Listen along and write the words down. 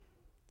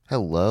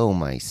Hello,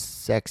 my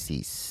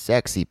sexy,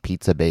 sexy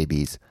pizza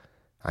babies.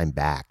 I'm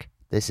back.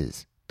 This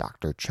is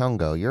Dr.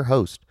 Chungo, your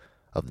host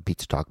of the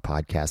Pizza Talk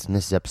podcast, and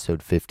this is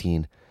episode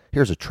 15.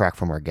 Here's a track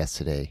from our guest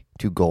today,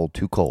 Too Gold,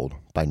 Too Cold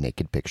by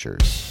Naked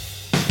Pictures.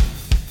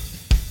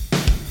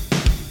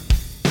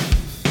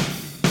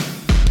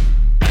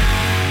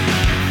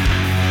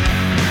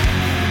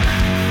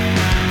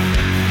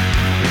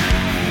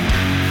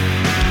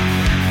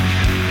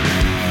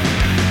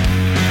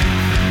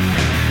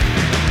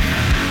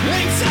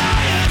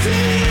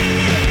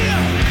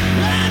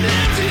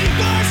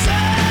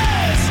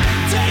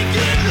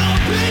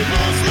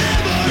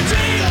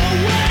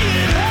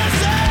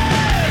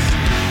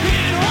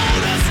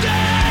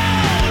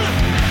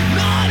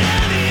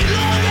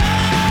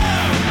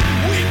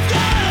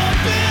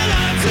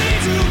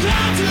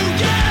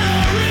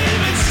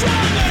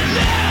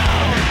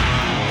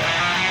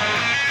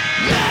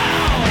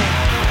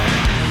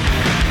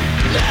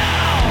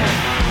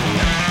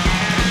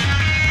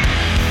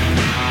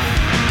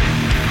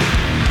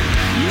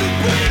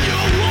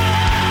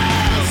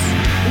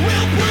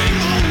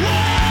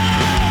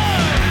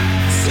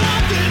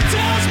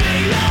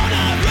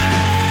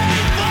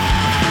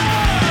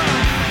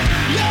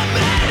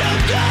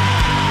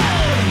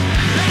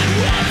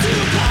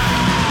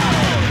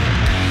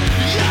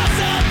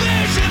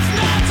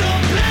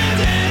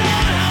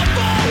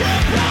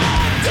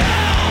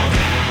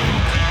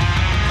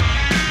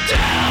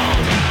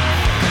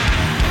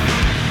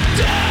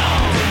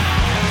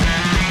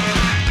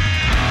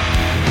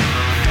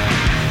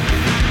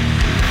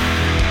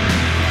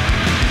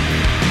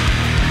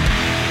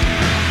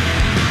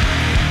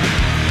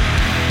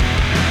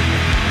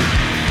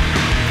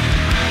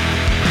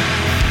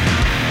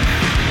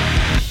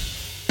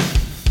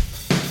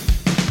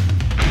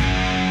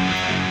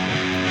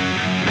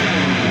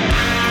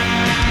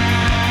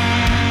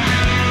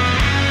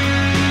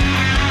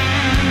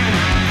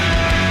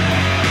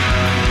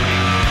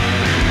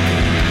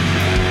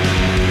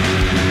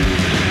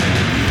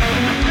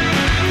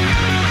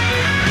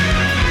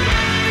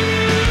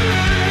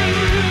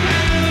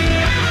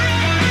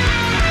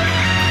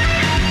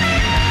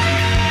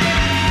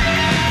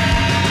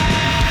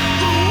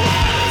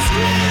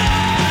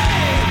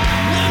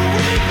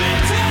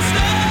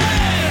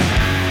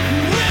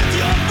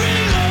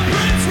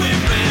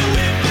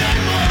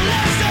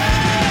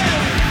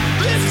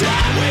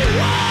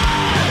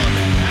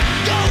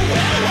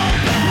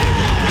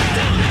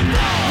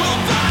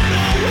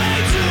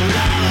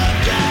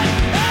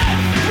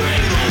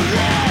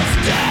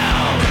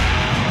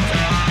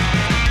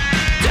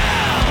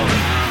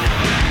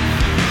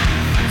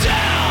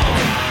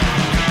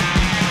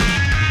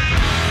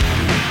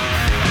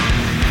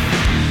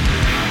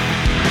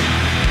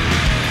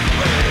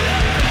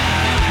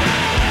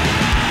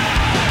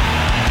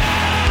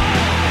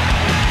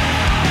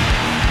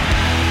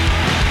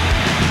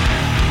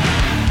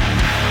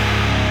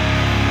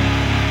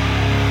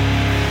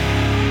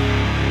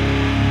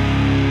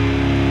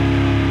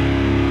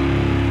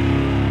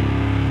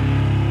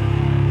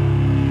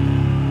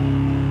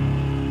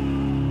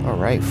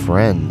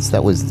 Friends,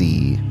 that was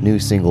the new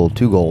single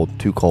Too Gold,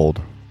 Too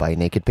Cold by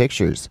Naked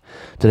Pictures.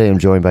 Today I'm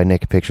joined by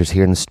Naked Pictures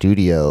here in the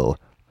studio.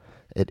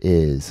 It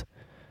is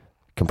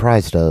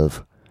comprised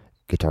of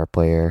guitar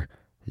player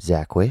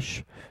Zach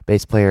Wish,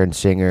 bass player and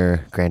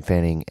singer Grant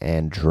Fanning,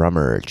 and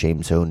drummer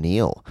James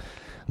O'Neill.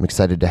 I'm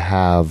excited to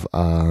have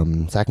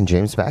Zach and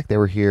James back. They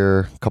were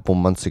here a couple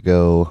months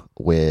ago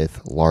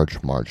with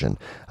Large Margin.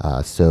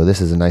 So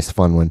this is a nice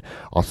fun one.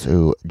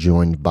 Also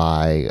joined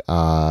by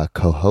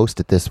co-host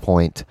at this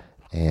point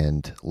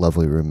and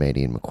lovely roommate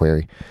Ian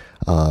McQuarrie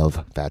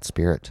of Bad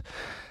Spirit.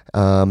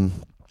 I'm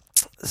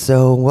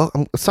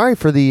sorry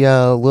for the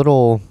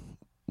little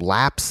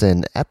lapse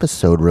in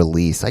episode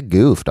release. I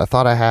goofed. I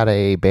thought I had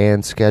a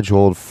band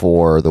scheduled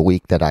for the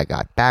week that I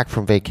got back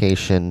from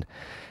vacation,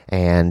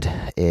 and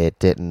it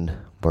didn't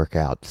work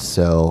out.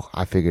 So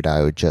I figured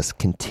I would just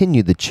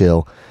continue the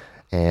chill,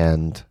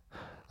 and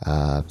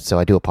so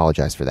I do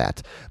apologize for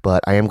that.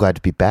 But I am glad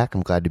to be back.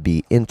 I'm glad to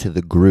be into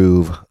the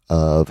groove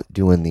of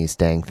doing these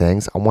dang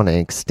things. I want to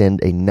extend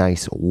a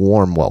nice,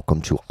 warm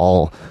welcome to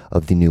all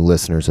of the new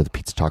listeners of the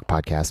Pizza Talk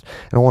podcast.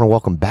 And I want to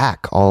welcome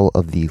back all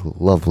of the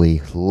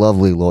lovely,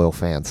 lovely, loyal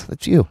fans.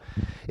 That's you.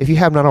 If you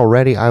have not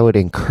already, I would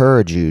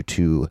encourage you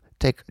to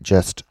take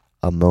just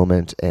a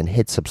moment and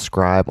hit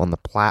subscribe on the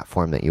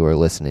platform that you are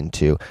listening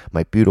to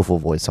my beautiful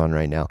voice on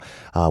right now,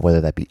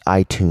 whether that be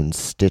iTunes,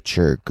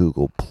 Stitcher,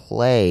 Google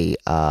Play.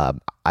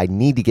 I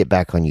need to get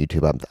back on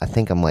YouTube. I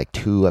think I'm like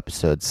 2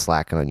 episodes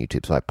slacking on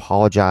YouTube, so I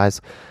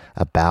apologize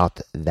about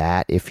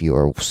that. If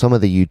you're some of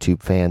the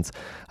YouTube fans,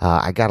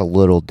 I got a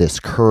little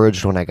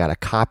discouraged when I got a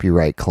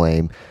copyright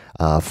claim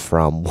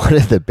from one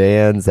of the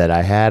bands that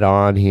I had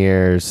on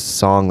here's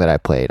song that I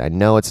played. I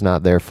know it's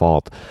not their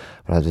fault,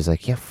 but I was just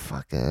like, yeah,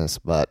 fuck this.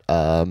 But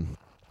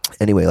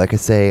Anyway, like I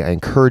say, I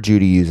encourage you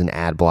to use an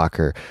ad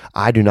blocker.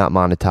 I do not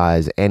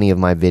monetize any of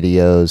my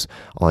videos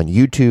on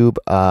YouTube,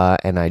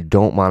 and I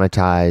don't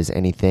monetize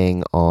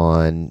anything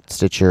on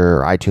Stitcher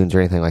or iTunes or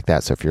anything like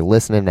that. So if you're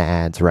listening to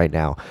ads right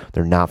now,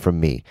 they're not from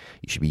me.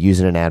 You should be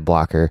using an ad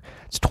blocker.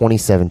 It's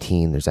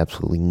 2017. There's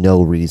absolutely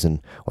no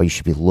reason why you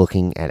should be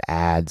looking at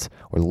ads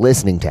or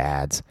listening to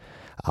ads.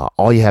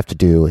 All you have to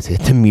do is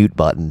hit the mute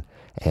button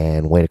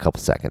and wait a couple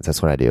seconds.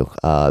 That's what I do.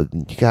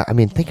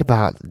 Think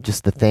about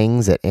just the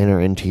things that enter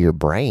into your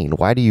brain.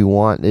 Why do you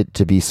want it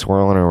to be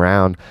swirling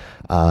around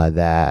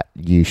that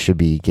you should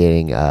be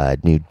getting a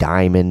new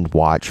diamond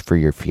watch for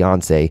your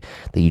fiance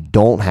that you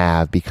don't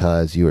have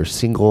because you are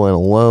single and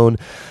alone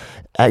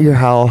at your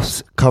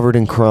house, covered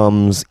in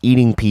crumbs,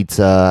 eating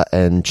pizza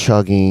and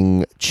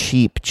chugging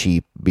cheap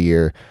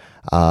beer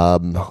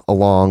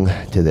along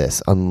to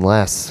this,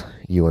 unless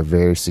you are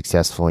very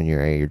successful in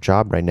your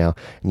job right now,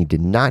 and you did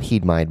not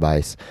heed my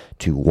advice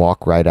to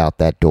walk right out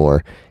that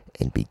door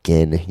and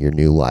begin your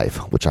new life,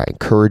 which I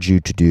encourage you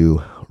to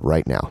do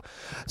right now.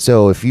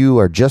 So if you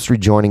are just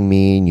rejoining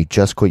me and you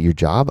just quit your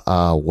job,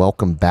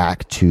 welcome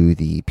back to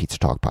the Pizza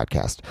Talk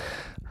podcast.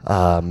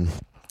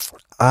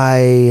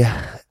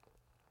 I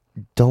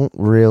don't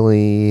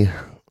really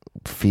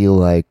feel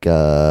like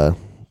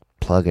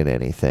plugging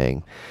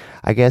anything.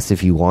 I guess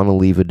if you want to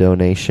leave a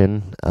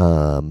donation,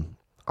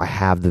 I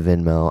have the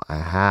Venmo, I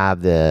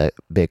have the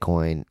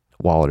Bitcoin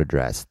wallet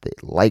address, the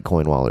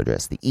Litecoin wallet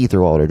address, the Ether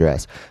wallet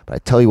address. But I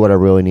tell you what I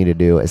really need to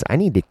do is I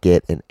need to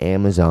get an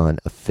Amazon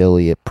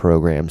affiliate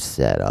program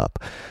set up.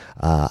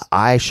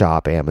 I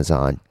shop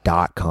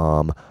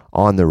Amazon.com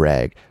on the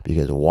reg,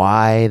 because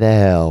why the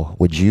hell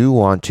would you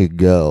want to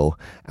go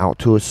out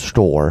to a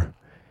store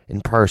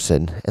in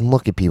person and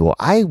look at people?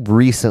 I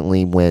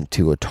recently went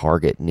to a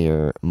Target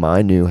near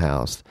my new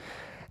house,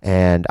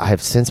 and I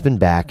have since been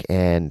back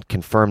and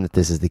confirmed that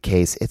this is the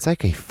case. It's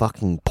like a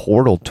fucking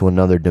portal to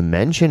another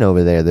dimension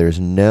over there.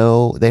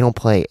 They don't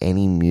play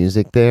any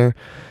music there.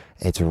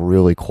 It's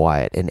really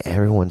quiet, and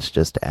everyone's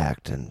just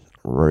acting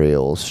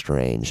real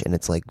strange. And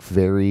it's like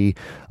very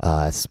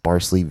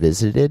sparsely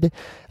visited,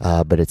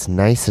 but it's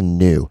nice and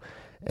new.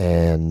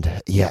 And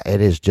yeah,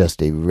 it is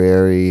just a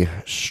very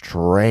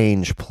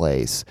strange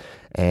place.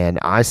 And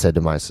I said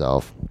to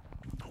myself,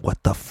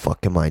 what the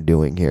fuck am I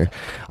doing here?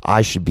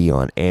 I should be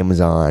on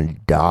Amazon.com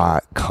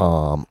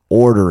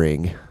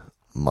ordering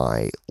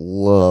my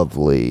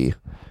lovely,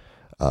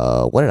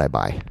 what did I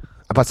buy?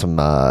 I bought some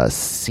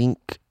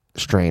sink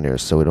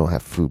strainers so we don't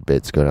have food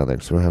bits go down there,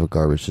 so we don't have a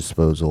garbage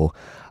disposal.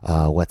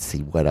 Let's see,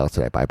 what else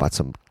did I buy? I bought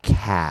some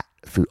cat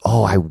food.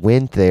 Oh, I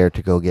went there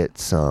to go get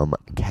some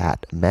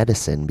cat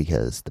medicine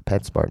because the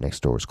PetSmart next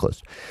door was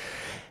closed.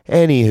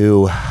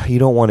 Anywho, you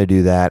don't want to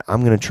do that.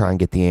 I'm going to try and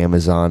get the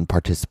Amazon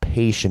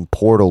participation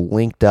portal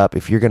linked up.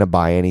 If you're going to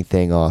buy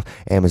anything off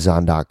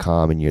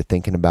Amazon.com and you're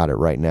thinking about it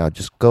right now,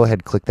 just go ahead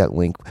and click that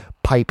link,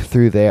 pipe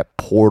through that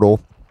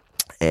portal,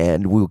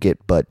 and we'll get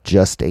but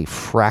just a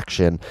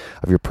fraction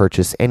of your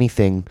purchase.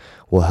 Anything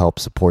will help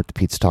support the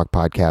Pizza Talk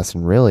podcast,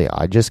 and really,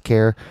 I just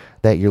care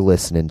that you're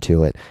listening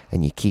to it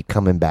and you keep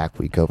coming back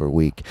week over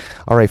week.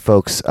 All right,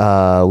 folks,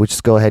 we'll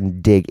just go ahead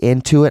and dig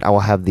into it. I will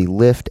have the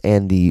Lyft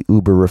and the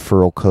Uber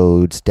referral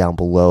codes down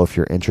below if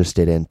you're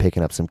interested in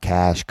picking up some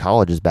cash.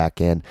 College is back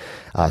in,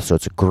 so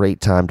it's a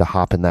great time to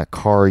hop in that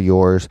car of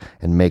yours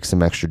and make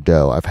some extra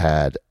dough. I've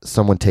had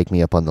someone take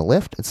me up on the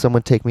Lyft and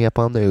someone take me up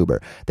on the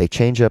Uber. They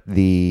change up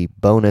the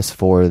bonus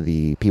for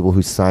the people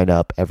who sign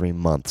up every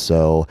month,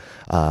 so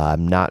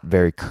I'm not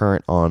very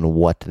current on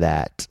what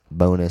that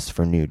bonus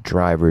for new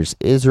drivers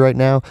is right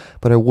now,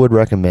 but I would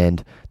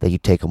recommend that you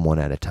take them one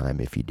at a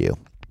time if you do.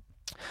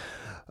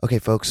 Okay,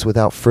 folks,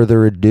 without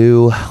further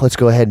ado, let's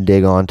go ahead and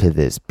dig on to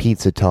this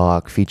Pizza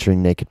Talk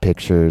featuring Naked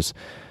Pictures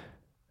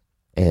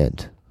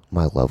and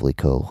my lovely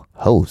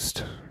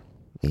co-host,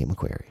 Ian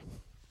McQuarrie.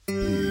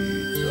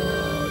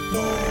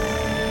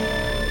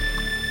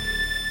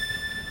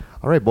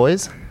 All right,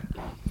 boys.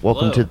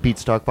 Welcome Hello. to the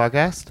Pizza Talk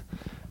podcast.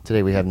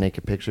 Today we have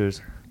Naked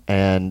Pictures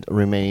and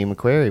roommate Ian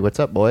McQuarrie. What's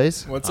up,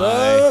 boys? What's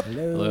Hi. up?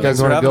 Hello. You guys Thanks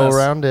for want to having go us.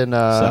 around and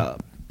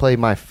up? play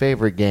my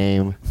favorite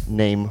game,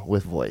 Name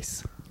with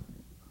Voice?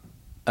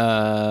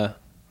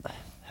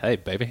 Hey,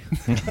 baby.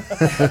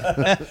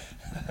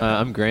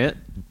 I'm Grant.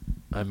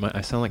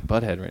 I sound like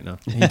Butthead right now.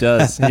 He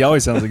does. He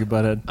always sounds like a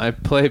butthead. I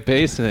play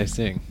bass and I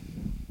sing.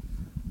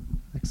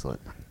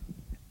 Excellent.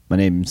 My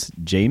name's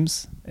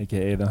James,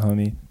 AKA the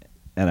homie.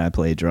 and I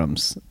play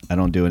drums. I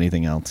don't do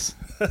anything else.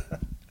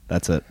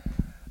 That's it.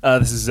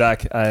 This is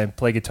Zach. I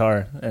play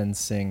guitar and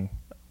sing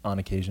on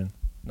occasion,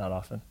 not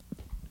often.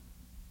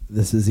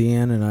 This is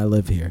Ian, and I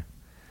live here.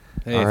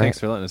 Hey, All right. thanks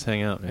for letting us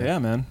hang out, man. Yeah,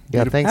 man.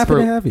 Yeah, thanks Happy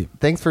to have you.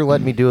 Thanks for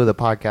letting me do the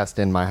podcast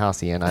in my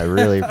house, Ian. I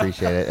really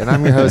appreciate it. And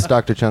I'm your host,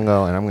 Dr.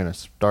 Chungo, and I'm going to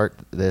start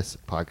this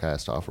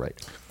podcast off right.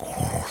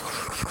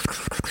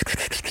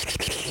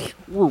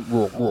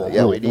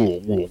 Yeah, we do.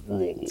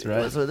 That's You right.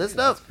 want some of this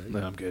stuff? No,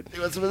 I'm good.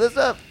 You want some of this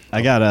stuff?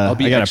 I got I'll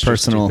be a extra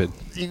personal.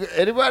 stupid.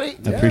 Anybody?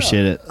 I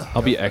appreciate it.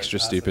 I'll be extra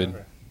stupid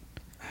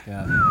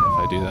Yeah. if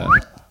I do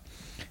that.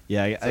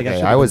 Yeah, I Okay,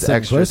 got I was sitting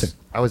extra. closer.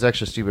 I was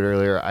extra stupid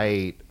earlier. I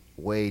ate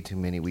way too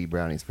many wheat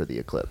brownies for the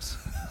eclipse.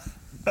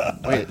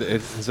 Wait,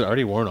 is it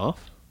already worn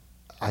off?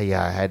 I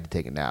had to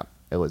take a nap.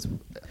 I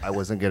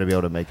wasn't gonna be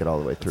able to make it all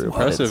the way through. It's I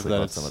didn't impressive sleep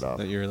that on some of it off.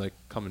 that you're like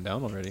coming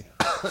down already.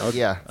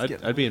 Yeah.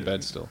 I'd be in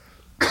bed still.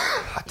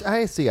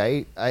 I see.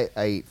 I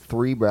ate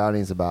 3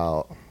 brownies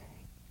about,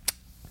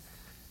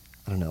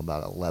 I don't know,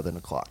 about 11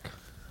 o'clock.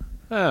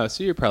 Oh,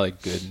 so you're probably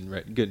good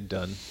and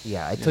done.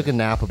 Yeah, I took a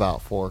nap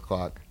about 4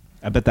 o'clock.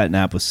 I bet that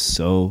nap was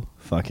so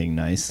fucking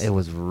nice. It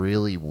was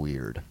really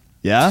weird.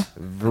 Yeah?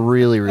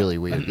 Really, really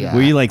weird. Yeah.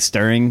 Were you like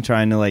stirring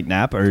trying to like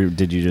nap, or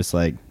did you just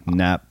like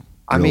nap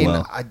I real mean,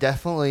 well? I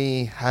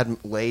definitely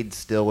had laid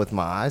still with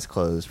my eyes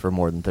closed for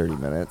more than 30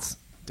 minutes.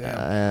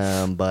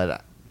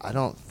 But I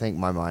don't think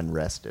my mind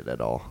rested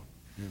at all.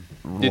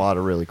 A lot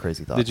of really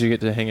crazy thoughts. Did you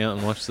get to hang out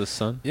and watch the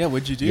sun? Yeah,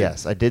 what'd you do?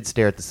 Yes, I did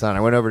stare at the sun. I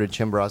went over to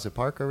Chimborazo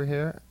Park over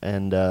here,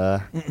 and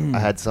I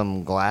had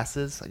some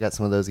glasses. I got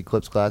some of those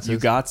Eclipse glasses. You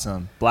got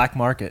some. Black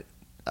market.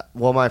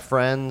 Well, my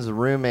friend's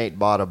roommate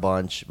bought a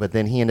bunch, but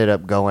then he ended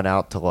up going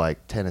out to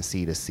like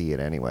Tennessee to see it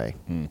anyway.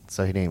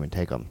 So he didn't even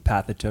take them.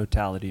 Path of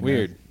totality. man.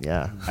 Weird.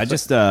 Yeah, I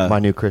just my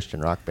new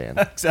Christian rock band.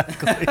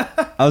 Exactly.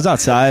 I was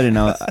outside and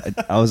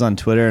I was on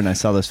Twitter and I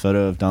saw this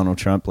photo of Donald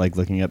Trump like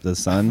looking up at the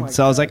sun.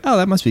 So I was like, oh,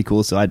 that must be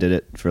cool. So I did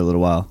it for a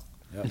little while.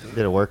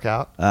 Did it work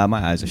out?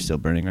 My eyes are still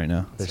burning right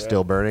now. They're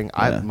still burning.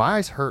 Yeah. My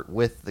eyes hurt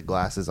with the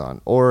glasses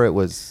on, or it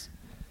was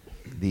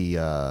the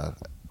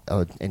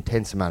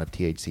intense amount of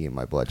THC in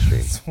my bloodstream.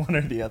 It's one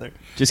or the other.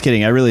 Just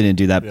kidding. I really didn't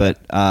do that, Yeah.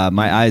 but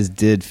my eyes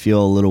did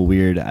feel a little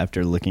weird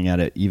after looking at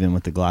it, even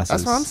with the glasses.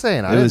 That's what I'm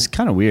saying. It was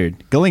kind of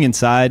weird. Going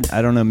inside,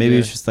 I don't know. Maybe Yeah.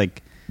 it's just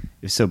like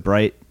it was so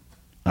bright.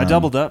 I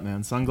doubled up,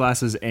 man.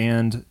 Sunglasses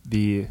and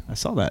the I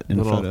saw that in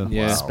a little photo.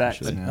 Yeah. specs,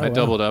 actually. man. Oh, I wow.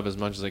 doubled up as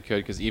much as I could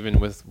because even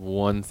with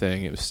one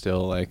thing, it was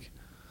still like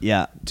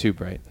Yeah. too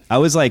bright. I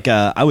was like,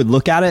 I would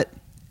look at it,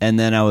 and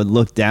then I would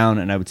look down,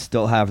 and I would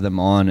still have them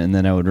on, and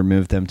then I would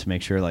remove them to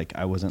make sure like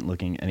I wasn't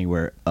looking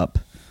anywhere up.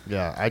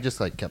 Yeah, I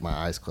just like kept my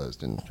eyes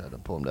closed and tried to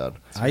pull them down.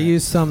 I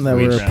used some that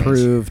Weed were brownies.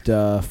 approved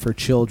for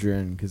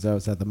children because I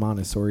was at the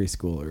Montessori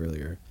school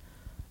earlier,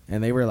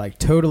 and they were like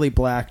totally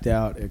blacked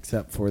out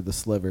except for the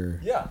sliver.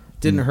 Yeah.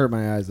 Didn't hurt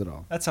my eyes at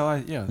all. That's how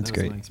that That's was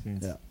great. my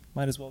experience. Yeah.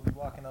 Might as well be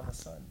walking on the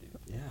sun, dude.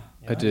 Yeah.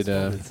 I did.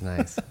 It's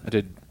nice. I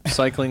did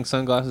cycling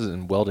sunglasses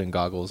and welding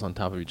goggles on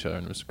top of each other,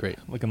 and it was great.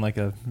 Looking like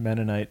a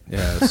Mennonite.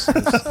 Yeah, it was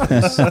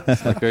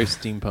like very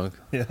steampunk.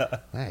 Yeah.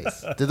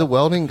 Nice. Did the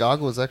welding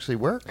goggles actually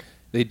work?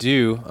 They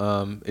do.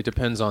 It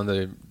depends on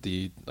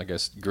the I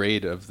guess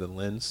grade of the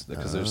lens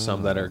because there's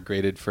some that are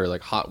graded for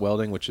like hot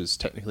welding, which is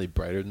technically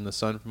brighter than the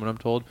sun, from what I'm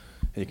told,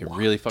 and you can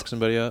really fuck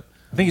somebody up.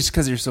 I think it's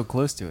because you're so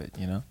close to it,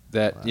 you know?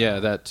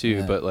 That too.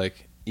 Yeah. But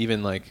like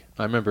even like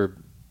I remember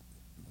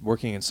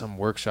working in some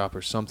workshop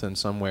or something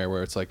somewhere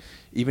where it's like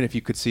even if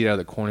you could see it out of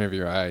the corner of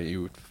your eye,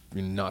 you're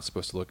not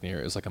supposed to look near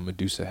it. It's like a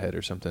Medusa head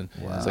or something.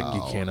 It's like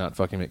you Wow. cannot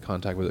fucking make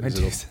contact with it because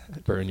Medusa.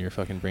 it'll burn your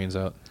fucking brains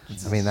out.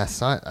 I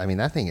mean,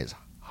 that thing is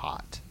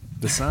hot.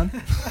 The sun?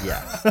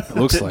 Yeah. It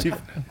looks like Dude, it.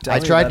 tell I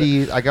me tried about to it.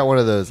 use. I got one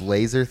of those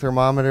laser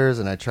thermometers,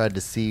 and I tried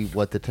to see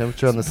what the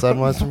temperature on the sun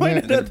was from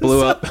here. It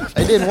blew up.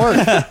 It didn't work.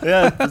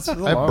 Yeah, it's a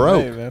I long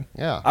broke. way, man.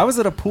 Yeah. I was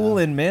at a pool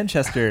in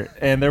Manchester,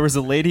 and there was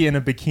a lady in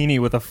a bikini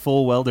with a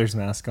full welder's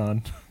mask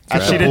on.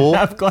 At She the didn't pool?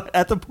 have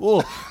at the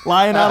pool,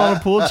 lying out on a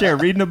pool chair,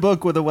 reading a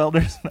book with a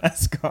welder's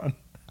mask on.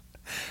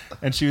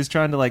 And she was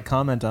trying to like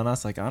comment on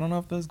us, like, I don't know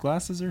if those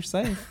glasses are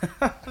safe.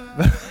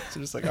 So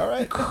just like, all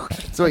right.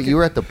 So wait, you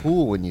were at the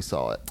pool when you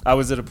saw it. I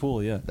was at a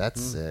pool, yeah. That's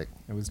sick.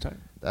 It was tight.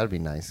 That'd be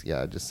nice.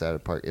 Yeah, I just sat at a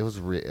park. It was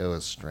it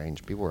was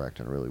strange. People were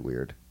acting really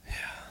weird.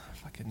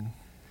 Fucking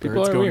People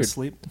birds are going weird. to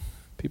sleep.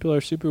 People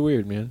are super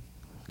weird, man.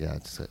 Yeah,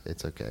 it's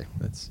okay.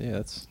 That's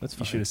that's You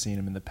fine. should have seen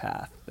them in the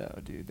path, though,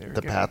 dude.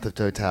 The path of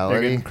They're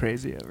totality. getting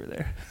crazy over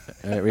there.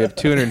 All right, we have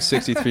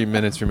 263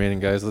 minutes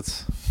remaining, guys.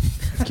 Let's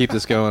keep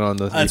this going on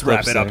the. Let's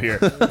wrap Eclipse it up thing. here.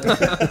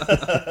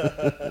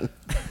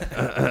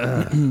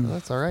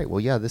 That's all right. Well,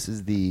 yeah, this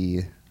is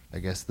the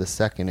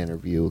second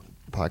interview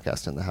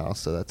podcast in the house,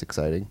 so that's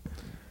exciting.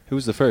 Who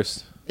was the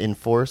first?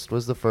 Enforced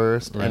was the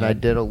first, and Right. I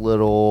did a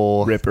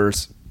little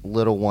Rippers.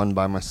 one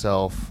by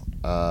myself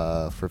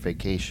for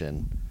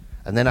vacation.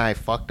 And then I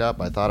fucked up.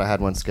 I thought I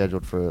had one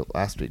scheduled for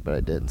last week, but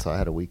I didn't, so I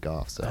had a week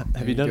off. So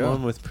Have you you done go.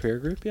 one with prayer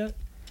group yet?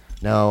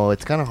 no,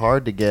 it's kind of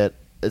hard to get.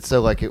 It's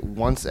so like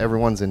once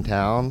everyone's in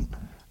town,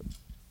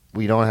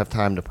 we don't have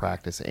time to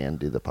practice and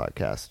do the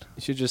podcast.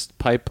 You should just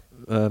pipe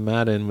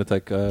Matt in with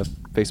like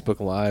Facebook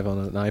Live on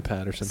an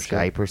iPad or some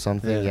Skype shit. or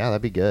something. Yeah. Yeah,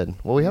 that'd be good.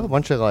 Well, we have a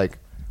bunch of like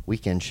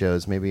weekend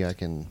shows. Maybe I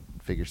can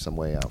figure some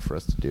way out for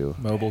us to do.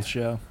 Mobile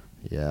show.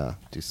 Yeah,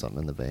 do something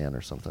in the van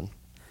or something.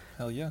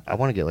 Hell yeah. I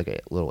want to get like a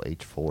little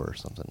H4 or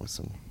something with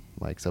some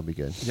mics. That'd be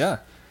good. Yeah.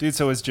 Dude,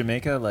 so was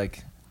Jamaica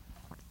like,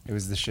 it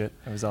was the shit?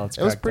 It was all it's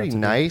It was cracked up pretty to be?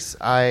 nice.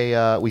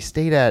 We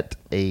stayed at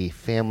a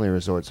family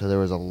resort, so there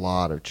was a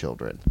lot of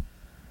children.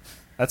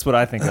 That's what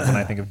I think of when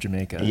I think of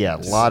Jamaica. Yeah, a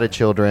It's- lot of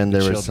children. There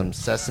was children. some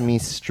Sesame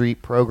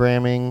Street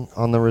programming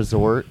on the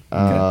resort.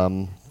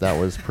 That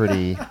was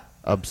pretty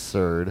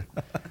absurd.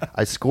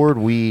 I scored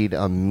weed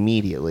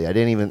immediately. I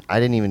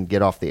didn't even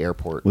get off the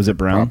airport. Was it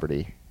brown?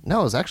 Property.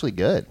 No, it was actually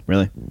good.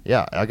 Really?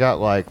 Yeah, I got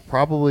like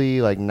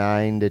probably like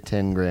 9 to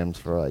 10 grams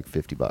for like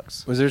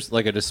 $50. Was there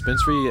like a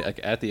dispensary like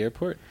at the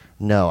airport?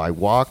 No, I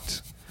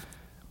walked.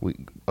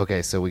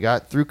 So we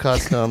got through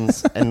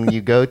customs, and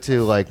you go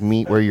to like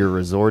meet where your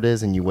resort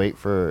is, and you wait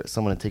for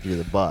someone to take you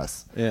to the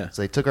bus. Yeah.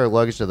 So they took our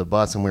luggage to the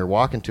bus, and we were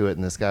walking to it,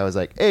 and this guy was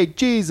like, "Hey,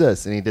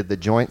 Jesus!" and he did the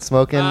joint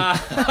smoking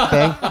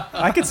thing.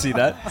 I could see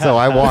that. So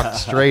I walked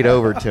straight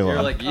over to him.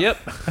 You're like, yep.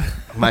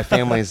 My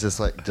family's just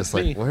like,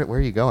 where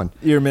are you going?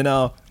 You're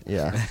minnow.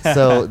 Yeah.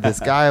 So this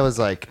guy was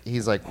like,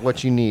 he's like,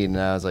 "What you need?" And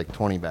I was like,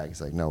 20 bags.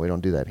 He's like, "No, we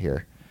don't do that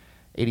here.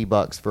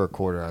 $80 for a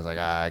quarter." I was like,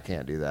 I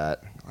can't do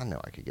that. I know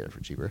I could get it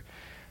for cheaper.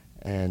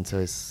 And so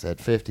he said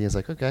 50. I was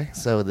like, okay.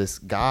 So this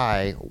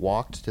guy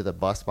walked to the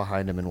bus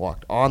behind him and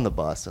walked on the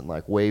bus and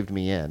like waved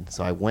me in.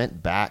 So I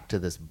went back to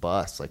this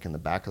bus, like in the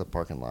back of the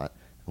parking lot,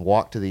 and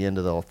walked to the end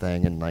of the whole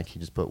thing. And like he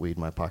just put weed in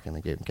my pocket and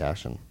I gave him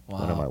cash and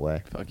went on my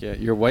way. Fuck yeah.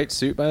 Your white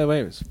suit, by the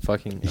way, was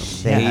fucking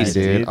Hey,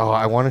 amazing. dude. Oh,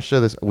 I want to show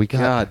this.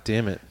 God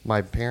damn it.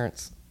 My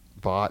parents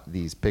bought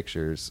these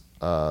pictures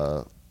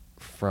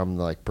from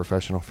like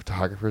professional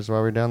photographers while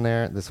we were down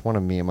there. This one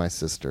of me and my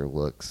sister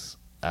looks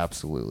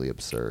absolutely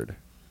absurd.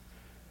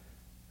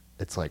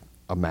 It's like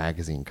a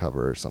magazine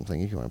cover or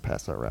something. If you want to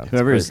pass that around.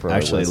 Whoever It's is great for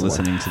actually everyone.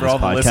 listening to For this all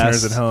the podcast,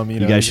 listeners at home, you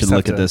know, guys you should just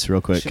look have at to- this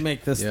real quick. Should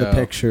make this Yo, the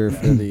picture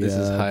for the, this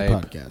is the hype.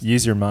 podcast.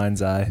 Use your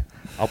mind's eye.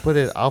 I'll put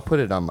it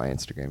on my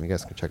Instagram. You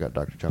guys can check out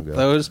Dr. Chungo.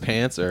 Those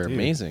pants are Dude.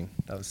 amazing.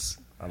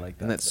 I like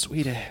that. And that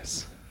sweet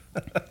ass.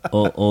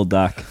 Old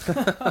Doc.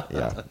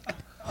 Yeah.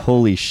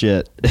 Holy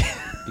shit.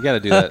 You got to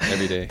do that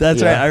every day.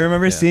 That's Yeah. right. I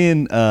remember Yeah.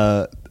 seeing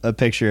a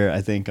picture,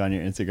 I think, on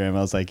your Instagram.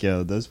 I was like,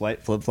 yo, those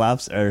white flip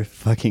flops are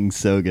fucking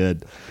so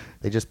good.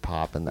 They just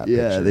pop in that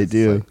Yeah, picture. they It's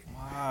do.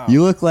 like-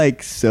 You look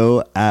like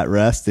so at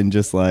rest and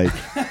just like,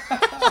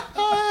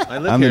 I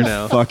live I'm here in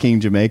now.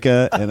 fucking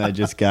Jamaica and I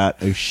just got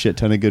a shit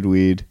ton of good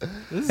weed.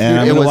 And Dude, I'm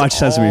it going to was watch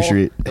Sesame all-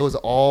 Street. It was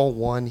all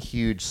one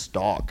huge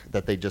stalk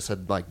that they just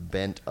had like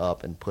bent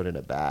up and put in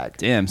a bag.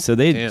 Damn. So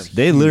they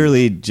Damn.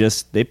 literally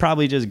they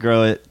probably just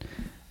grow it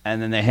and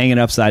then they hang it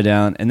upside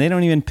down and they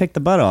don't even pick the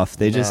butt off.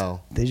 They No.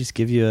 just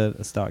give you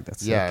a stalk.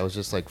 That's Yeah, sick. it was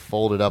just like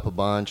folded up a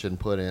bunch and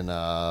put in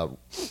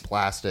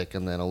plastic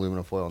and then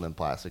aluminum foil and then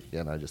plastic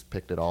again. I just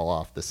picked it all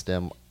off. The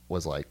stem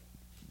was like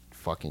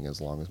fucking as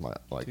long as my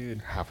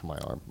Dude. half of my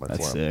arm. My That's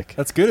forearm. sick.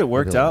 That's good. It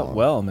worked Really out long.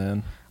 well,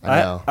 man. I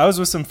know. I was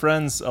with some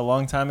friends a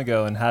long time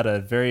ago and had a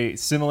very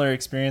similar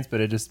experience, but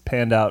it just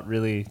panned out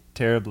really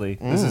terribly.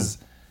 This is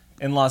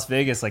in Las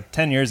Vegas like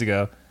 10 years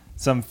ago.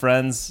 Some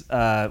friends,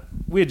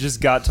 we had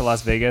just got to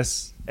Las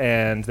Vegas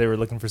and they were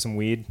looking for some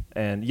weed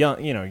and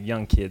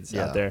young kids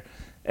Yeah. out there.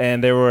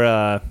 And there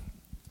were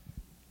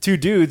two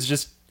dudes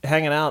just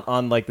hanging out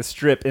on like the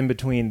strip in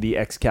between the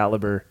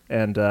Excalibur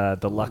and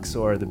the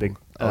Luxor, the big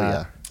Oh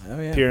yeah, Oh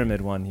yeah, pyramid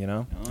one, you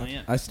know? Oh,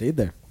 yeah. I stayed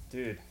there.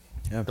 Dude.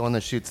 the one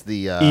that shoots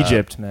the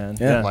Egypt, man.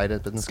 yeah. light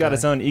up in the It's got sky.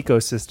 its own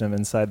ecosystem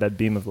inside that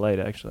beam of light,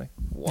 actually.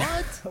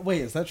 What?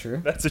 Wait, is that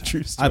true? That's a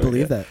true story. I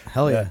believe that.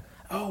 Hell yeah. Yeah.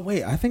 Oh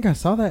wait, I think I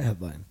saw that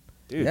headline.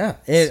 Dude, yeah,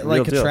 it's it a like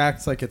real deal.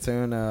 attracts like its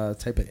own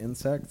type of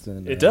insects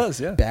and It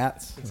does, yeah.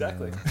 bats.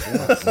 Exactly.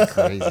 That's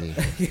crazy.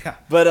 Yeah.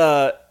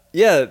 But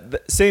yeah,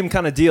 same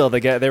kind of deal.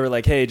 They were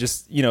like, hey,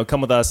 just come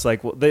with us.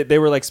 Like they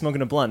were like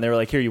smoking a blunt. They were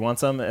like, here, you want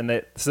some?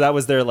 And so that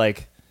was their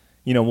like,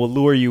 we'll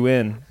lure you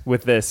in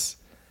with this.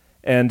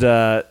 And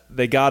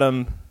they got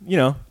him,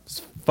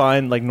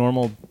 fine, like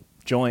normal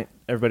joint.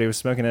 Everybody was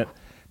smoking it.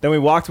 Then we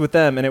walked with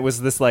them, and it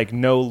was this like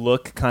no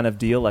look kind of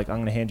deal. Like, I'm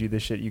gonna hand you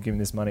this shit, you give me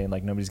this money, and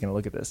like nobody's gonna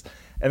look at this.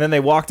 And then they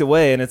walked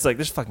away, and it's like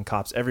there's fucking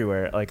cops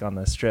everywhere, like on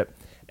the strip.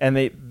 And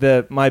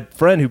my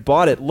friend who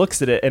bought it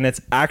looks at it, and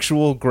it's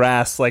actual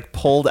grass like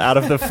pulled out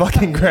of the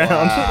fucking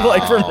ground,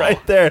 like from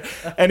right there.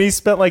 And he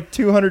spent like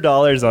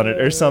 $200 on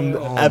it or some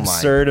my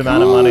absurd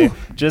amount of money,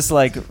 just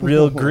like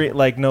real green,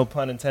 like no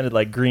pun intended,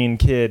 like green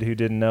kid who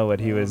didn't know what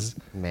he was.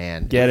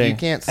 Man, Getting- if you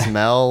can't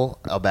smell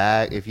a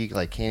bag, if you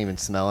like can't even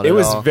smell it, It at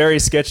was all, very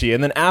sketchy.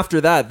 And then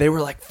after that, they were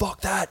like,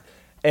 "Fuck that."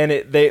 And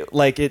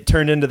it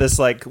turned into this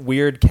like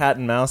weird cat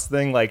and mouse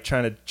thing, like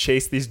trying to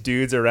chase these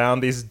dudes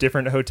around these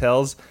different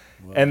hotels.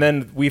 And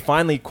then we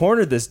finally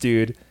cornered this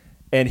dude,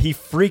 and he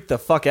freaked the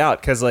fuck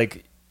out because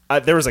like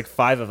there was like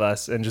 5 of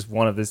us and just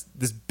one of this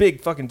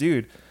big fucking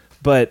dude.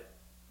 But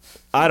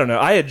I don't know.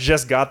 I had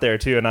just got there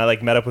too, and I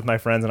like met up with my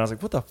friends, and I was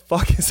like, "What the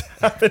fuck is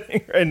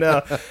happening right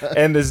now?"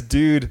 And this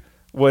dude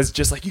was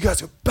just like, "You guys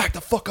go back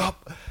the fuck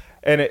up,"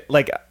 and it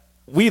like.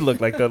 We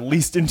look like the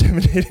least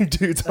intimidating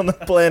dudes on the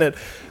planet,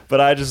 but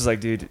I just was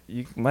like, dude,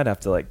 you might have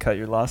to like cut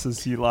your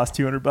losses. You lost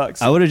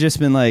 $200. I would have just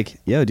been like,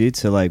 yo, dude,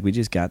 so like we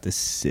just got this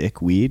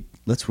sick weed.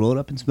 Let's roll it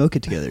up and smoke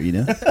it together,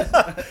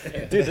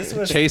 Dude, this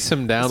was Chase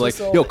him down This like,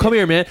 was all- yo, come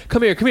here, man.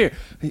 Come here.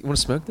 You want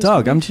to smoke this?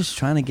 Dog, I'm just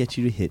trying to get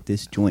you to hit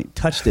this joint.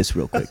 Touch this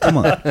real quick. Come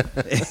on.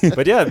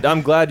 But yeah,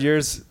 I'm glad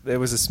yours. It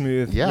was a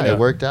smooth. yeah, it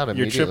worked out Your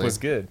immediately. trip was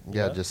good.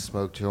 Yeah, just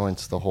smoked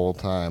joints the whole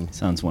time.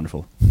 Sounds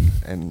wonderful.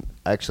 And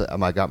actually,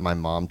 I got my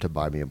mom to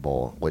buy me a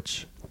bowl,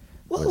 which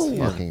was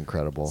fucking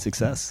incredible.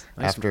 Success.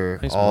 After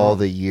nice all mom.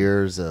 the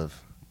years of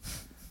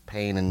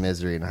pain and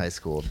misery in high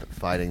school,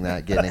 fighting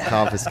that, getting it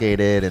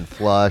confiscated and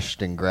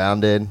flushed and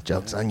grounded.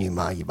 Joke's on you,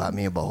 Ma. You bought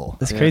me a bowl.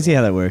 That's crazy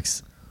how that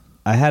works.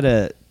 I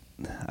don't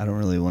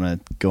really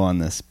want to go on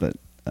this, but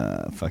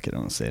fuck it, I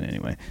won't say it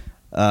anyway.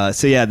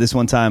 So yeah, this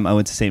one time I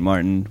went to St.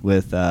 Martin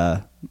with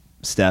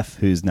Steph,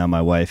 who's now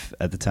my wife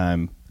at the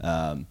time.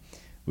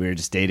 We were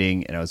just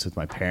dating, and I was with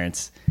my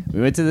parents. We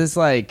went to this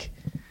like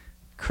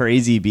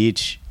crazy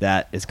beach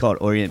that is called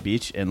Orient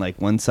Beach, and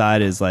like one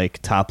side is like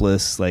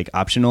topless, like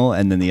optional,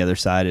 and then the other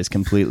side is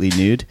completely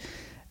nude.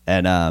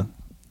 And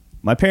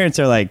my parents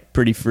are like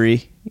pretty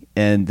free,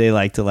 and they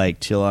like to like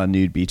chill on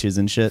nude beaches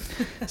and shit.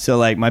 So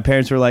like my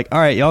parents were like, all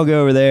right, y'all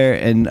go over there,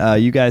 and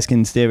you guys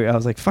can stay over. I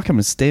was like, fuck, I'm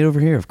gonna stay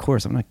over here. Of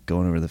course, I'm not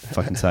going over the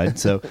fucking side.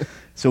 So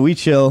we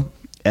chill,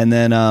 and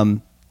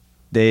then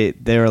they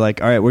were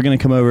like, all right, we're gonna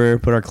come over,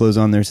 put our clothes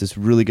on. There's this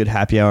really good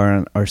happy hour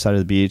on our side of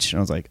the beach, and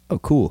I was like, oh,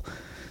 cool.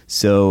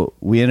 So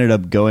we ended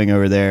up going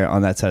over there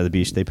on that side of the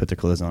beach. They put their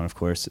clothes on, of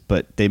course,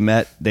 but they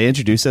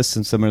introduced us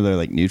to some of their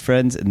like nude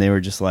friends, and they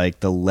were just like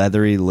the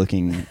leathery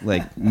looking,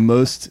 like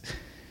most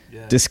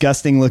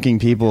disgusting looking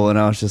people. And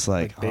I was just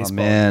like oh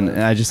man.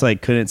 And I just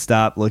like couldn't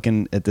stop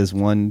looking at this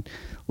one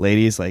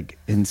lady's like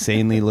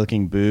insanely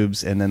looking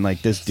boobs. And then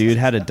like this dude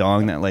had a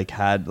dong that like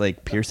had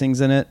like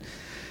piercings in it.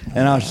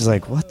 And I was just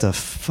like, what the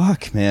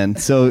fuck, man?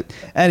 So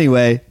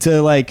anyway,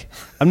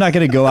 I'm not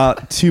going to go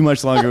out too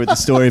much longer with the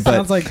story, but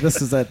Sounds like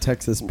this is at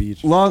Texas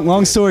Beach.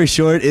 long story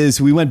short is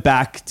we went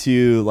back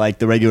to like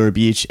the regular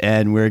beach,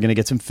 and we were going to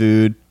get some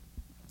food.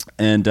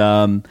 And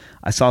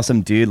I saw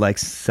some dude like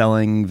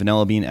selling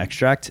vanilla bean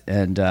extract,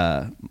 and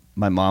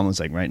my mom was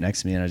like right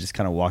next to me, and I just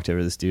kind of walked over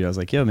to this dude. I was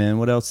like, yo man,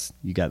 what else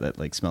you got that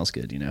like smells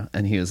good, you know?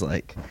 And he was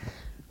like,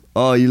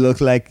 oh, you look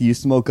like you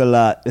smoke a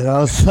lot. And I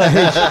was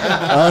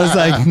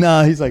like,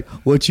 nah. He's like,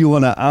 what you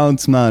want, an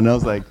ounce, man? And I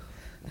was like,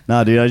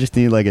 nah, dude, I just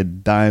need like a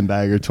dime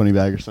bag or 20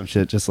 bag or some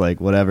shit, just like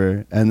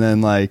whatever. And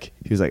then like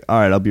he was like, all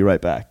right, I'll be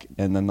right back.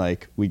 And then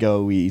like we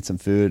eat some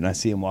food, and I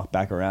see him walk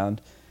back around,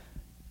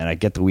 and I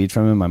get the weed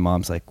from him. My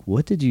mom's like,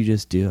 what did you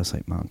just do? I was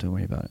like, Mom, don't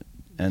worry about it.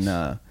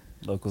 And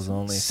Locals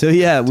only. so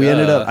yeah,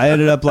 I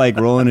ended up like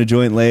rolling a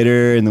joint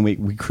later, and then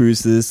we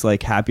cruised to this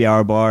like happy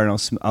hour bar, and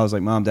I was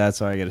like, Mom, Dad,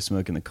 sorry, I got to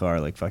smoke in the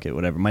car. Like, fuck it,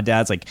 whatever. My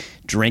dad's like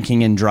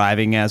drinking and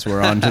driving as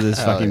we're on to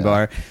this fucking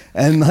bar,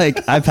 and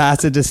like I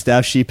pass it to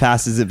Steph, she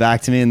passes it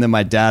back to me, and then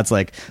my dad's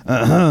like,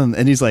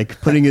 and he's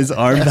like putting his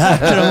arm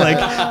back, and I'm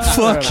like,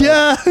 fuck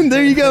yeah, and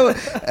there you go.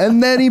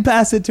 And then he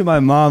passed it to my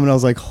mom, and I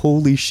was like,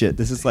 holy shit,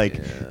 this is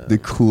like the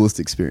coolest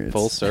experience.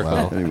 Full circle.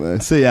 Wow. Anyway,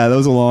 so yeah, that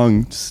was a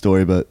long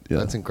story, but yeah,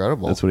 That's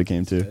incredible. That's what it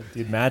came to.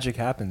 Dude, magic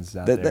happens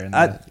out That- there in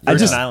that- the I Virgin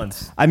just-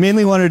 Islands. I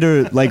mainly wanted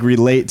to like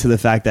relate to the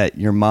fact that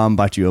your mom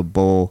bought you a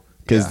bowl,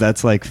 because Yeah.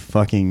 that's like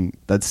fucking,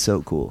 that's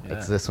so cool.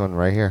 It's this one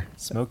right here.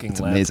 Smoking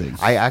It's lamp. amazing.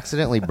 I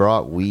accidentally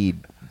brought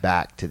weed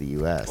back to the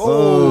U.S.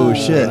 Oh,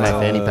 shit. In my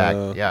fanny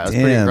pack. Yeah, it was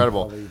pretty Damn.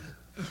 incredible.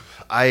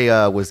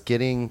 I was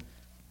getting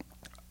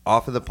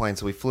off of the plane,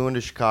 so we flew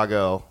into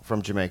Chicago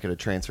from Jamaica to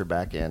transfer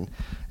back in,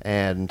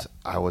 and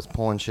I was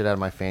pulling shit out of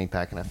my fanny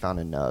pack, and I found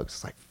a nug.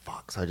 It's like,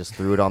 fuck, so I just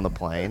threw it on the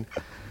plane.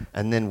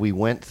 And then we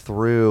went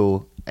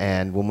through,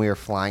 and when we were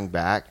flying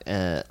back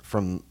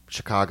from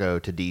Chicago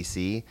to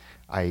D.C.,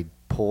 I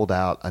pulled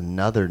out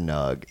another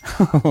nug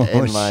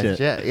in my shit.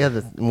 jet. Yeah,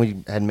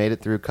 we had made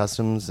it through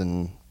Customs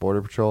and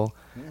Border Patrol.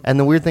 And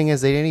the weird thing is,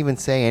 they didn't even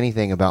say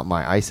anything about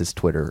my ISIS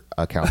Twitter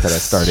account that I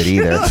started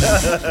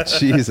either.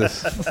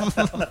 Jesus.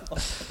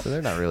 So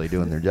they're not really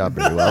doing their job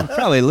very well.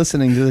 Probably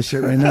listening to this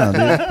shit right now,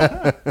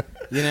 dude.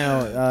 You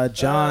know,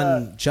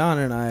 John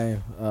and I,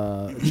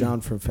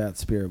 John from Fat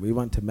Spirit, we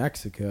went to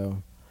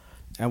Mexico,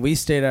 and we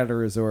stayed at a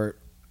resort,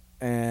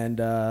 and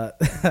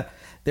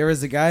there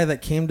was a guy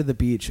that came to the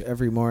beach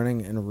every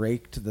morning and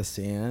raked the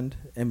sand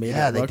and made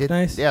it look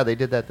nice. Yeah, they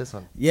did that this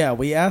one. Yeah,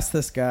 we asked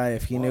this guy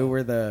if he knew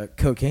where the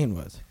cocaine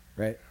was,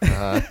 right?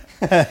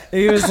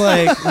 He was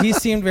like, he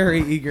seemed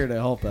very eager to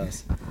help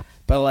us.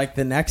 But like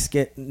the next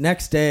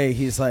day,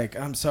 he's like,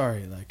 I'm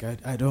sorry, like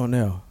I don't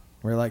know.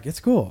 We're like, it's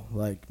cool,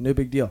 like no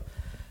big deal.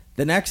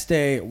 The next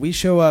day, we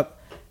show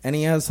up, and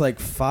he has like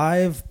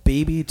 5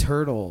 baby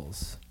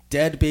turtles,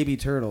 dead baby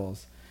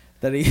turtles,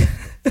 that he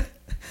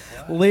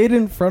laid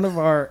in front of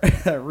our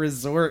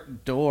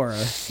resort door.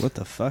 What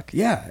the fuck?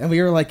 Yeah, and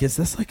we were like, is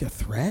this like a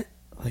threat?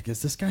 Like,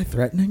 is this guy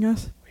threatening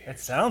us? It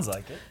sounds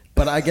like it.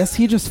 But I guess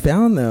he just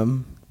found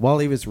them while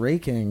he was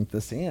raking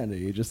the sand.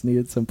 He just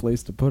needed some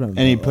place to put them. And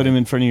he put him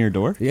in front of your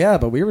door? Yeah,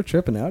 but we were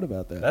tripping out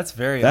about that. That's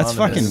very That's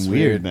ominous. fucking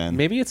weird, man.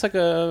 Maybe it's like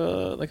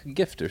a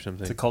gift or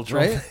something. It's a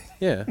cultural Right? thing.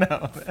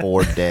 Yeah.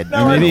 4 dead.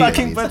 No one maybe-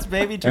 fucking puts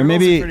baby turtles Or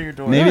maybe- in front of your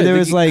door. maybe Yeah, there they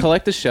was can like-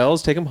 collect the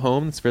shells, take them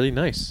home. It's really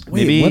nice.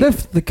 Wait, maybe- what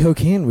if the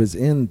cocaine was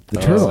in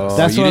the turtles?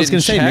 That's you what I was didn't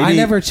gonna say. check? I Maybe-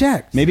 never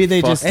checked. Maybe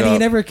they Fuck. just and he up.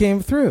 never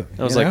came through.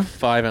 That was you like know?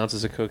 5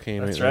 ounces of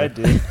cocaine. That's right right,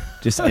 there. dude.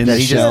 just in That the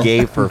he shell. just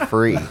gave for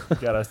free.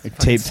 Gotta taped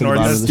to the snort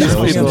bottom those of the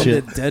shell or turtles. some The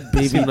shit. dead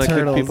baby Seemed like good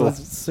turtles. people.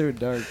 That's so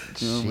dark.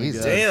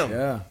 Jesus. Damn.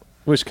 Yeah.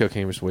 Wish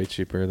cocaine was way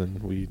cheaper than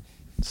weed.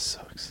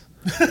 Sucks.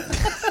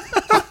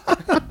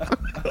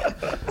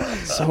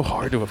 So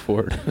hard to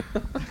afford.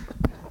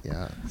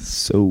 Yeah.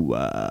 So,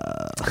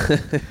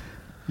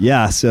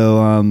 yeah.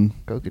 So,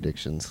 Coke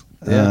addictions.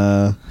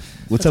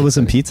 what's up with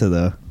some pizza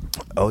though?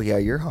 Oh yeah,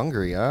 you're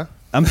hungry, huh?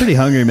 I'm pretty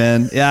hungry,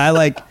 man. Yeah, I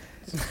like.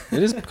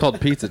 It is called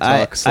Pizza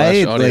I Talk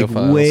ate / audio like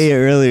files. way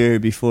earlier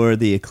before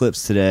the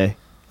eclipse today.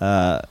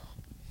 Because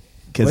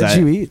What did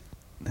you eat?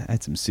 I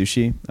had some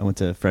sushi. I went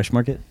to Fresh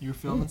Market. You were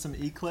filming some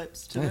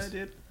Eclipse today, Nice.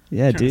 dude?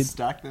 Yeah, Trying to dude.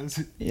 stack those.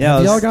 Yeah,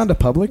 Have I y'all was- gone to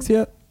Publix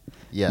yet?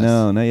 Yes.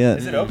 No, not yet.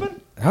 Is it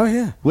open? Oh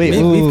yeah. Wait,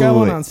 we've got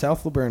one wait. on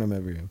South Laburnum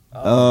every year.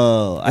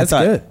 Oh, I That's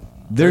thought good.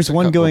 there's a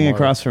one couple going more.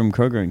 across from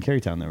Kroger in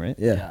Carytown, though, right?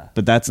 Yeah.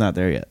 But that's not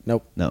there yet.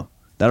 Nope. No,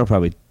 that'll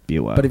probably be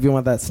a while. But if you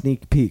want that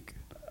sneak peek,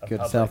 go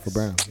to Publix. South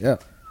Laburnum. Yeah.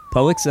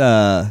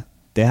 Publix,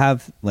 they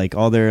have like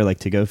all their like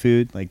to-go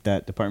food. Like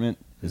that department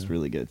is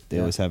really good. They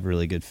Yeah. always have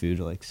really good food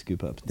to like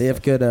scoop up. and They have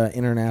stuff. good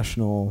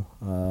international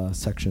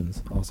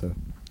sections also.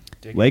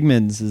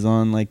 Wegmans is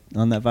on that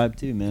vibe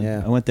too, man.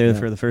 Yeah. I went there Yeah.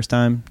 for the first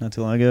time not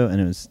too long ago, and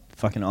it was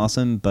fucking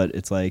awesome. But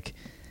it's like,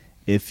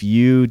 if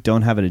you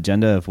don't have an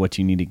agenda of what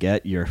you need to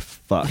get, you're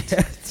fucked.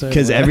 Totally.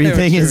 Because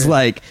everything is Sure.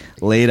 like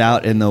laid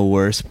out in the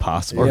worst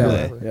possible Yeah,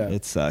 way. yeah.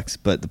 It sucks,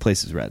 but the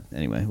place is red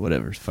anyway.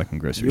 Whatever, it's fucking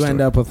grocery You store.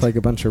 end up with like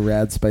a bunch of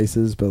rad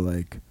spices, but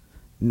like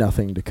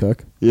nothing to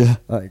cook. yeah.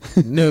 Like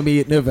no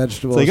meat, no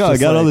vegetables. It's like, oh, I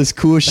just got all like- this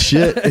cool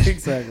shit.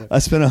 Exactly. I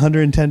spent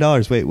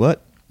 $110. Wait,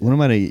 what? What am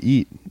I gonna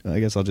eat? I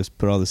guess I'll just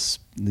put all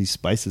these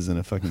spices in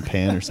a fucking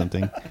pan or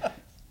something.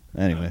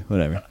 Anyway,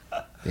 whatever.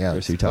 Yeah,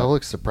 Grocery talk.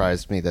 Publix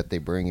surprised me that they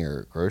bring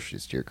your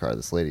groceries to your car.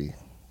 This lady,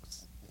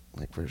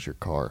 like, where's your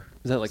car?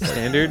 Is that like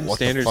standard What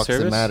standard the fuck's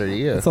service? the matter to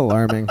you? It's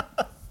alarming.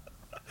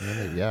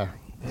 Yeah.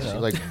 She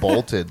like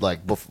bolted like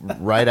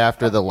right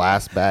after the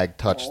last bag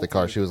touched the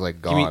car. She was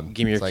like gone.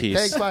 give me your It's like, keys.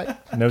 Thanks, bye.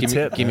 No give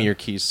tip. Me, give me man. your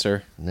keys,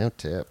 sir. No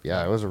tip.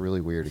 Yeah, it was a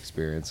really weird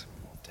experience.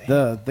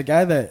 The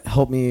guy that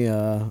helped me,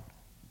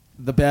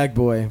 the bag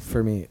boy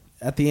for me,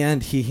 at the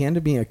end he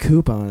handed me a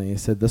coupon and he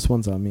said, "This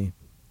one's on me."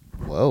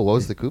 Whoa, what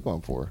was the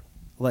coupon for?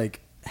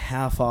 Like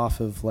half off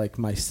of like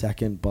my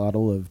second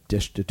bottle of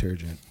dish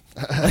detergent.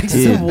 Like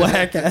Dude. some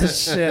whack ass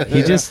shit.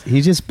 He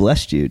just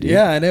blessed you, dude.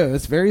 Yeah, I know.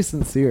 It's very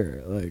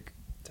sincere. Like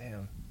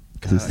Damn.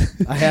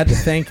 I had to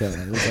thank him.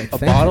 It was like A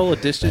 "Thank bottle you."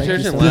 of dish Thank you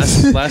detergent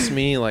so much. lasts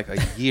me like a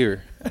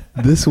year.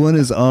 This one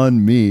is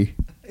on me.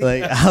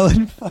 Like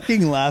Alan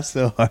fucking laughs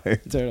so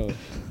hard, Totally.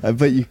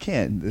 but you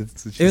can't.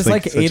 It's just It was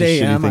like such a 8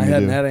 shitty a.m. I thing to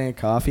hadn't do. had any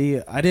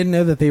coffee. I didn't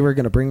know that they were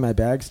going to bring my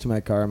bags to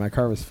my car. My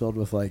car was filled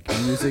with like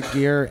music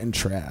gear and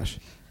trash.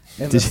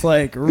 And this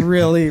like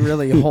really,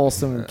 really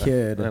wholesome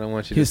kid. I don't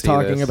want you he to was see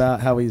talking this. about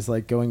how he's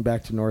like going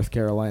back to North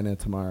Carolina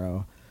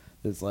tomorrow.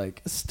 Is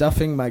like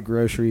stuffing my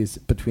groceries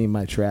between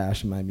my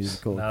trash and my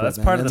musical No, that's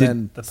equipment, part of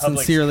and the then Publix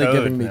sincerely code,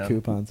 giving me man.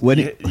 coupons. When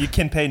You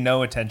can pay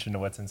no attention to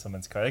what's in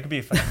someone's car. There could be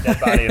a fucking dead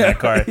body in that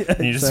car,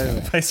 and you just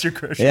exactly. place your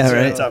groceries Yeah,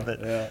 right right. on top of it.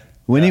 Yeah.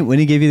 when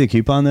he gave you the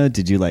coupon though,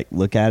 did you like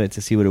look at it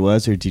to see what it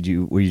was, or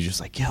were you just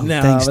like, yo,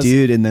 No, thanks, I was-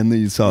 dude, and then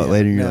you saw it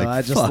later, and you're no, like,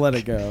 I just fuck. let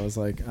it go. I was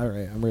like, all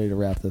right, I'm ready to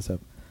wrap this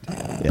up.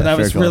 Yeah, But I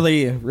was fair call.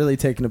 really, really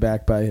taken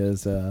aback by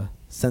his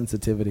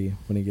sensitivity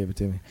when he gave it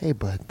to me. Hey,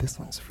 bud, this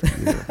one's for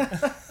you.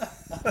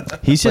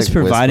 He's just like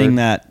providing whispered.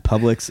 that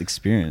Publix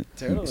experience.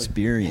 Totally.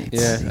 Experience.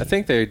 Yeah, I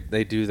think they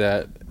do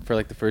that for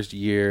like the first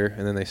year,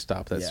 and then they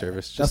stop that Yeah,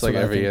 service. that's Just like what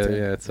I every think, other. too.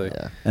 Yeah, it's like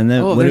Yeah, And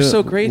then Oh, what they're do,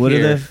 so great what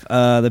here.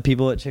 do the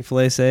people at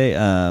Chick-fil-A say?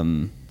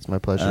 it's my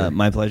pleasure.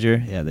 My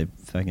pleasure. Yeah, they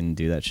fucking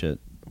do that shit.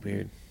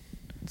 weird.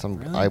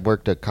 I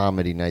worked a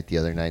comedy night the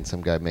other night, and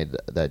some guy made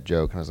that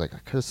joke, and I was like, I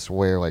could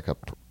swear like a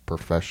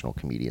professional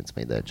comedian's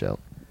made that joke.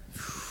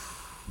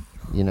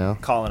 You know?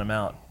 Calling him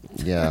out.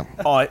 Yeah.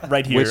 Oh,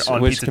 right here Which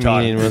on which Pizza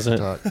comedian Talk. was it?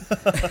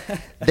 Talk.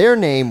 Their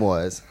name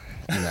was.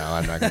 No,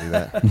 I'm not gonna do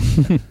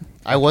that.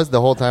 I was the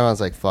whole time. I was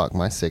like, "Fuck,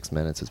 my 6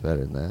 minutes is better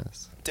than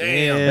this."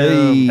 Damn.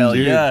 Hey, Hell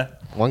dude. yeah.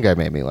 One guy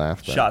made me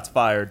laugh. Though. Shots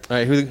fired. All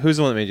right, who's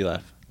the one that made you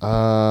laugh?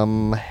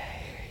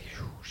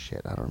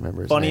 Shit, I don't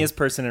remember his Funniest name.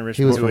 person in He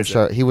Richmond. was Who from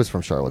is it? He was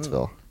from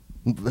Charlottesville.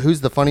 Who's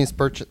the funniest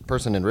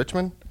person in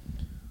Richmond?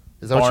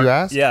 Is that what you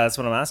asked? Yeah, that's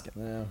what I'm asking.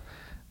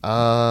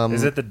 Yeah.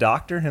 Is it the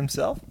doctor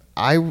himself?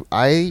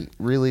 I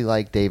really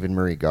like David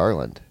Murray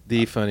Garland.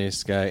 The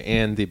funniest guy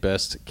and the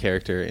best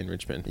character in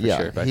Richmond. For Yeah,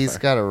 sure, by he's far.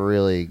 got a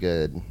really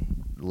good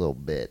little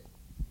bit.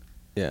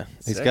 Yeah,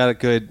 Sick. he's got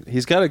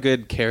a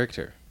good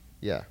character.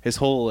 Yeah, His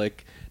whole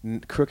like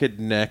crooked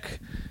neck,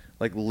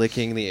 like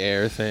licking the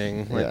air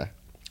thing. Like, yeah.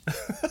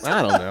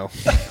 I don't know.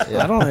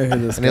 Yeah. I don't know who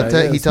this And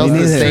guy is. he tells Me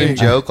the neither. same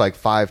joke like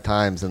 5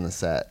 times in the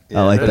set.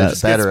 I like But that.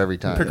 It's better Gets every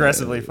time.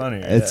 Progressively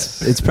funnier.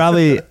 It's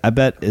probably. I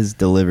bet his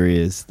delivery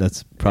is.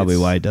 That's probably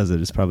It's- why he does it.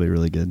 It's probably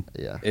really good.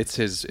 Yeah. It's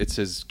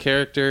his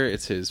character.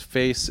 It's his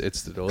face.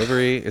 It's the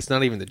delivery. It's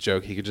not even the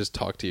joke. He could just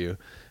talk to you,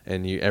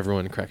 and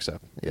everyone cracks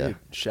up. Yeah. Dude,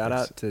 shout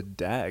out to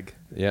Dag.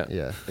 Yeah.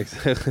 Yeah.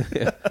 Exactly.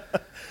 Yeah.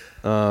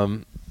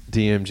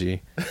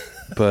 DMG,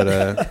 but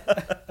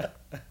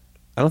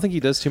I don't think he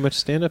does too much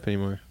stand up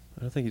anymore.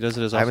 I don't think he does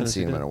it as often. I haven't as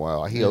seen he him did. in a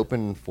while. He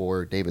opened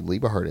for David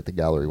Liebehart at the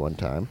gallery one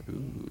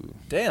time.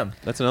 Damn.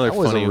 That's another That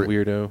was funny a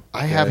weirdo.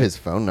 I have guy. his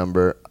phone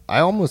number.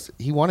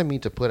 he wanted me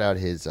to put out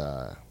his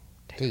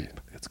tape.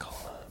 It's called.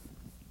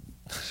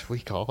 Should we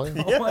call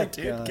him? Oh my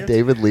God.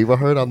 David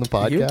Leverhard on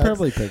the He would podcast?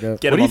 probably pick up.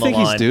 Get What him do you on the think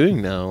he's line.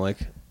 doing now? Like,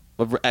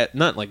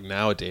 not like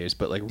nowadays,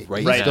 but like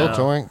right Right now. Still now.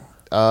 touring?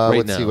 Right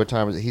Let's see, now. what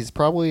time is it? He's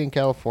probably in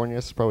California.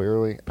 It's probably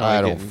early. Probably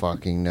I don't getting-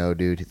 fucking know,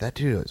 dude. That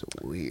dude is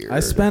weird. I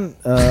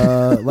spent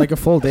like a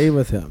full day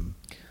with him.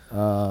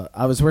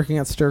 I was working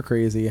at Stir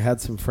Crazy. I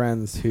had some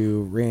friends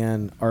who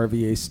ran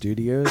RVA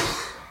Studios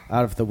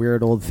out of the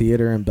weird old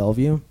theater in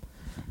Bellevue.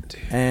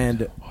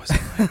 And Oh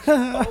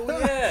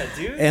yeah,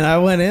 dude. and I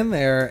went in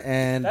there,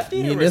 and That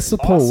theater was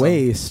Municipal awesome.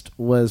 Waste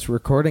was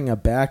recording a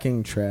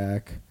backing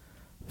track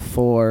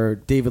for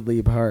David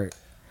Liebhart.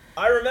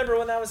 I remember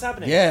when that was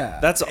happening. Yeah.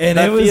 That's And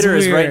that it was theater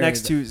is right weird.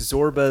 next to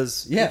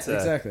Zorba's. Yeah, Pizza.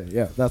 exactly.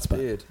 Yeah, that's bad.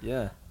 Dude,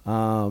 yeah.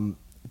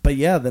 But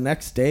yeah, the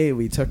next day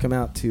we took him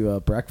out to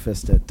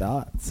breakfast at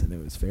Dots, and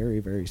it was very,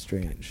 very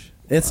strange.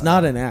 It's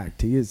not an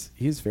act. He's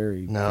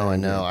very. No, I very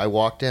know. weird. I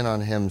walked in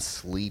on him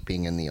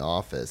sleeping in the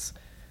office.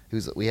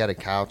 We had a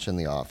couch in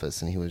the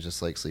office, and he was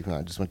just like sleeping.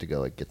 I just went to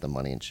go like get the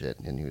money and shit,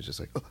 and he was just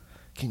like, oh,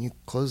 "Can you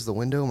close the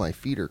window? My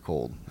feet are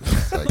cold."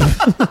 It's like,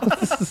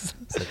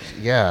 it's like,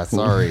 yeah,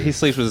 sorry. He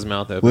sleeps with his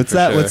mouth open. What's for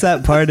that? sure. What's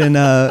that part in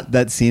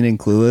that scene in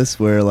Clueless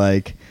where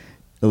like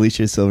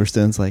Alicia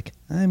Silverstone's like,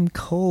 "I'm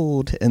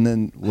cold," and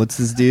then what's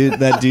this dude?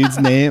 That dude's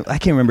name? I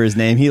can't remember his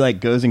name. He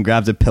like goes and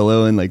grabs a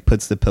pillow and like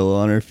puts the pillow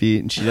on her feet,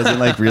 and she doesn't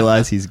like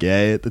realize he's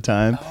gay at the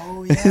time.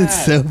 Oh yeah.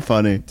 It's so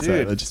funny. Dude,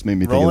 So that just made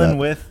me think rolling of that.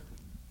 with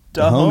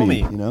the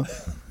homie. You know.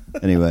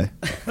 Anyway,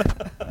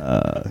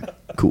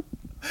 cool.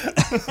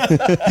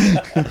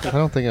 I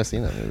don't think I've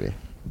seen that movie.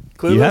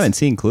 Clueless? You haven't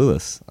seen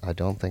Clueless? I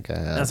don't think I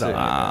have. That's It's okay.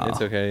 Wow.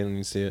 It's okay. Let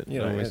me see it. You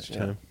Don't know, waste your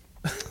yeah. time.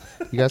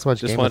 You guys watch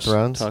Just Game watch of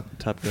Thrones?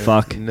 Top Gun.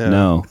 Fuck,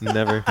 no.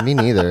 Never. Me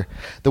neither.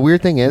 The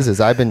weird thing is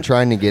I've been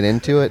trying to get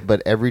into it,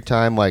 but every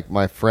time like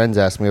my friends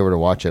ask me over to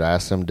watch it, I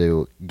ask them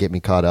to get me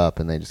caught up,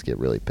 and they just get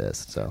really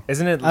pissed. So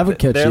Isn't it? I would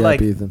catch they're you up,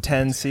 like Ethan.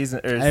 10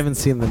 seasons. I haven't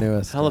seen the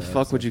newest. How the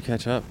fuck would you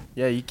catch up?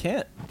 Yeah, you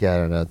can't. yeah, I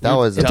don't know. That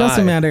was It a,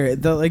 doesn't Die. matter.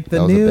 The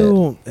That was a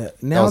new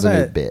that now was a new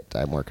that bit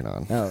I'm working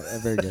on. oh,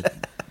 very good.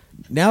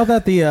 Now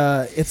that the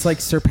it's like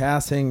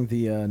surpassing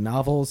the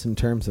novels in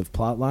terms of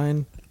plot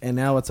line, and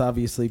now it's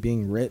obviously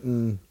being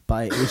written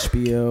by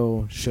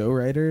HBO show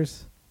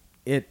writers.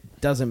 It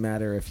doesn't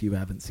matter if you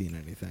haven't seen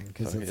anything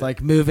because Fuck it's it.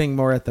 like moving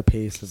more at the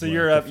pace of. So like,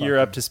 you're the up. You're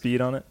up fucking- to speed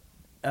on it.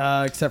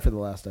 except for the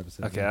last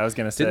episode. Okay, I was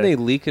gonna say. Didn't they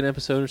leak an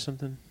episode or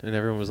something? And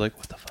everyone was like,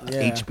 "What the fuck?"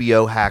 Yeah.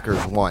 HBO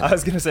hackers won I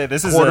was gonna say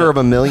this is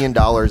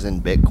 $250,000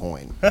 in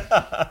Bitcoin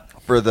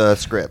for the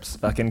scripts.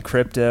 fucking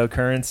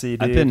cryptocurrency,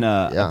 dude.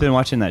 I've been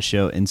watching that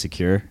show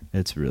Insecure.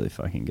 It's really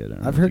fucking good. I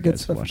don't know I've if heard you good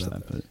guys stuff watched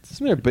about that, but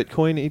Isn't there a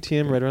Bitcoin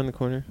ATM right around the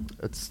corner?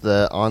 It's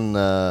on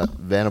the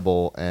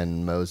Venable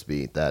and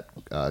Mosby, that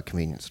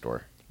convenience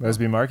store.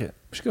 Mosby Market.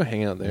 We should go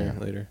hang out there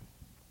Yeah. later.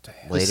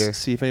 Later,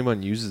 Just see if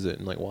anyone uses it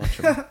and like watch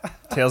them.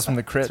 Tales from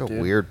the Crypt. it's a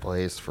dude. weird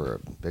place for a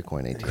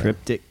Bitcoin ATM.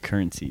 cryptic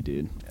currency,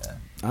 dude.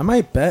 I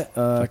might bet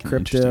Fucking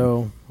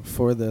crypto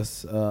for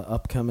this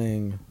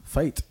upcoming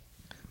fight.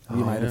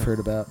 You might have heard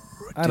about.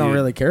 I don't Dude.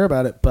 really care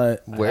about it,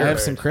 but Where? I have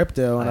some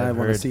crypto, and I've I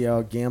want to heard. see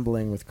how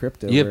gambling with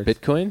crypto you have works.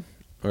 Bitcoin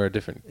or a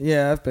different?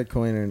 Yeah, I have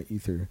Bitcoin and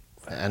Ether.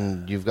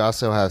 And you've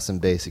also have some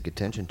basic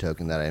attention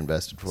token that I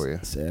invested for you.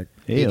 Sick.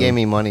 He Heyo. gave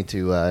me money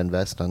to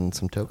invest on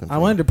some tokens. I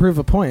wanted to prove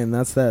a point, and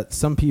that's that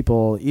some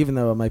people, even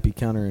though it might be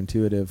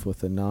counterintuitive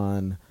with a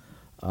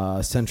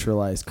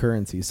non-centralized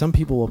currency, some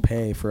people will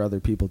pay for other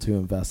people to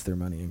invest their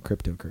money in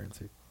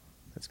cryptocurrency.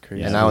 That's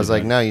crazy. and Yeah, I was really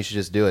like, good. no, you should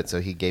just do it.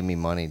 So he gave me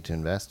money to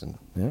invest in.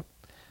 Yep.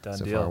 Done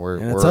So deal. far, we're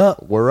And it's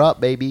up. We're up,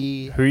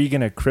 baby. Who are you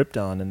gonna crypt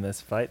on in this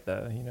fight,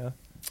 though? You know.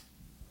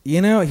 You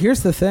know,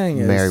 here's the thing: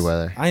 is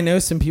Merriweather. I know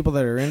some people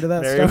that are into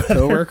that stuff, Merriweather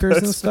coworkers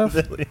and Post stuff.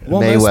 Pavilion.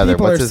 Well, Mayweather, most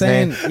people what's are his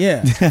saying, name?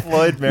 yeah,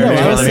 Floyd Yeah,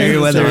 I was saying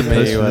Mayweather John Post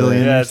Mayweather.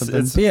 Pavilion Yeah, or it's, something.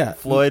 it's Yeah.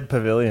 Floyd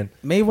Pavilion.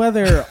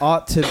 Mayweather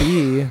ought to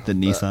be The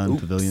Nissan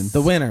Pavilion.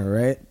 the winner,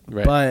 right?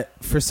 Right. But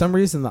for some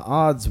reason, the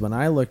odds when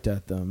I looked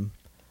at them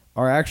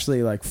are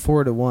actually like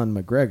 4-1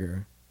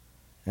 McGregor,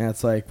 and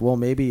it's like, well,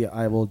 maybe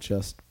I will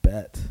just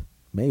bet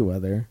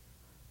Mayweather,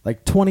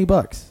 like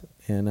 $20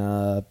 in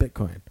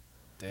Bitcoin.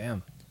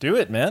 Damn. Do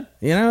it, man.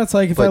 You know, it's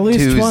like if I Put lose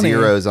 2 20,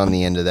 zeros on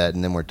the end of that,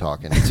 and then we're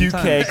talking.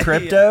 2K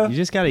crypto You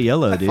just got a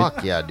yellow, dude.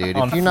 Fuck yeah, dude!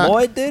 on If you're not,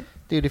 Floyd, dude.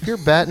 dude, if you're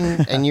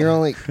betting and you're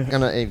only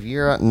gonna, if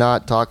you're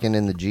not talking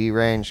in the G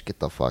range, get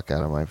the fuck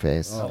out of my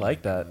face. I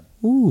like that.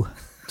 Ooh.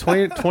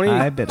 20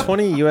 I bet.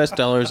 $20 US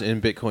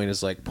in Bitcoin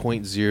is like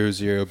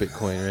 0.00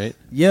 Bitcoin, right?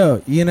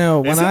 yo, you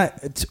know,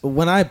 Is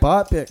when I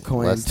bought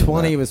Bitcoin, Less than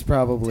 20 that. was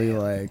probably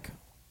like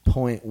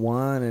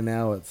 0.1, and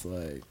now it's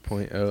like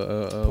 0.0001.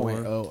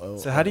 0.00.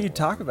 So how do you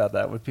talk about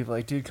that with people?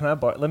 Like, dude, can I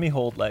borrow? Let me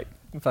hold like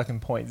fucking I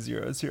don't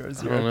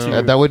 0.0002.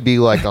 know. That would be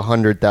like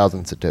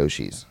 100,000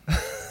 satoshis.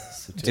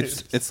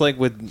 It's like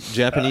with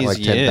Japanese Like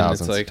yen.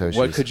 10,000 It's like, satoshis.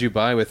 what could you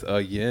buy with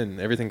a yen?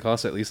 Everything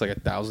costs at least like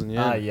 1,000 yen.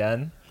 Ah,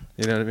 yen.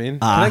 You know what I mean?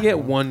 Ah. Can I get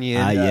 1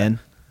 yen? Yen.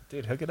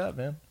 Dude, hook it up,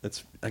 man.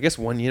 That's, I guess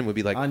 1 yen would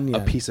be like Onion.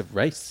 a piece of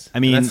rice. I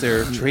mean- And that's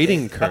their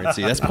trading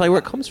currency. That's probably where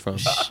it comes from.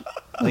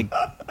 Like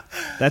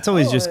That's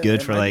always just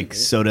good it for might like be.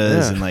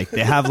 sodas Yeah. and like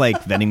they have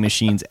like vending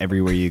machines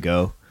everywhere you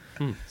go.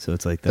 So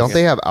it's like Don't that's-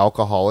 they have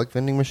alcoholic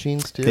vending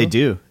machines too? They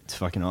do. It's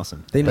fucking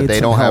awesome. They But need they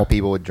some don't have help.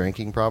 people with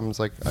drinking problems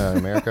like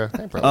America.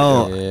 They probably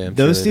Oh, do. Yeah, I'm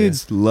those sure they do.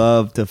 dudes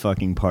love to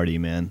fucking party,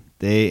 man.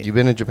 They You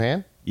been in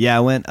Japan? yeah, I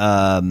went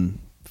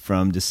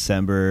from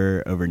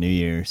December over New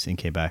Year's and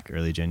came back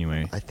early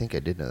January. I think I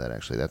did know that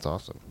actually. That's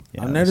awesome.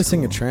 Yeah, I'm it was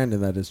noticing cool. a trend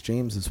in that as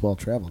James is well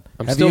traveled.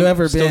 I'm Have still, you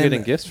ever still been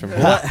getting gifts from him.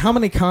 How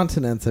many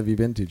continents have you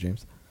been to,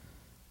 James?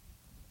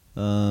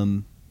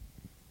 I'm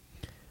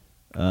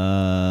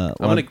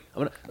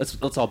gonna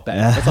let's all bet.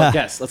 Let's all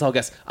guess. Let's all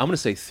guess. I'm gonna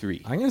say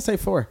 3. I'm gonna say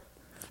 4.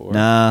 4.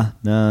 No.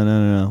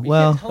 You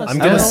Well, can't tell us I'm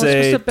that. gonna How am I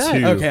say supposed to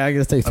bet? 2. Okay, I'm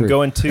gonna say 3. I'm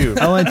going 2.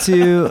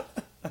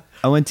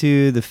 I went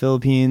to the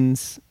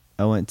Philippines.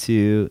 I went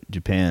to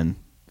Japan.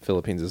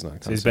 Philippines is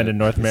not. So he's been to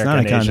North It's America not a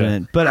and Asia.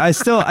 continent, but I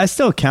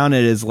still count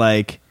it as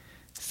like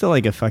still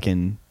like a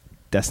fucking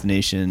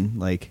destination.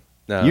 Like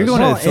No, you're it's-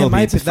 going Well, to the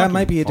Philippines. It's that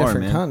might fucking be a far,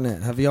 different man.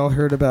 continent. Have you all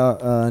heard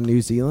about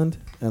New Zealand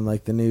and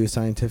like the new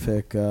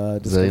scientific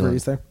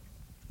discoveries there?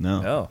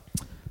 No. Oh,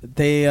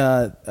 They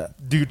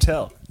do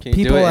tell. Can you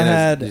do people it in a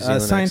had New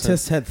Zealand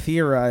scientists accent? had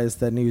theorized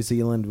that New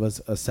Zealand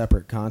was a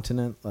separate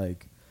continent,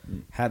 like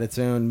had its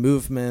own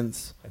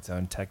movements. Its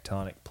own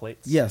tectonic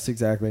plates. Yes,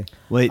 exactly.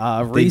 Wait,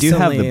 they do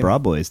have the recently- Bra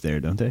Boys there,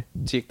 don't they?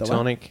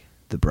 Tectonic.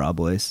 The Bra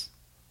Boys.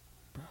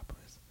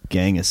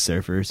 Gang of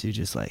surfers who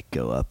just like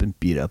go up and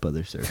beat up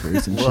other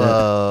surfers and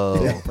Whoa.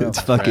 shit.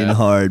 It's fucking Crap.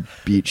 hard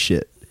beat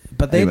shit.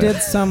 But they Anyway.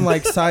 did some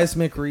like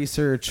seismic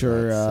research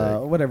or That's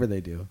sick. whatever they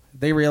do.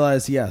 They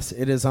realize yes,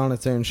 it is on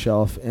its own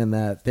shelf, and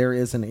that there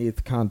is an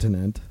 8th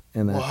continent,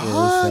 and that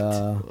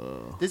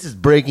is This is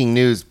breaking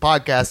news,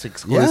 podcast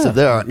exclusive. Yeah,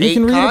 there are you 8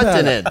 can read about it.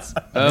 continents.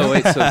 Oh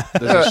wait, so There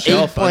there's are a 8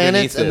 shelf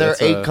planets underneath and there are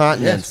it. 8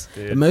 continents.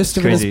 Dude. most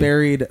of it is crazy.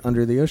 buried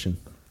under the ocean.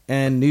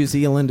 And New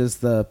Zealand is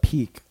the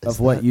peak of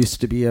what used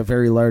to be a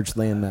very large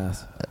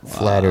landmass.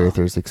 Flat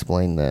Earthers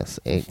explain this.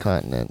 8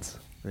 continents,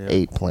 Yeah.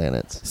 8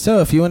 planets.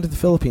 So if you went to the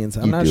Philippines,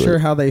 I'm You not do sure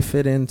it. how they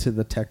fit into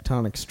the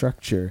tectonic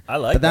structure. I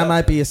like but that that.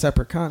 might be a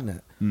separate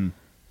continent.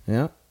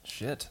 Yeah,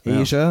 Shit.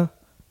 Asia,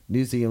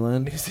 New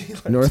Zealand, New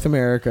Zealand. North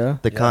America.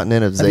 The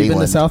continent of Have you been to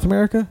Zealand. South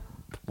America?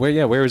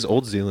 Where is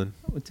Old Zealand?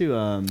 Went to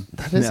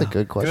That is a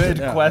good question.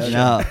 Good question.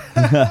 No.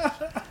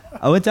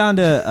 I went down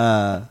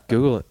to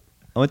Google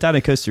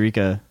it. Costa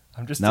Rica.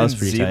 I'm just That in was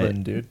pretty tight.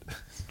 Zealand, dude.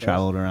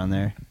 Traveled around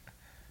there.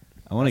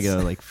 I want to go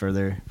like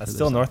further. That's further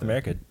still south, North though.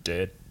 America,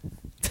 dude.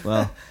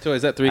 Well, So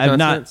is that 3 I've not.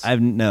 continents?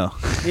 I've no.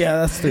 Yeah,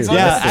 that's true. Oh,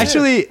 Yeah, that's it.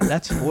 actually,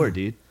 that's 4,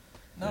 dude.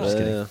 Just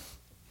kidding.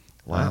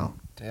 Wow.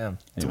 Damn.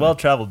 It's a Anyway.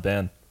 well-traveled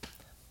band.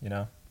 You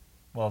know?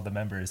 Well, the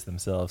members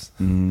themselves.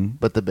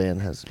 But the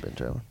band has been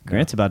traveling.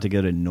 Grant's about to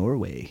go to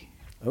Norway.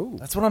 Oh,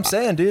 That's what I'm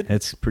saying, dude.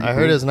 That's pretty. I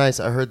heard cool. it's nice.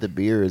 I heard the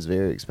beer is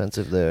very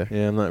expensive there.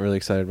 Yeah, I'm not really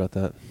excited about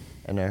that.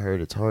 And I heard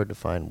it's hard to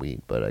find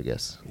weed, but I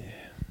guess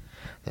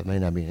that may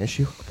not be an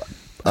issue.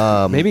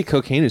 Maybe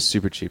cocaine is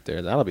super cheap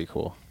there. That'll be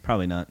cool.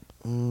 Probably not.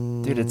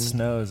 Dude, it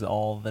snows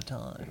all the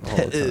time.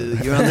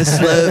 You're on the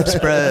slopes,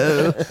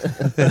 bro.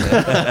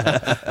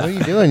 What are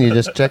you doing? You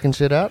just checking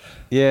shit out?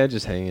 Yeah,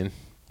 just hanging.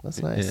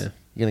 That's nice. Yeah.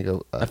 You gonna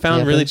go? I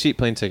found really camping? cheap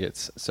plane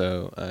tickets,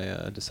 so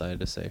I decided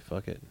to say,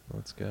 "Fuck it,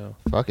 let's go."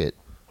 Fuck it.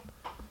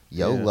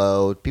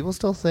 YOLO. People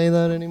still say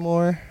that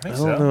anymore? I think I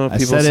so. don't know if I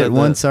people said it that.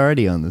 once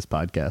already on this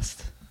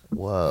podcast.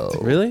 Whoa.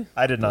 Really?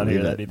 I did not hear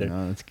Believe that it. either.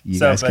 No, it's- you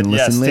So, guys but can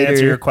yes, listen to answer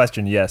later. your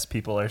question, yes,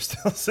 people are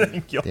still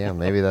saying YOLO. Damn,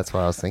 maybe that's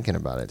why I was thinking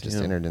about it. Just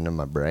Damn. entered into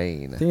my I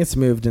brain. think it's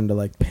moved into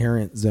like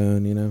parent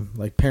zone. You know,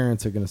 like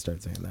parents are gonna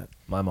start saying that.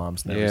 My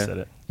mom's never Yeah. said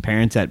it.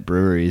 Parents at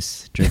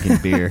breweries drinking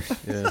beer.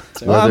 Yeah.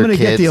 Well, I'm their gonna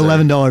get the kids are-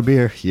 $11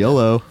 beer.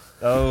 YOLO.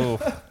 Oh,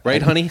 Right,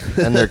 honey?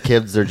 And their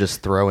kids are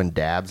just throwing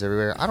dabs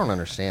everywhere. I don't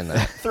understand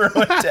that.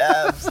 throwing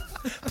dabs,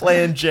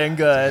 playing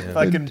Jenga at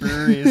fucking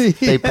breweries.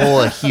 They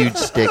pull a huge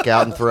stick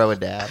out and throw a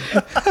dab.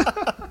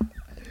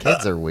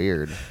 Kids are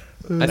weird.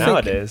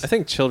 Nowadays. I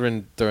think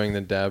children throwing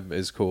the dab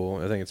is cool.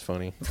 I think it's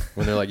funny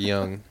when they're like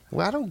young.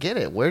 Well, I don't get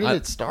it. Where did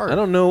it start? I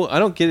don't know. I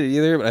don't get it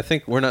either, but I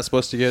think we're not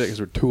supposed to get it because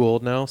we're too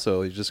old now.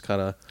 So you just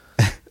kind of.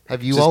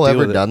 Have you Just all deal ever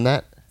with it. done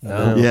that?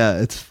 No. Yeah,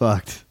 it's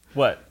fucked.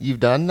 What? You've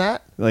done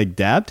that? Like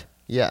dabbed?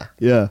 Yeah.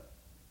 Yeah.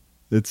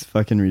 It's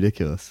fucking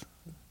ridiculous.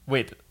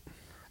 Wait.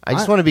 I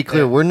just want to be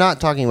clear. We're not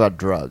talking about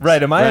drugs.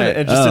 Right? Am I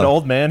Right. just an Oh.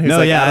 old man who's No,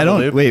 like yeah, out I of the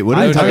don't. loop? Wait, what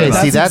are we Okay, talking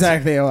about? see, that's that's-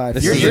 exactly how I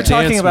This feel. is You're a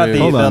talking dance about move.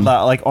 the, Hold on.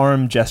 like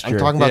arm gesture. I'm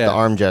talking about Yeah. the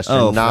arm gesture,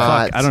 Oh,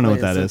 not. fuck. I don't know what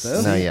Wait, that is is. it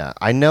this? No, yeah.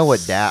 I know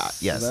what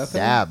yes, that thing?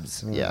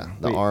 dabs. Yeah,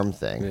 the Wait. arm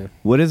thing. Yeah.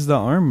 What is the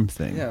arm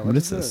thing? Yeah, what what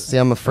is is this? See,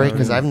 I'm afraid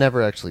because I've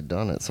never actually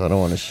done it, so I don't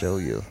want to show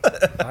you.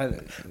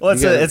 Well,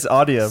 it's, You gotta- it's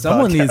audio.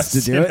 Someone podcast, needs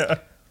to do you it. know?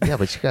 Yeah,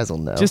 but you guys will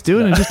know. Just do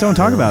it and just don't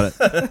talk about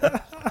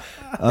it.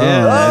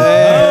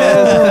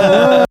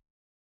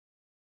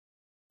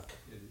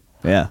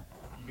 Yeah.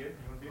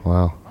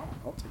 Wow,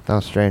 that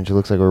was strange. It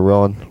looks like we're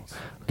rolling,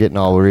 getting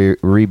all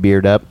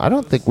re-beard up. I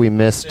don't think we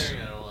missed.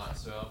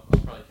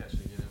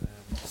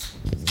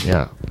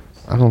 Yeah,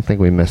 I don't think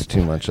we missed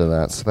too much of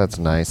that, so that's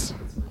nice.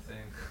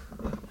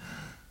 All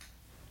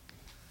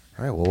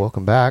right, well,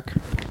 welcome back.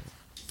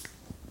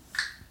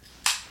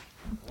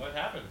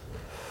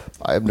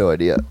 I have no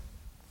idea.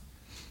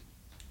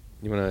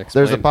 You want to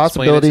explain? There's a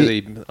possibility.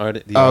 Explain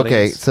it to the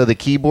Okay, audience? so the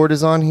keyboard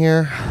is on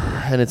here,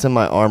 and it's in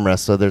my armrest.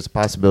 So there's a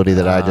possibility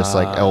that I just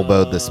like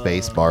elbowed the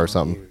space bar or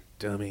something.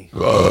 Dummy. It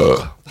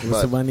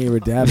was the one you were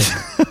dabbing.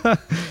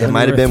 It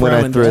might have been when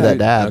I threw that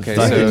dab. Okay,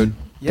 Fucking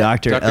so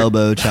Dr.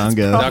 Elbow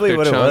Chongo. Probably Dr.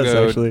 what it was,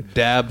 Chongo actually.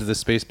 dabbed the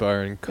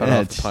spacebar and cut Yeah,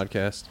 off the it's-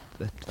 podcast.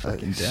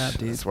 Fucking dab,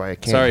 dude. That's why I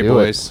can't Sorry, do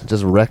boys. it.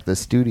 Just wreck the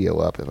studio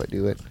up if I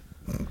do it.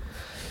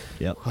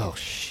 Yep. Oh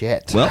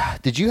shit. Well-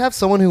 did you have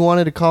someone who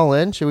wanted to call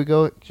in? Should we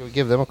go? Should we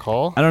give them a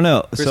call? I don't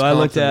know. Chris So I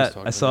looked Compton was at,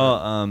 talking I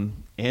saw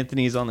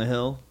Anthony's on the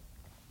hill,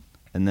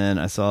 and then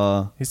I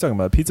saw. He's talking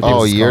about pizza. Oh,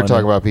 Pizzas you're calling talking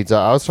in. about pizza.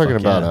 I was talking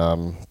Fuck about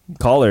yeah.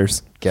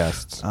 callers.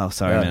 guests. Oh,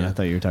 sorry, Yeah, man. yeah. I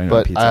thought you were talking about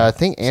But pizza. I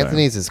think Sorry.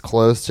 Anthony's is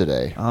closed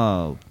today,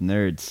 Oh,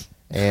 nerds.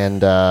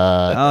 and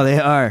Oh, they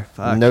are.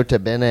 Fuck. Nota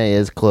Bene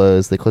is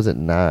closed. They close at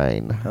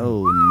 9,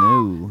 Oh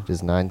no. which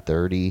is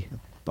 9:30.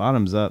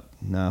 Bottoms up.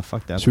 No,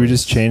 fuck that. Should we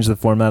place. just change the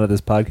format of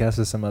this podcast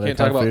to some other Can't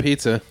talk kind of about food?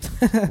 pizza.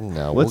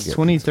 No, What's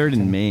we'll get 23rd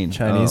in Maine?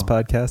 Chinese Oh,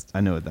 podcast?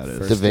 I know what that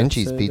is. Da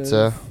Vinci's episode Pizza.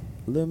 of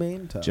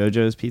Lumaine Talk.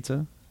 JoJo's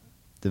Pizza.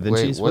 Da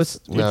Vinci's. Wait, what's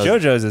Dude, no,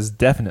 JoJo's is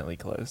definitely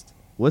closed.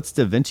 What's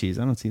Da Vinci's?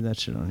 I don't see that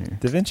shit on here.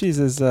 Da Vinci's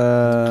is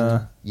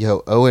yo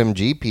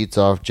OMG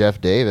Pizza off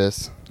Jeff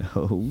Davis?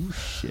 Oh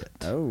shit.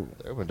 Oh.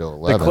 They're open till the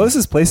 11.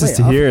 closest places Wait,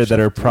 to off here of that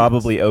are Jeff Davis.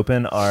 probably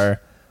open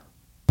are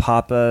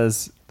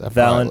Papa's, That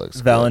pie looks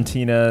good.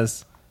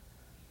 Valentina's.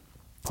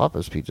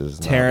 Papa's Pizza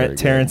is not very good.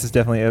 Terrence is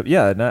definitely open.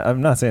 Yeah,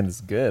 I'm not saying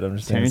it's good. I'm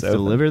just saying Terrence it's open.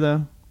 Deliver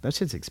though? That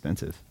shit's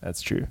expensive.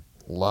 That's true.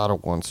 A lot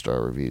of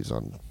 1-star reviews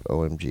on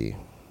OMG.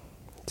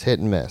 It's hit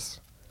and miss.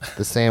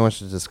 The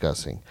sandwich is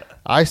disgusting.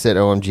 I said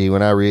OMG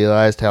when I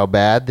realized how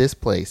bad this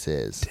place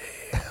is.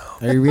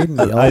 Are you reading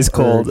Yelp? Ice or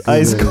cold. Google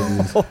Ice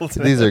reviews? cold.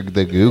 These are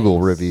the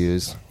Google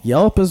reviews.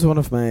 Yelp is one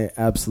of my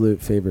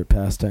absolute favorite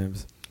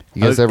pastimes.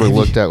 You guys Oh, ever have you-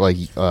 looked at like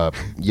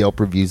Yelp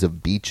reviews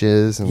of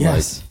beaches and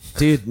Yes.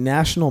 Dude,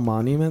 national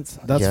monuments?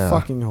 That's Yeah.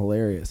 fucking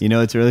hilarious. You know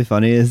what's really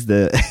funny is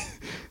the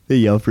the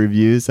Yelp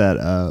reviews at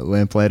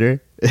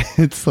Lamplighter.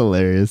 It's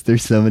hilarious.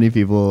 There's so many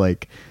people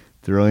like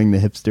throwing the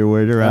hipster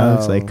word around.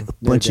 It's Oh, like a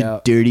no bunch of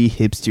doubt. dirty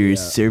hipsters. Yeah.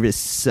 Service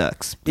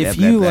sucks. If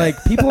Blah, you blah, blah.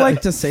 like, people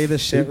like to say this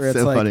shit where It's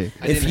it's so like, funny.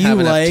 I if didn't you have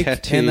enough like, and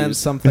then tattoos.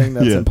 something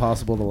that's Yeah.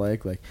 impossible to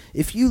like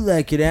if you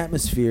like an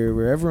atmosphere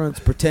where everyone's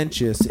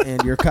pretentious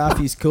and your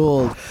coffee's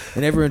cold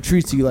and everyone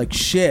treats you like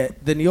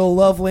shit, then you'll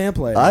love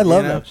Lamplighter. I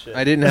love you know? that shit.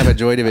 I didn't have a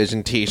Joy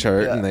Division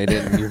T-shirt, and they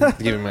didn't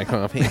give me my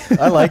coffee.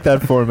 I like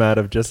that format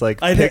of just like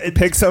I know,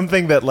 pick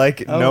something that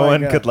like Oh no my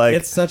one God. could like.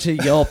 It's such a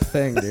Yelp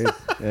thing, dude.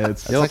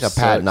 It's It's like a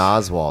Patton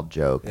Oswalt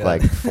joke,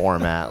 like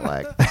format,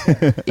 like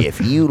if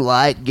you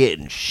like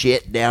getting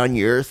shit down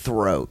your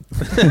throat,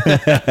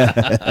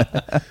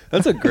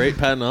 That's a great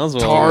Patton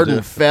Oswalt. tarred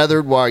and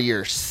feathered while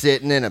you're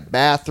sitting in a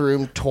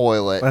bathroom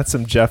toilet. That's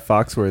some Jeff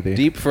Foxworthy.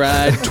 Deep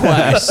fried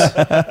twice,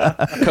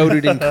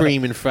 coated in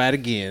cream and fried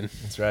again.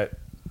 That's right.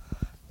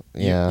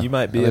 Yeah, You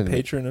might be I a didn't-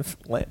 patron of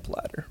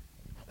Lamplighter.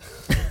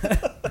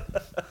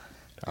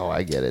 Oh,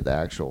 I get it. The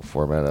actual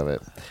format of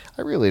it.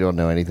 I really don't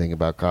know anything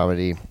about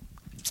comedy.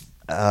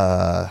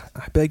 I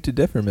beg to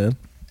differ, man.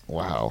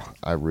 Wow,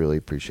 I really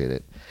appreciate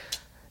it.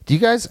 Do you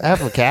guys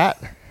have a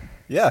cat?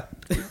 Yeah.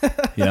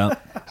 yeah.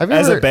 Have you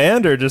As ever, a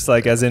band or just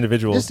like as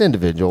individuals? just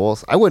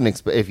individuals? I wouldn't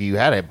expect if you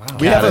had a.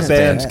 we cat have a as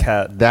band cat.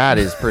 cat. That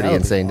is pretty That would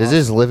be insane. Does it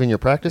just live in your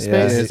practice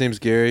Yeah. space? His name's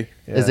Gary.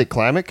 Yeah. Is it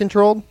climate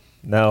controlled?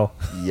 No.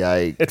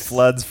 Yikes! It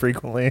floods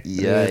frequently.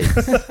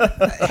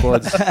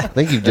 Yikes! I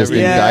think you've just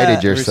Every- indicted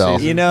every yourself.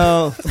 season. You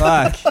know,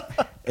 fuck.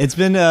 It's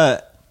been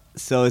a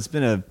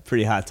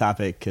pretty hot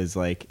topic because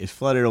like it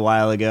flooded a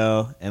while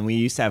ago, and we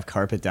used to have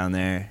carpet down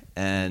there,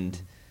 and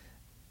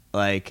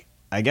like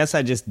I guess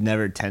I just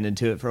never tended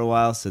to it for a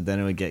while, so then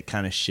it would get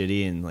kind of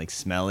shitty and like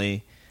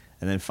smelly,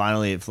 and then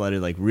finally it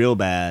flooded like real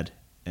bad,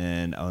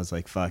 and I was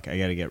like, fuck, I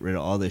got to get rid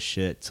of all this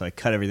shit, so I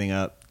cut everything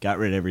up, got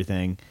rid of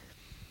everything,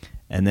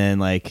 and then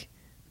like.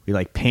 We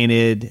like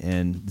painted,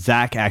 and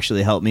Zach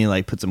actually helped me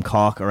like put some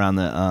caulk around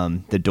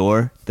the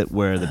door that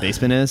where the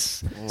basement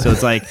is. So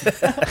it's like,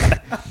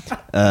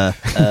 Of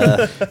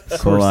so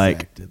course like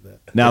Zach did that.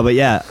 no, but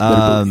yeah,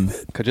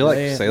 Could you like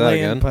Lay- say that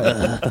lay in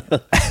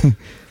again? pipe.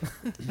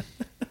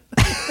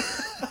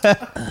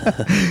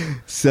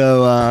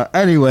 so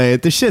anyway,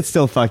 the shit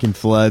still fucking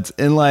floods.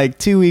 And like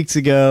 2 weeks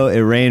ago, it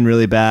rained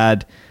really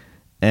bad,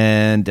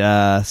 and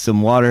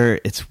some water.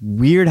 It's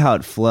weird how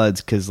it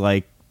floods because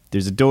like.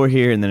 There's a door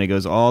here, and then it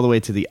goes all the way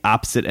to the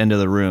opposite end of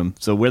the room.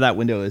 So where that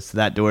window is to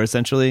that door,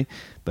 essentially,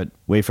 but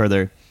way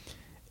further,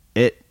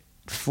 it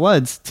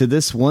floods to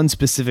this one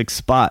specific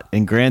spot.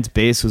 And Grant's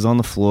bass was on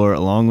the floor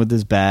along with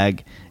his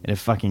bag, and it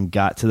fucking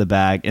got to the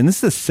bag. And this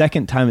is the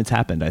second time it's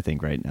happened, I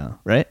think, right now,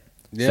 right?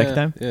 Second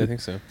time? Yeah, I think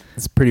so.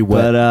 It's pretty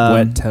wet, But,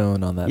 wet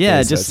tone on that. Yeah,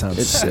 bass. That just sounds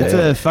it's sick.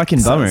 a fucking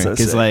Sounds bummer so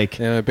because sick. like,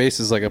 Yeah, my bass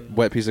is like a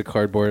wet piece of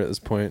cardboard at this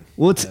point.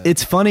 well,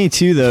 it's funny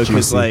too though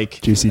because Juicy.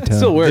 like juicy tone.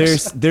 still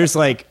works. there's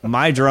like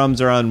my drums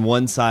are on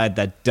one side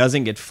that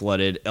doesn't get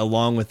flooded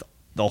along with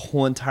the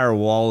whole entire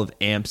wall of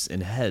amps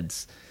and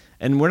heads,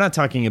 and we're not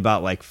talking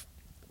about like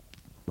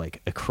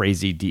like a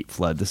crazy deep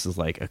flood. This is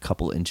like a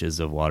couple inches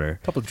of water.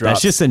 Couple drops.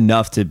 That's just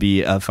enough to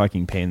be a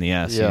fucking pain in the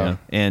ass, Yeah. you know?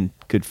 And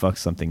could fuck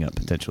something up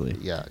potentially.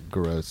 Yeah,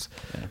 gross.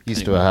 Yeah.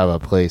 Used Anyway. to have a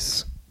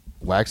place.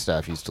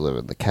 Wagstaff used to live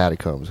in the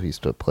catacombs. We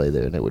used to play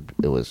there, and it would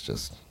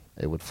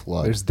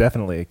flood. There's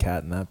definitely a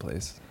cat in that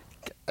place.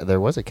 There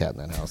was a cat in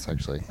that house,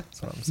 actually.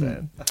 That's what I'm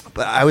saying.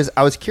 But I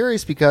was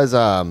curious because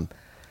I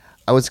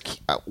was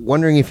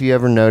wondering if you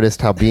ever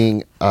noticed how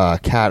being a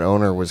cat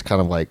owner was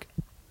kind of like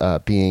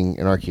being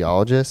an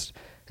archaeologist,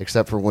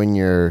 except for when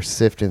you're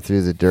sifting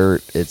through the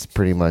dirt, it's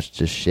pretty much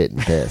just shit and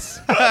piss.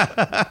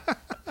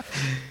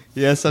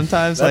 Yeah,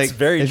 sometimes That's like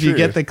very if you true.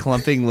 get the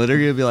clumping litter,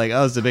 you'll be like,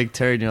 "Oh, it's a big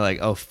turd," and you're like,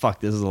 "Oh, fuck,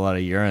 this is a lot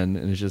of urine,"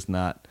 and it's just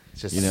not.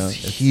 It's just you know,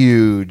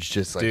 huge.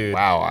 Just like, Dude.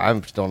 wow, I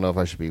don't know if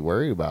I should be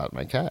worried about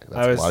my cat.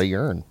 That's a lot of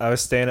urine. I was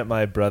staying at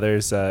my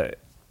brother's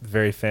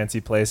very fancy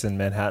place in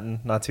Manhattan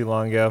not too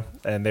long ago,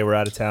 and they were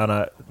out of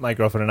town. My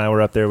girlfriend and I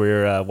were up there. We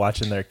were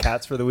watching their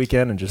cats for the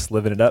weekend and just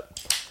living it up.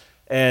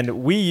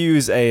 And we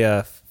use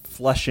a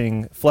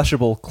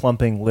flushable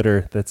clumping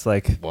litter that's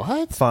like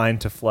What? fine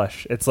to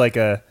flush. It's like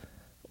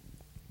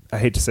I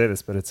hate to say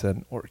this, but it's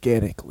an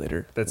organic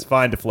litter that's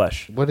fine to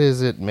flush. What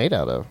is it made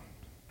out of?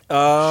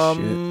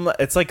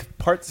 It's like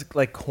parts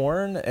like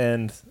corn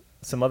and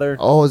some other.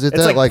 Oh, is it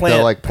it's that like the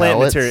plant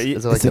pellets? material.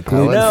 Is it like Is the it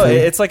gluten pellet No, free?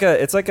 thing?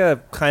 it's like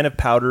a kind of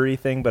powdery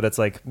thing, but it's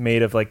like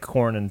made of like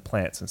corn and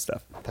plants and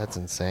stuff. That's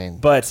insane.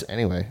 But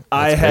anyway,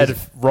 I that's had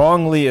crazy.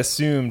 wrongly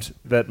assumed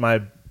that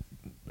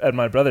at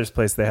my brother's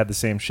place they had the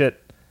same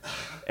shit,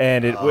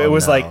 and it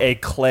was no. like a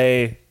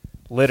clay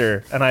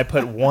litter, and I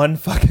put one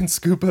fucking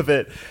scoop of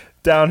it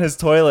down his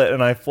toilet,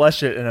 and I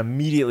flush it, and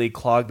immediately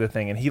clogged the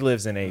thing. And he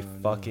lives in a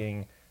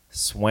fucking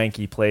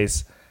swanky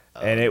place.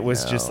 And it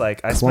was just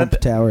like Clump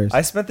Towers.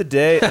 I spent the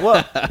day.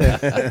 Well,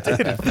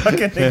 dude,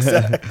 fucking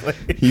exactly.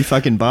 you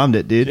fucking bombed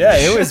it, dude. Yeah,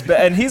 it was,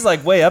 and he's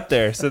like way up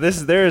there. So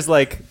there's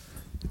like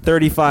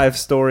 35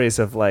 stories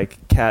of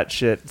like cat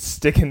shit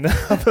sticking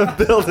up a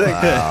building.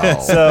 Wow.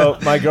 So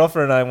my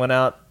girlfriend and I went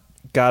out,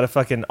 got a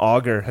fucking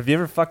auger. Have you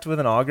ever fucked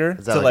with an auger?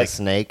 Is that like a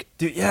snake?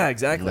 Dude, yeah,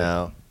 exactly.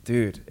 No.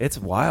 Dude, it's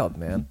wild,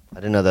 man. I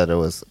didn't know that it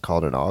was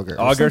called an auger.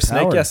 Auger some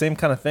snake, power. yeah, same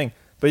kind of thing.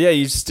 But yeah,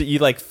 you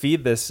like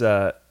feed this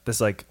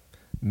this like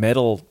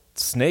metal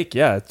snake.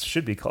 Yeah, it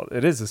should be called.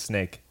 It is a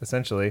snake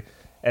essentially.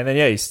 And then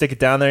yeah, you stick it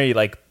down there. You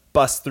like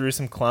bust through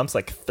some clumps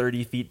like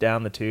 30 feet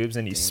down the tubes,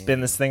 and you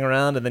spin this thing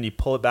around, and then you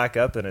pull it back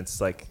up, and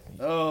it's like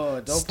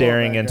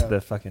staring into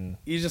the fucking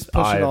You just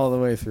push eye it of all the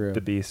way through.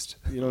 the beast.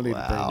 You don't need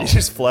to You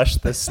just flush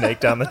the snake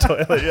down the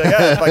toilet. You're like,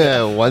 ah, fuck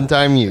it.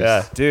 One-time use.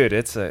 Yeah, dude,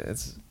 it's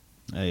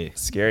Hey,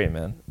 scary,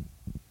 man.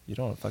 You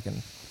don't want to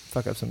fucking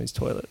fuck up somebody's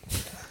toilet.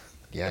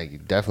 Yeah, you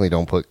definitely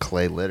don't put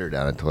clay litter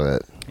down a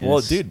toilet. Well,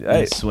 yes. dude, In a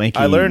hey, swanky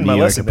I learned New my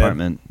York lesson, man.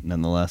 apartment,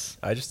 nonetheless.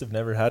 I just have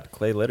never had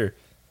clay litter.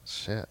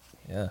 Shit.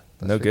 Yeah,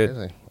 That's no good.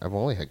 crazy. I've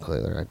only had clay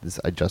litter.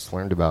 I just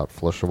learned about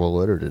flushable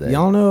litter today.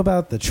 Y'all know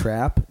about the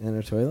trap in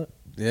a toilet?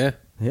 Yeah,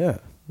 Yeah.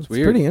 It's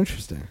weird. pretty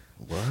interesting.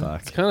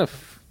 Fuck. it's kind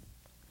of.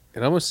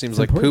 It almost seems It's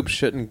like important. poop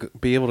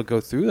shouldn't be able to go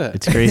through that.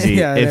 It's crazy.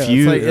 yeah, I if know.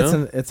 you,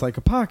 it's like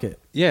a pocket.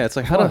 Yeah, it's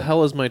like how the Water.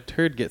 hell does my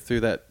turd get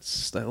through that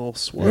little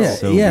swirl? Yeah,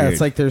 so yeah. weird.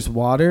 It's like there's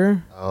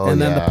water, Oh, and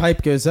then yeah. the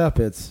pipe goes up.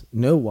 It's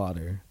no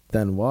water,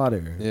 then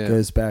water Yeah.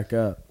 goes back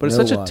up. But it's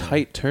no such water. a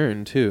tight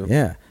turn too.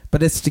 Yeah,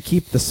 but it's to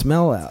keep the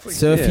smell out.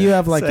 So if yeah, you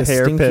have like a it's a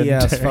hairpin stinky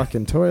ass turn.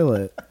 fucking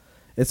toilet,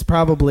 it's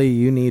probably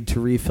you need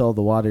to refill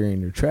the water in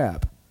your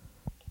trap,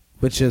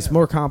 which is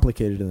more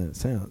complicated than it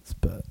sounds.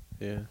 But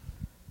Yeah.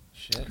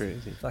 Shit.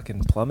 Crazy.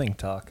 Fucking plumbing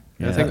talk.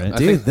 Yeah, I think- right. I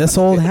dude, think- this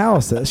old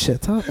house, that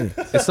shit taught me.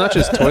 It's not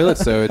just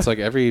toilets though. It's like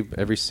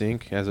every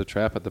sink has a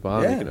trap at the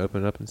bottom. Yeah. You can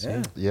open it up and see.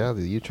 Yeah. Yeah,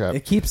 the U-Trap.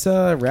 It keeps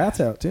rats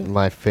out too.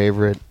 My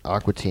favorite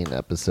Aqua Teen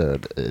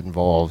episode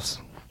involves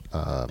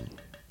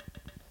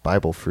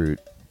Bible fruit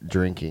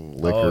drinking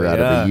liquor Oh, out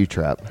yeah. of a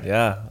U-Trap.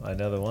 Yeah, I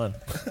know the one.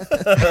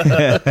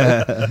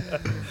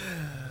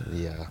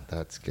 Yeah,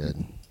 that's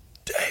good.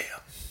 Damn.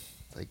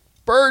 It's like,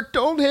 Bert,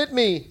 don't hit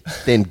me.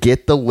 Then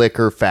get the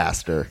liquor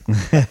faster.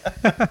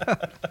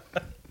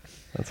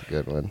 That's a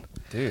good one.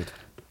 Dude.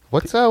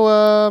 What's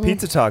our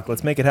Pizza talk.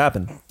 Let's make it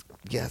happen.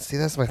 Yeah, see,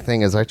 that's my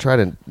thing is I try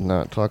to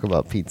not talk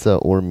about pizza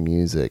or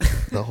music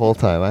the whole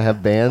time. I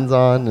have bands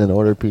on and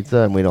order pizza,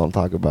 and we don't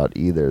talk about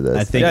either of this.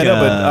 I think yeah, I know,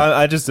 but uh,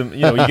 I just, you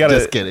know, you gotta,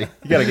 Just kidding.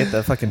 you gotta get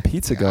that fucking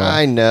pizza going.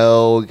 I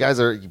know, guys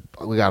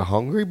we got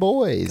hungry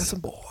boys. Got some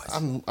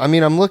boys.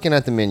 I'm looking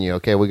at the menu.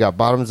 Okay, we got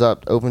bottoms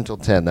up, open till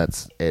 10.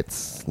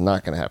 It's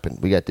not gonna happen.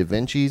 We got Da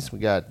Vinci's, we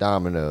got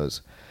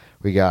Domino's,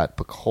 we got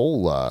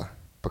Picola.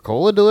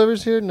 Picola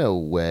delivers here? No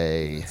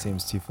way.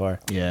 Seems too far.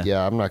 yeah.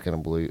 Yeah, I'm not gonna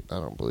believe. I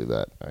don't believe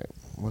that. All right,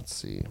 let's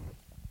see.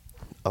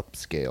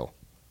 Upscale.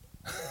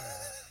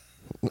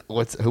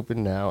 What's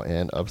open now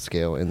and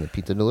upscale in the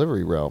pizza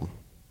delivery realm?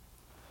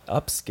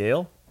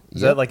 Upscale?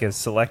 Is Yep. that like a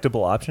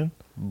selectable option?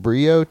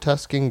 Brio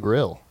Tuscan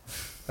Grill.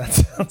 That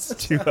sounds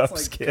too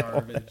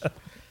upscale.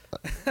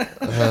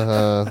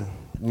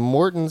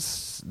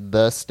 Morton's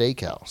The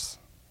Steakhouse.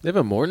 They have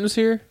a Morton's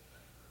here.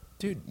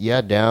 Dude,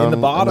 Yeah, down In the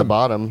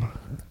bottom.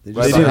 They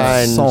right just do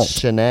behind salt.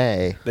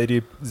 Shanae. They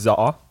do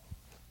za.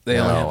 they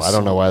only No, have I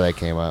don't know salt. why that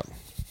came up.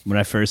 When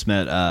I first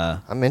met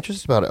I'm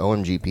interested about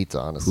OMG Pizza,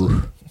 honestly.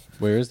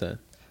 Where is that?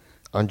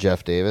 On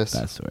Jeff Davis.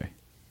 that story.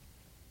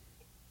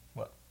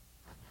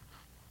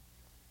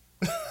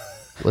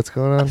 What's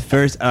going on?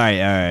 First, all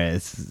right.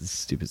 It's a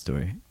stupid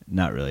story.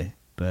 Not really,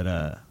 but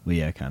well,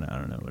 yeah, kind of. I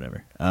don't know,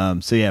 whatever.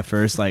 So yeah,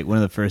 first, like one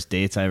of the first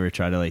dates I ever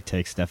tried to like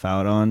take Steph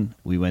out on,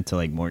 we went to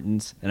like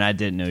Morton's, and I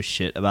didn't know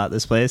shit about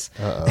this place,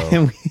 Uh-oh.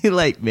 and we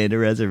like made a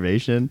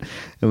reservation,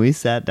 and we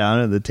sat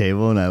down at the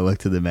table, and I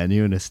looked at the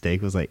menu, and a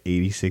steak was like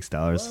 $86.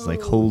 I was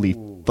like, holy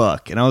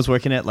fuck! And I was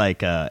working at like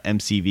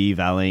MCV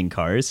valeting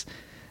cars,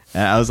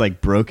 and I was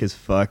like broke as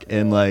fuck,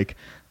 and like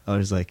I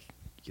was like,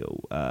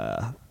 yo,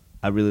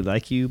 I really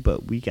like you,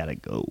 but we gotta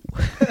go.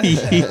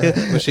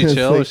 Was she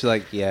chill? Was she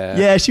like, yeah?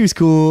 Yeah, she was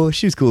cool.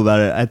 She was cool about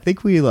it. I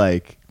think we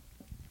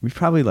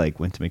probably like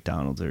went to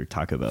McDonald's or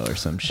Taco Bell or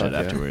some shit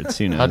Okay. afterwards.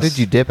 Who knows? How did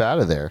you dip out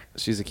of there?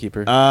 She's a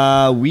keeper.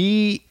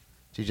 We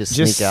Did you just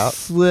just sneak out?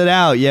 slid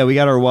out. Yeah, we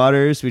got our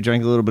waters. We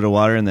drank a little bit of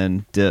water and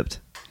then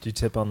dipped. Did you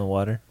tip on the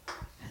water?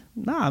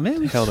 Nah,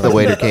 man. Hell no. The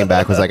waiter came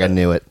back, was like, I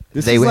knew it.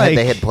 This They is had, like-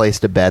 they had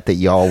placed a bet that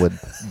y'all would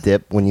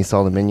dip when you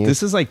saw the menu.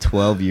 This is like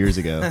 12 years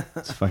ago.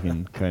 It's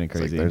fucking kind of It's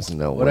like, crazy. there's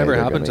no way Whatever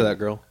they're happened to gonna- that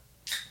girl?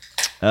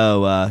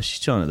 Oh, she's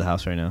chilling at the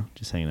house right now,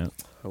 just hanging out.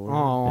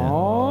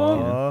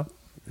 Aww.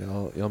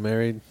 Y'all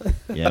married?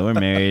 Yeah, we're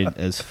married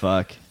as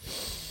fuck.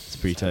 It's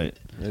pretty tight.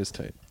 It is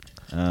tight.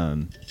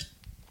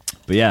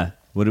 But yeah,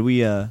 what do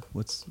we?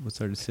 What's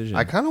our decision?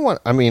 I kind of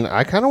want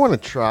to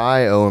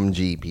try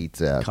OMG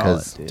Pizza Call it,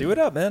 because dude. Do it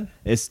up, man.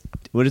 It's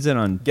what is it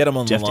on? Get 'em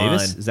on the Jeff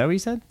Davis. line. Is that what you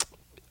said?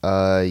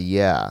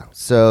 yeah.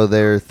 So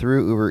they're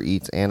through Uber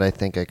Eats, and I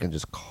think I can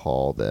just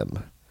call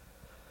them.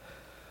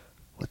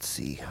 Let's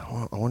see.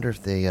 I wonder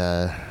if they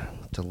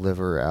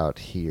deliver out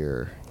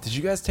here. Did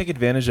you guys take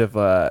advantage of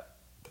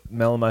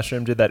Mellow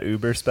Mushroom did that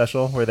Uber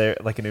special where they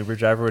like an Uber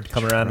driver would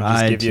come around and just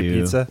Tried give you a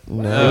to. pizza?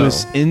 No. It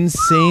was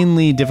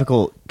insanely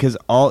difficult because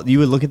all you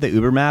would look at the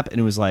Uber map and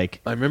it was like,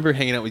 I remember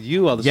hanging out with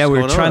you while this yeah, was we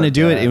were going trying on. to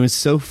do it. Yeah. It was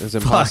so It was fucked.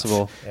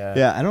 impossible.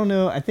 Yeah, I don't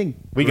know. I think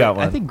We got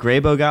one. I think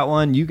Graybo got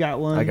one. You got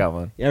one. I got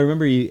one. Yeah, I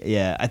remember you.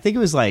 Yeah, I think it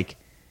was like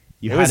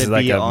you It had was to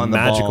like be a on the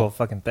magical ball.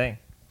 fucking thing.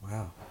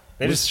 Wow.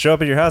 They just show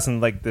up at your house and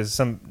like there's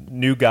some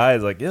new guy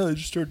is like, yeah, I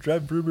just started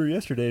driving for Uber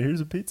yesterday. Here's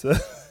a pizza.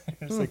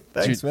 It's like,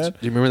 thanks, man. Do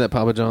you remember that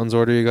Papa John's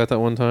order you got that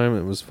one time?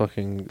 It was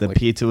fucking The like,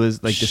 pizza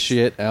was like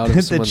shit out of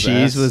the someone's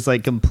cheese ass. was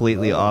like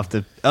completely off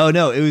the. Oh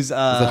no, it was It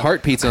was the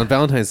heart pizza on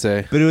Valentine's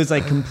Day. but it was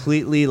like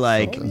completely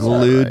like Something's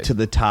glued not right. to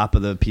the top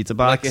of the pizza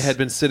box. Like it had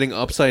been sitting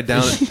upside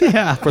down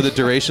Yeah. for the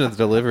duration of the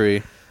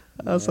delivery.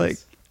 I was like,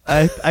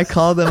 I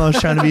called them. I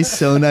was trying to be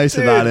so nice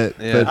about it.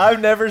 Yeah. But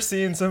I've never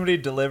seen somebody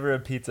deliver a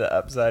pizza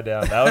upside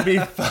down. That would be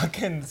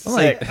fucking I'm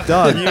like, sick.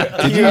 dog,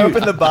 You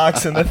open the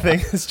box and the thing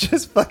is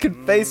just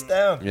fucking face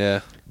down. Yeah.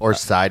 Or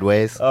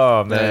sideways.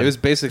 Oh Man, man, it was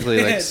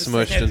basically like Just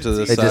smushed handed into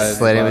the They side. just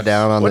slammed it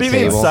down on what the do you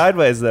table. mean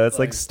sideways though? It's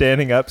like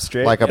standing up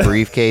straight. Like a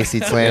briefcase,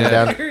 he'd slam it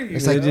down.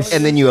 It's like,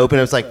 and then you open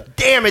it, it's like,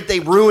 damn it,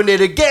 they ruined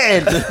it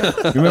again.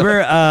 you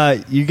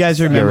remember? You guys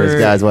Remember remember? those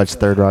guys watch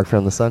Third Rock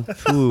from the Sun?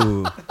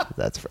 Ooh,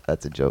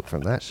 That's a joke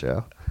from that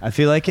show. I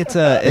feel like it's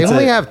a. They It's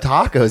only a, have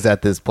tacos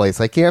at this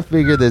place. I can't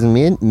figure this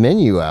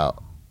menu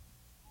out.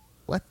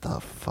 What the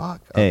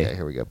fuck? Hey, Okay,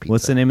 here we go. Pizza.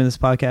 what's the name of this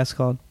podcast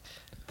called?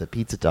 The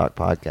Pizza Talk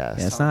Podcast.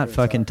 Yeah, it's not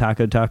fucking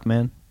Taco Talk,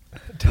 man.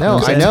 No,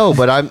 I Talk. know,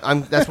 but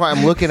I'm. That's why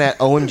I'm looking at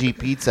OMG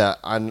Pizza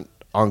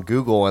on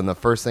Google, and the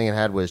first thing it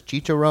had was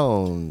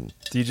chicharron.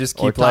 do you just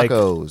or keep like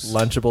tacos.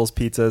 Lunchables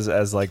pizzas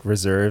as like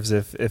reserves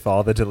if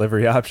all the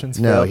delivery options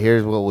No, fail?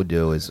 here's what we'll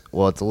do is,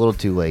 well, it's a little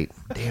too late.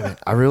 Damn it.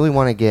 I really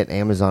want to get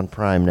Amazon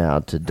Prime now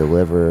to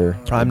deliver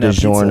Prime Now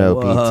Pizza.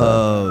 DiGiorno pizza.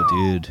 Oh,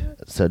 dude.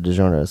 So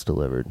DiGiorno is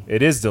delivered.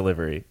 It is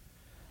delivery.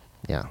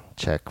 Yeah,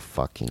 check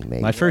fucking me.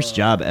 My first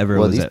job ever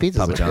Well, was these at pizzas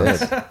Papa are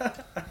John's.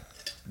 good.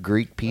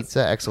 Greek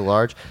pizza, extra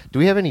large. Do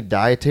we have any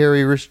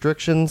dietary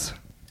restrictions?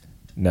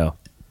 No.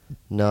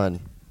 None.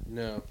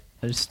 No.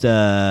 I just,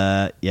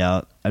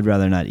 yeah, I'd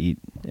rather not eat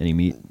any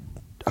meat.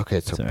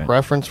 Okay, so It's all right.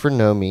 preference for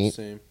no meat.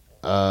 Same.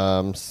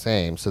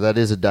 Same. So that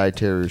is a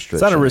dietary restriction.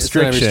 It's not a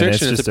restriction. It's,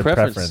 restriction, just it's a a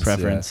preference. preference.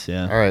 Preference,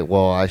 yeah. All right.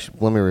 Well,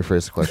 let me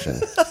rephrase the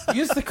question.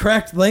 Use the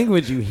correct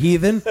language, you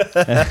heathen.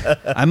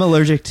 I'm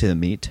allergic to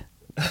meat,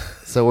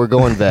 So we're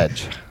going veg,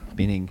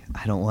 meaning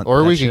I don't want. or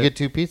that we shit. could get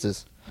 2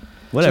 pizzas.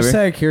 whatever. Just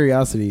out of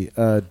curiosity,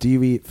 do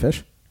you eat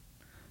fish?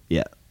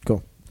 Yeah.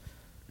 Cool.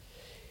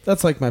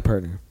 That's like my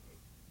partner.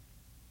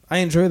 I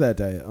enjoy that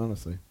diet,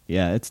 honestly.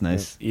 Yeah, it's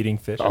nice. Eating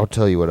fish. I'll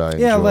tell you what I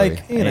Yeah, enjoy.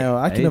 like, you know,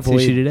 I I can ate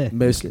sushi today. avoid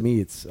most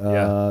meats.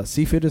 Yeah.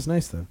 Seafood is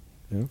nice, though.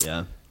 You know?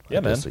 Yeah. Yeah,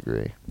 I man.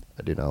 disagree.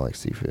 I do not like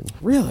seafood.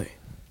 Really?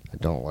 I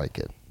don't like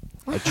it.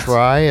 I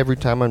try every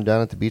time I'm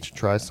down at the beach to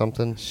try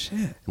something. Shit.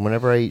 And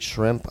whenever I eat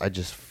shrimp, I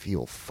just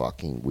feel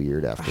fucking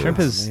weird after. Shrimp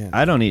is. man.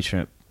 I don't eat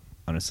shrimp.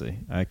 Honestly,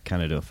 I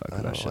kind of don't fuck I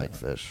with that don't shit. like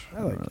fish.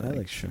 I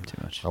like too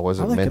much. I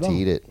wasn't I like meant it to all.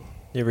 eat it.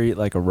 You ever eat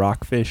like a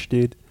rockfish,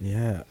 dude?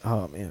 Yeah.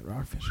 Oh man,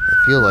 rockfish.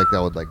 I feel like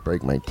that would like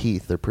break my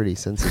teeth. They're pretty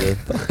sensitive.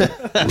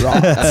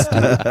 Rocks,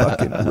 dude.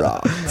 Fucking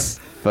rocks.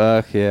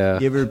 Fuck yeah.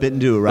 You ever bitten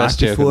into a rock Best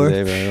joke of before?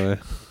 the day, by the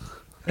way.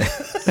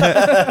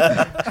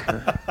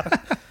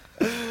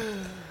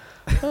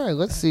 All right,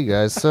 let's see,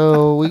 guys.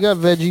 So we got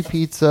veggie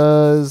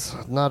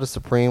pizzas, not a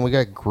supreme. We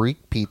got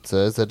Greek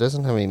pizzas that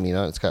doesn't have any meat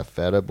on it. It's got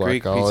feta, black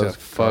Greek olives, pizza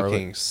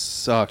fucking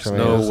sucks.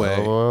 tomatoes, No way.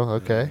 olive oil.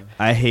 Okay.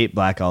 I hate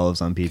black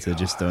olives on pizza.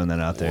 Just throwing that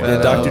out there.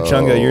 Yeah, Dr.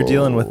 Chunga, you're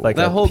dealing with like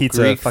That a whole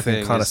pizza Greek fucking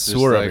thing is connoisseur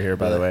just over like here,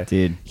 by the way.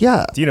 Dude,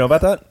 Yeah. Do you know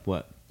about that?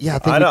 what? Yeah, I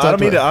think I we don't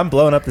talked mean to. about- I'm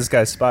blowing up this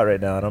guy's spot right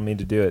now. I don't mean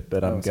to do it,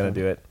 but I'm gonna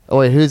do it. Oh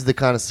wait, who's the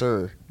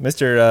connoisseur?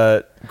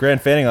 Mr.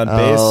 Grant Fanning on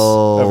bass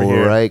Oh, over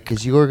here. right,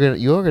 because you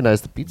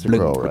organized the pizza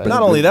crawl, right?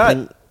 Not only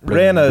that,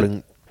 ran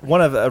bling.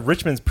 one of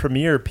Richmond's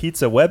premier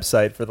pizza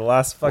website for the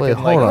last fucking Wait,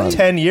 hold on.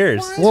 10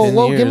 years. Well,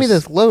 10 give me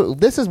years. this.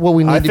 This is what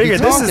we need I to be figured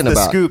this talking is the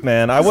about. scoop,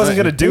 man. I wasn't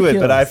going to do it,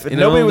 but ridiculous. You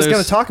know, nobody was going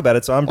there's- to talk about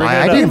it, so I'm bringing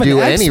I it up. didn't do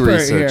an any expert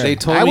research. here. They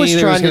told I was me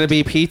there trying was to going to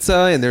be pizza,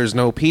 and there's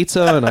no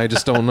pizza, and I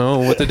just don't know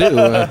what to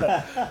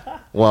do.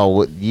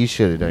 Well, you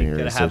should have done your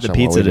Gotta research. have the on what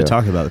pizza we to do.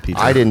 talk about the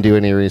pizza. I didn't do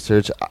any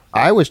research.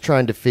 I was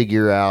trying to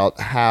figure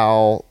out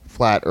how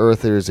flat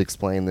earthers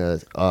explain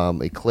the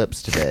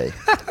eclipse today.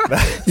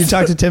 You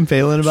talked to Tim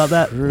Phelan about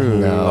that? No,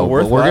 but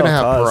worthwhile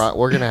cause.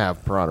 we're gonna have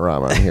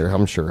Rama on here.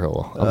 I'm sure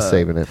I'm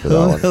saving it for that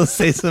He'll, one. he'll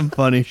say some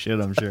funny shit,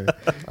 I'm sure.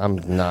 I'm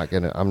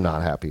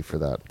not happy for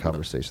that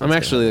conversation. I'm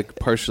That's actually like,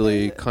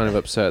 partially kind of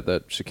upset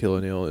that Shaquille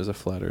O'Neal is a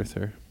flat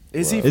earther.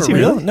 Is he Is for he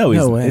real? really? No,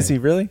 No way. is he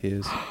really? He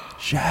is.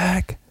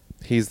 Shaq.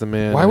 He's the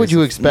man. Why would He's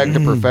you a- expect a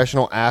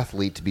professional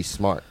athlete to be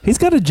smart? He's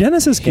got a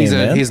Genesis game,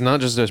 man. He's not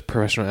just a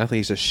professional athlete.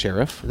 He's a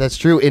sheriff. That's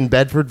true in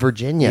Bedford,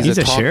 Virginia. He's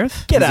a talk-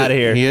 sheriff? Get he's a- out of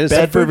here. He is.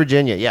 Bedford,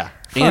 Virginia. Yeah.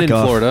 And in Fuck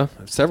off. Florida,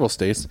 several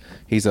states.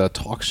 He's a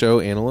talk show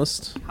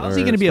analyst. How's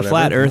he going to be a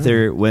flat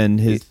earther when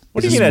his...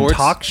 What do He's you a mean a sports-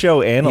 talk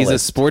show analyst? He's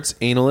a sports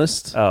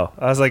analyst. Oh,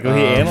 I was like, well,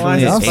 he He's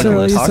analyzes also- fucking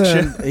analyst. talk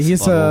shit.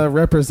 He's a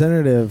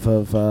representative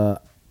of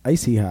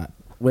Icy Hot,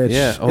 which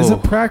Yeah, is a oh.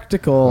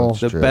 practical.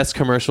 The True. best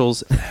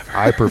commercials.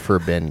 I prefer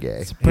Ben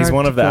Gay. He's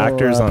one of the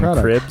practical, actors on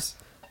product. Cribs.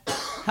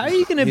 How are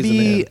you going to He's be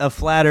the man. a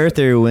flat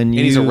earther when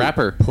you he's a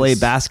rapper. play He's-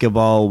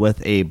 basketball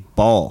with a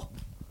ball?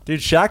 Dude,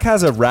 Shaq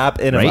has a rap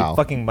in a Right.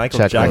 fucking Michael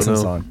Check right Jackson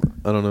now. song.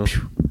 I don't know.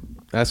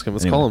 Ask him.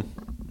 Let's Anyway. call him.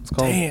 Let's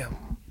call him. Damn.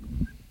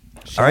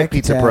 All right,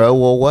 Pizza Attack. Pro.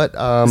 Well, what?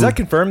 Is that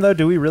confirmed though?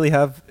 Do we really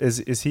have?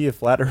 Is he a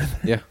flat earther?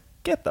 Yeah,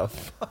 Get the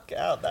fuck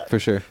out! That for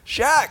sure.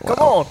 Shaq, come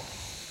on.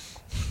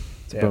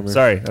 Damn, bummer.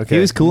 sorry. Okay.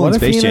 He was cool What in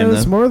if Space he Jam,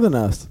 knows though. more than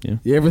us? Yeah.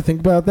 You ever think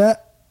about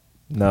that?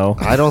 No.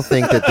 I don't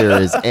think that there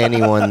is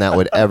anyone that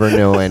would ever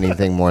know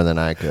anything more than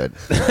I could.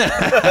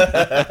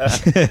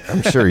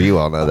 I'm sure you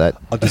all know that.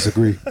 I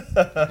disagree.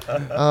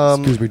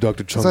 Excuse me,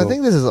 Dr. Chungo. So I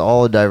think this is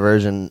all a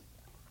diversion.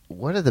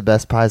 What are the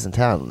best pies in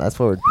town? That's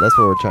what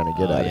we're trying to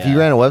get at. If you yeah.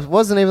 ran a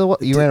wasn't even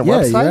you ran a Yeah,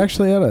 website? you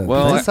actually had a.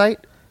 Well, website?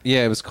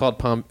 Yeah, it was called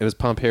it was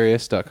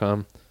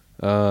Pomperius.com.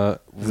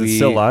 Is it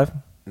still live?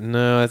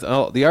 No,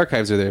 the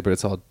archives are there, but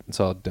it's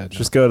all dead.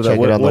 Just go to Check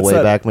that. it on the what's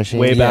that? Wayback Machine?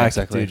 Way Yeah, back,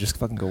 exactly. dude. Just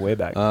fucking go way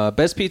back.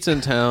 Best pizza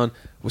in town.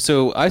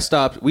 So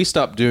we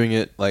stopped doing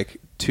it like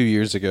 2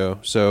 years ago.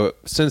 So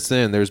since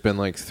then, there's been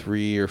like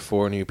 3 or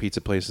 4 new pizza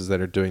places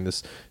that are doing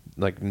this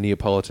like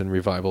Neapolitan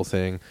revival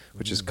thing,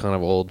 which is kind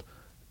of old.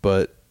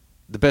 But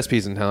the best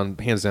pizza in town,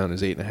 hands down,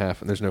 is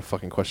 8.5, and there's no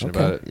fucking question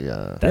about it.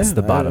 Yeah. That's Yeah,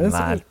 the bottom that's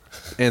line.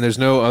 And there's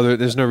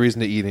no reason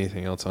to eat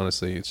anything else.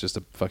 Honestly, it's just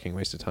a fucking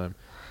waste of time.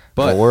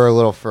 But But we're a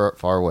little far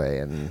away,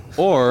 and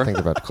I or think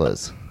they're about to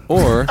close.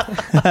 or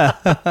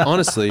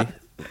honestly,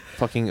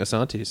 fucking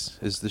Asante's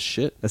is the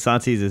shit.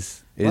 Asante's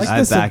is... like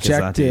I the back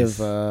subjective.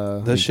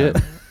 Asante's. The shit.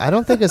 I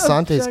don't think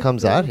Asante's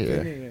comes out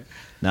here.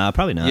 Nah,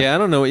 probably not. Yeah, I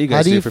don't know what you How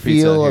guys do you for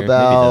pizza feel out here.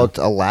 about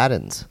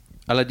Aladdin's?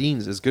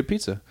 Aladdin's is good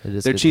pizza. It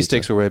is Their good cheesesteaks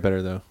pizza. were way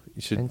better though.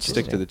 You should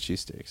stick Interesting. to the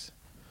cheesesteaks.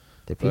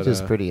 The But,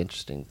 pizza's pretty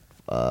interesting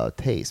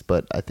taste,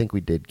 but I think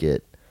we did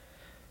get.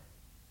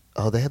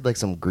 Oh, they had like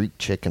some Greek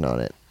chicken on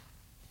it,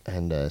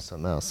 and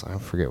something else. I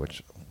forget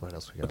what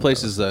else we got. The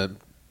place is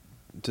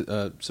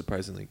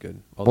surprisingly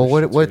good. All Well,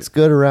 their shit's what's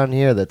good around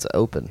here that's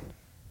open?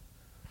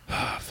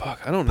 fuck,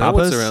 I don't know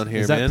Papa's? what's around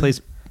here, Is that man.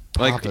 place...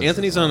 Like Papa's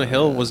Anthony's is on a on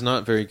Hill there. was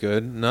not very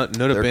good. Not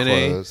Nota They're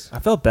Bene. closed. I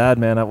felt bad,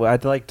 man.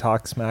 I'd like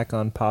talk smack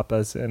on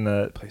Papa's in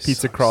the Place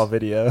pizza sucks. crawl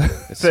video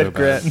that so bad.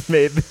 Grant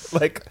made.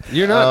 Like,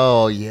 You're not.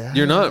 Oh yeah.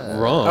 You're not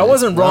wrong. I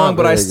wasn't It's wrong, not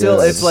but I very still,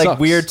 good. it's like Sucks.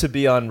 weird to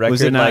be on record.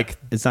 Was it not... like,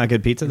 it's not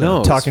good pizza, No, though?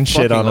 it's talking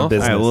shit fucking on a awful.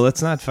 business. All right, well,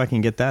 let's not fucking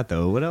get that,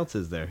 though. What else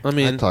is there? I I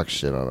mean, talk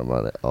shit on them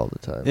on it all the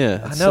time.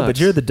 yeah. I it know, but sucks.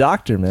 you're the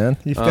doctor, man.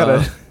 You've got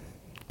to.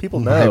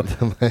 People know.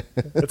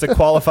 It's a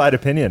qualified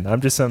opinion.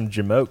 I'm just some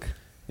jamoke.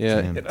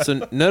 Yeah. Damn.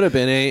 So Nota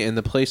Bene and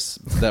the place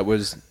that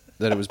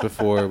it was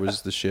before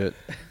was the shit.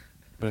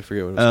 But I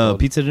forget what it was Oh, called.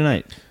 Pizza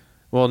Tonight.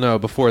 Well, no,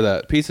 before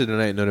that, Pizza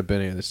Tonight and Nota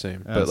Bene are the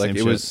same. Oh, But like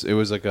same it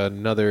was like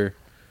another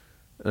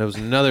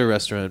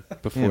restaurant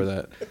before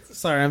that.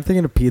 Sorry, I'm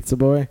thinking of Pizza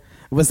Boy.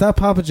 Was that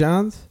Papa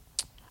John's?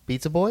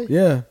 Pizza Boy?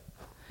 Yeah.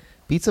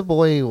 Pizza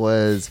Boy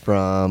was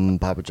from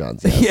Papa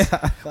John's. Yes.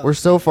 Yeah. We're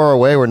so far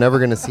away. We're never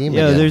gonna see him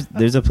Yeah, again.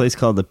 there's a place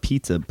called the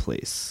Pizza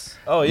Place.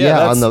 Oh Yeah,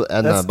 yeah, on that's,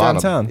 the that's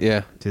bottom. downtown.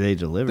 Yeah, Do they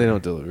deliver? they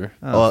don't deliver.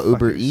 Oh,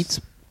 Uber fuckers.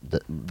 Eats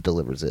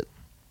delivers it.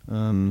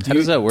 How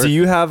does that work? Do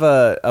you have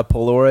a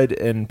Polaroid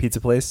in Pizza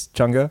Place,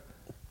 Chunga?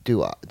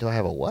 Do I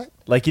have a what?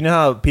 Like, you know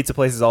how Pizza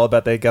Place is all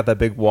about? They got that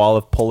big wall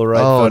of Polaroid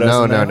Oh photos.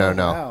 no in there?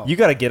 no. Wow. You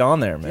got to get on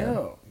there, man.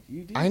 Yo,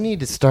 you do. I need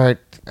to start.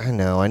 I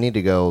know. I need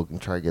to go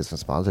and try to get some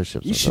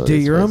sponsorships. You with should those do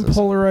your own places.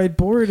 Polaroid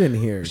board in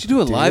here. We should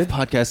do a live dude.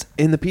 podcast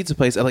in the pizza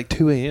place at like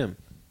 2 a.m.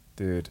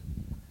 Dude.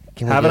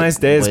 Can we Have a get Nice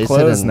Day is wasted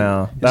closed and-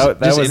 now. That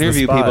Just was the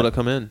interview spot. people to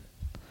come in.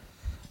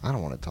 I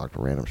don't want to talk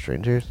to random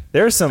strangers.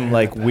 There's some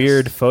like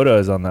weird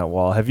photos on that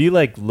wall. Have you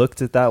like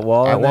looked at that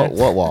wall At in there?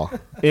 what wall?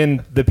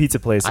 In the Pizza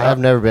Place? I have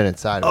never been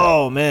inside of it.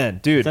 Oh man,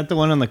 Is dude. that the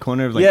one on the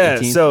corner of like Yeah.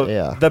 18th? So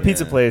Yeah. the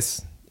Pizza Place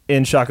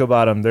in Shaka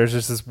Bottom, there's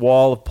just this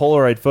wall of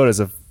Polaroid photos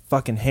of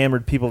fucking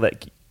hammered people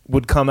that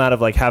would come out of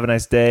like Have a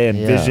Nice Day and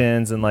Yeah.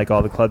 Visions and like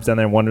all the clubs down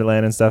there in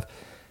Wonderland and stuff.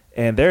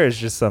 And there is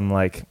just some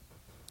like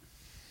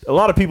a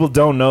lot of people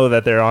don't know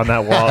that they're on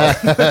that wall.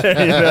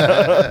 You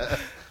know?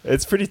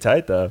 It's pretty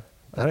tight though.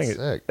 I That's think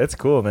sick. it's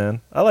cool,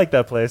 man. I like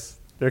that place.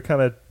 They're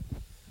kind of,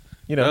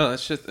 you know, No,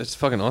 that's just it's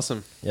fucking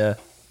awesome. yeah.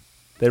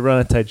 They run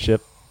a tight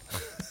ship.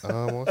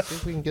 We'll see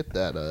if we can get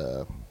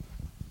that.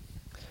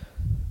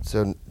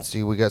 So,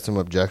 see, we got some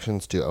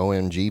objections to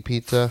OMG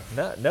Pizza.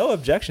 No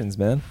objections,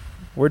 man.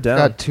 We're down.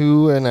 Got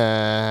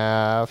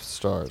 2.5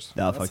 stars.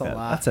 No, That's fuck a that.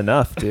 lot. That's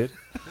enough, dude.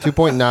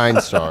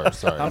 2.9 stars.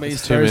 Sorry. How many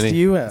It's too stars many. do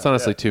you have? It's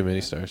honestly too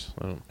many stars.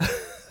 I don't.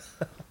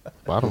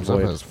 Bottoms up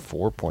Avoid. has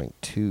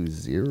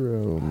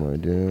 4.20, my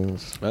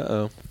dudes. Uh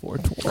oh.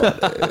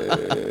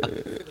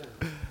 420.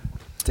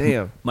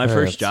 Damn. My Yeah,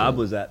 first that's job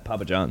was at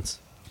Papa John's.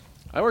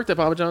 I worked at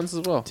Papa John's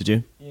as well. Did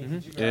you?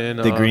 And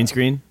The green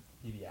screen?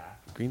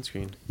 Green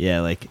screen. Yeah,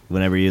 like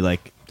whenever you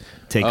like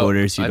take Oh,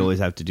 orders, you'd I- always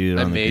have to do it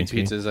I on the green made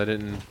screen. pizzas. I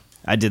didn't.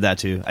 I did that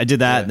too. I did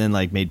that Yeah. and then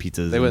like made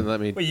pizzas. They and- wouldn't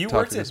let me. Wait, you talk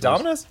worked to at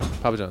customers. Domino's?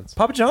 Papa John's.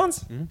 Papa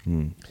John's?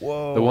 Hmm.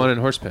 Whoa. The one in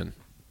Horsepen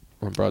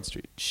on Broad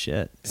Street.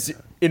 Shit.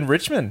 In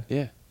Richmond?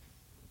 Yeah.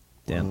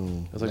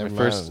 Damn. It was like Never my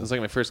first. mind. It was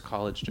like my first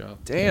college job.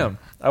 Damn.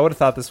 I would have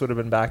thought this would have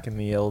been back in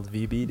the old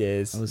VB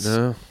days.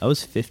 No, I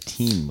was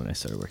 15 when I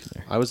started working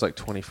there. I was like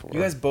 24. You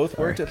guys both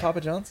worked at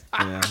Papa John's?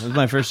 Yeah, it was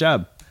my first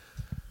job.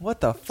 What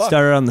the fuck?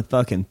 Started on the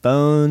fucking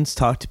phones,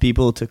 talked to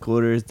people, took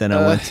orders. Then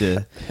I went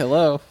to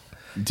Hello.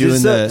 doing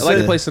So- the. I'd like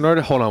to So- place an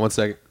order. Hold on one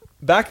second.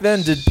 Back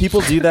then, did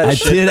people do that I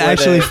shit did where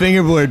actually they-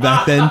 fingerboard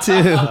back then too.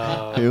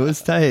 It was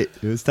tight.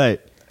 It was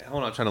tight.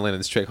 Hold on, I'm trying to land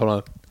this trick. Hold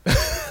on.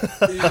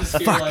 You just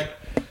hear, like,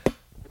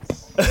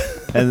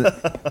 And all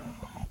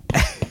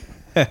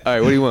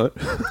right, what do you want?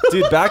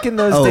 Dude, back in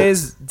those oh,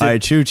 days, all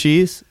right, true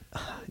cheese.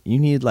 You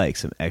need like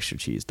some extra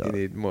cheese, You dog.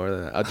 need more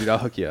than that. I'll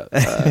hook you up.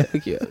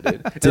 Hook you up,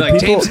 dude. Did They're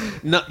like, people-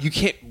 James, no, you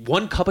can't.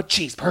 1 cup of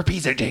cheese per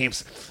pizza,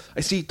 James.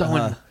 I see you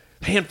throwing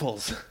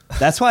handfuls.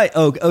 That's why.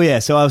 Oh yeah.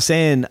 So I was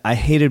saying I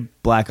hated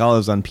black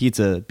olives on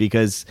pizza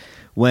because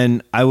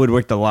when I would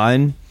work the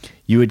line,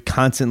 you would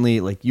constantly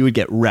like you would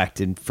get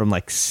wrecked and from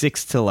like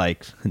 6 to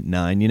like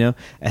 9, you know,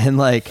 and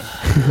like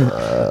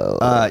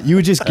you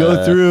would just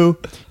go through.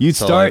 You'd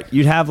so, start. like,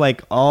 You'd have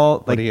like all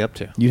like What are you up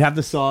to? you'd have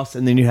the sauce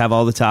and then you'd have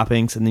all the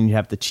toppings and then you'd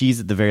have the cheese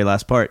at the very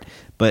last part.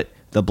 But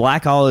the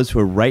black olives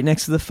were right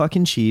next to the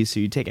fucking cheese, so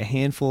you'd take a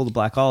handful of the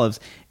black olives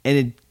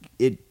and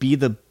it'd be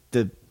the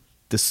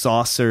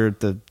sauce or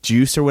the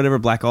juice or whatever,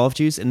 black olive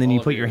juice, and then All you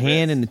of put your your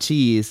hand bits. in the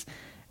cheese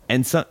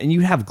and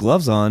you have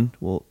gloves on.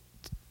 Well,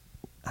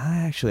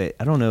 I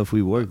don't know if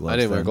we wore gloves. I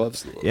didn't wear then.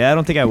 gloves. Yeah, I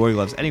don't think I wore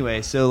gloves.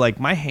 Anyway, so like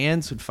my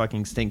hands would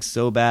fucking stink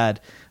so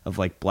bad of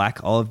like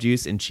black olive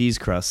juice and cheese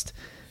crust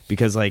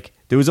because like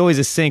there was always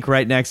a sink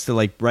right next to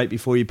like right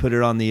before you put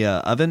it on the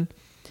oven,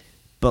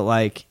 but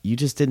like you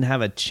just didn't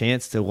have a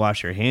chance to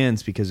wash your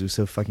hands because it was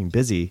so fucking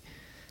busy.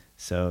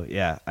 So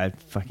yeah, I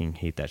fucking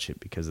hate that shit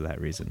because of that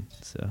reason.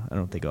 So I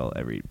don't think I'll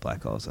ever eat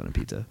black olives on a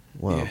pizza.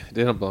 Well, Yeah,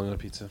 they don't belong on a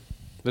pizza.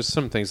 There's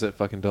some things that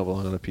fucking don't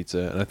belong on a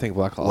pizza, and I think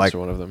black olives Like- are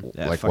one of them.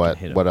 Yeah, I like fucking what?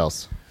 hate 'em. What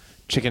else?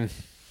 Chicken.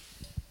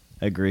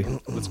 I agree.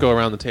 Let's go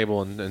around the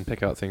table and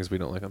pick out things we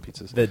don't like on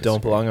pizzas. that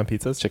don't belong on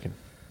pizzas? Chicken.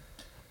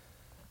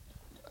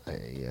 I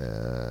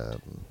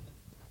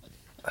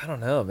I don't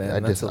know, man. I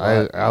That's just a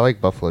lot. I like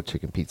buffalo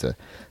chicken pizza.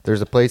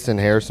 There's a place in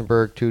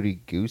Harrisonburg,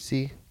 Tutti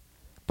Goosey.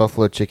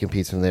 Buffalo chicken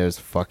pizza from there is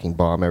fucking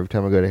bomb. Every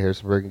time I go to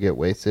Harrisonburg and get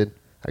wasted,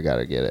 I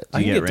gotta get it. Do I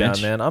you can get get down,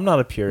 ranch man. I'm not a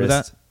with purist.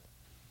 that?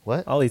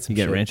 What? I'll eat some You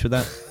get shit. ranch with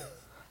that?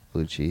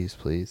 Blue cheese,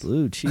 please.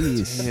 Blue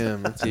cheese.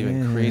 Damn, that's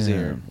even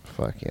crazier.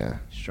 Fuck yeah.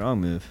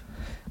 Strong move.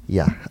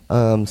 Yeah.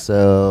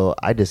 So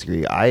I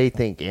disagree. I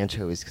think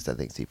anchovies because I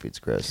think seafood's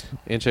gross.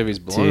 Anchovies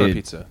belong on a Dude.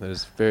 pizza. That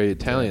is very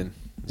Italian.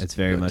 It's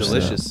very much so.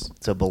 delicious.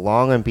 So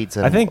belong on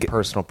pizza. I think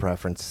personal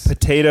preference.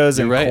 Potatoes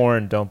You're and right.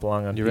 corn don't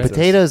belong on You're pizzas. right.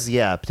 Potatoes,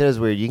 yeah, potatoes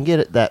weird. You can get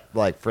it, that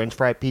like French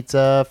fry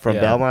pizza from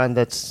Yeah. Belmont.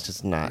 That's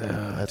just not.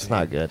 No, that's dude.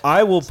 not good.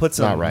 I will put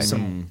not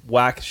some right.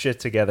 whack shit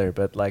together,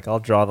 but like I'll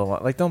draw the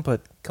line. Like, don't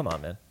put. Come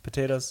on, man.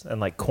 Potatoes and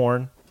like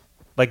corn.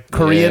 Like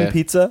Korean Yeah.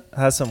 pizza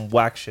has some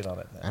whack shit on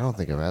it. I don't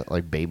think I've had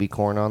like baby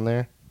corn on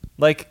there.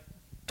 Like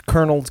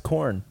kerneled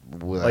corn.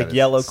 What, Like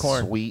yellow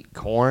corn. Sweet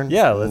corn.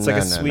 Yeah, it's like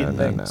a sweet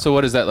thing. No. So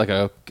what is that, like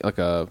a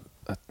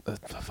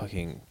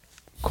fucking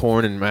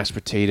corn and mashed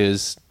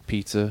potatoes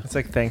pizza? It's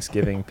like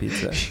Thanksgiving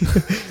pizza.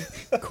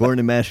 Corn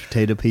and mashed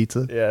potato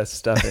pizza. Yeah,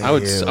 stuffing. I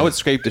would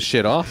scrape the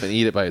shit off and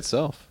eat it by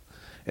itself,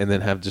 and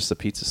then have just a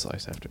pizza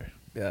slice after.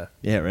 Yeah.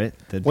 Yeah, right.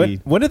 That'd When, be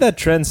when did that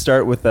trend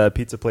start with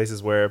pizza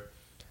places where,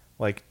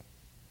 like,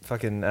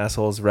 fucking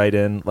assholes write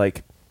in,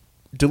 like,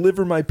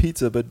 deliver my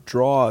pizza, but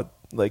draw,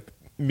 like,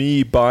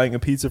 me buying a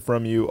pizza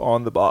from you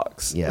on the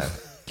box? Yeah.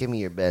 Give me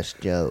your best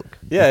joke.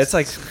 Yeah, it's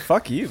like,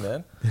 fuck you,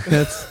 man.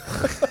 that's.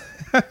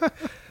 Yeah,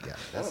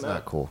 that's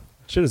not cool.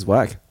 Shit is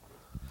whack.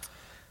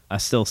 I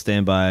still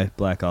stand by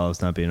black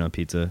olives not being on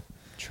pizza.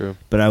 True.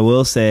 But I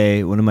will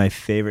say one of my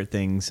favorite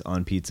things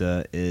on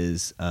pizza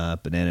is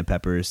banana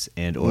peppers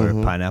and or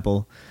Mhm.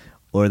 pineapple,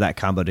 or that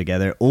combo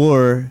together,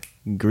 or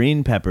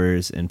green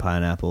peppers and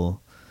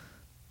pineapple.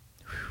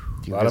 Do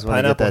A you lot guys of want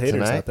to get pineapple that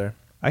haters tonight? out there.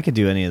 I could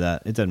do any of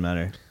that. It doesn't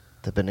matter.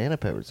 The banana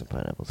peppers and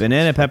pineapples.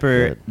 Banana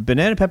pepper, good.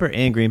 banana pepper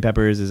and green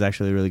peppers is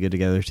actually really good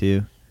together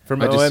too.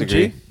 From I OMG?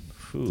 disagree.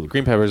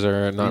 Green peppers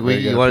are not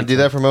very good. You want to do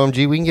that from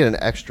OMG? We can get an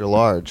extra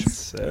large.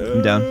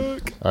 I'm down.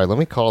 All right, let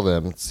me call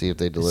them and see if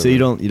they deliver. So you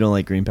don't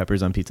like green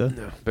peppers on pizza?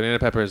 No. Banana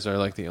peppers are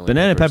like the only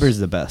Banana peppers is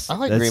the best. I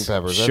like That's green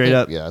peppers. I Straight think-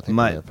 up, yeah, I think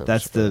banana peppers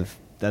that's are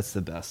that's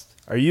the best.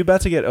 Are you about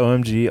to get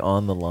OMG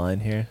on the line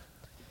here?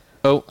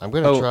 Oh, I'm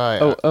gonna try.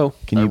 Oh,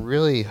 Can I you-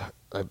 really?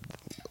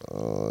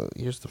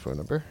 Here's the phone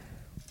number.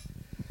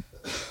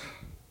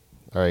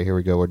 All right, here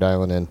we go. We're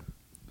dialing in.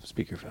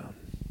 speakerphone.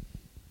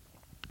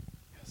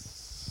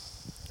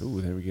 Ooh,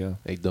 there we go.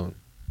 Hey, don't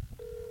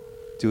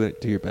do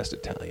it. Do your best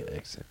Italian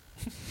accent.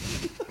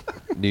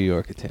 New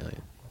York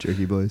Italian.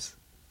 Jerky boys.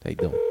 Hey,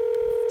 don't.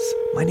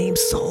 My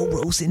name's Saul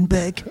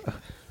Rosenberg.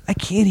 I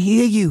can't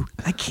hear you.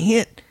 I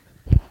can't.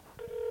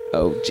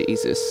 Oh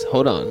Jesus!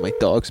 Hold on, my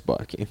dog's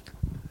barking.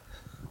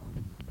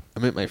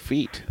 I'm at my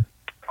feet.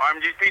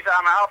 RMG Pizza,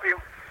 how may I help you?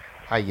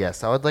 Hi,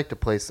 yes, I would like to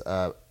place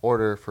a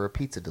order for a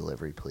pizza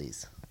delivery,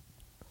 please.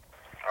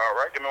 All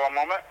right, give me one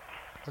moment.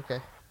 Okay.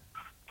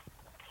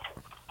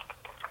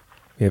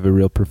 We have a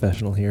real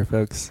professional here,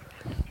 folks.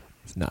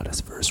 It's not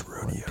his first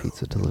rodeo.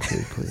 Pizza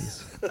delivery,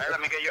 please. All right,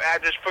 let me get your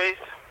address, please.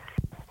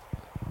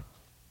 All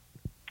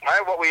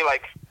right, what would you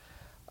like?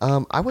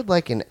 I would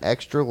like an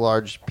extra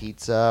large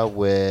pizza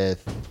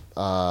with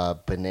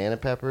banana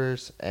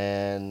peppers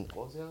and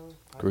what was the other one?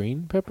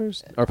 Green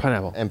peppers or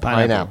pineapple? And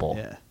pineapple.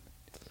 Yeah.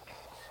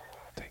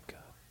 Thank God.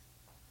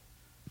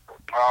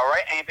 All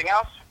right, anything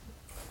else?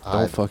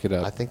 Don't fuck it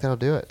up. I think that'll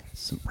do it.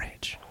 Some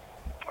ranch.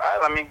 All right,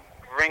 let me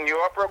ring you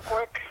up real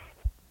quick.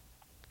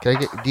 Can I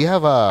get? Do you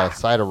have a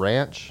side of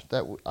ranch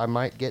that I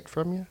might get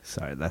from you?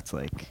 Sorry, that's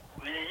like.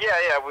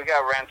 Yeah, we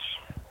got ranch.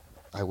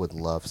 I would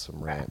love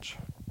some ranch.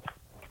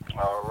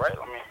 All right,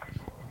 let me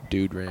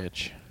Dude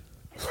Ranch.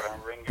 go ahead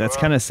and ring you That's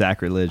up. kind of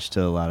sacrilege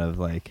to a lot of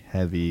like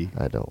heavy.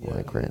 I don't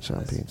like ranch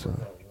on pizza.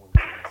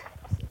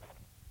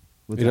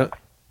 What's You know, that?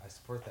 I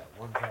support that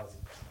 1,000.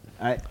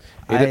 I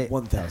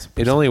 1,000.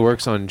 it only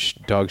works on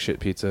dog shit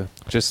pizza,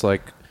 just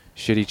like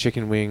shitty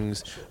chicken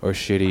wings or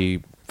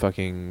shitty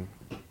fucking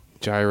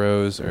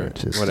gyros or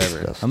Just whatever.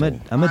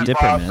 disgusting. I'm a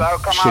dipper, man. So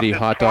come Shitty out to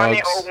hot dogs.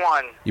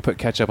 2001. You put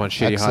ketchup on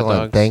shitty Excellent. hot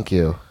dogs. Thank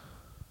you.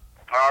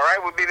 All right,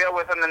 we'll be there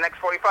within the next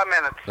 45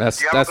 minutes.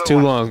 That's You have a good too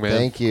one. long, man.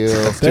 Thank you.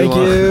 Thank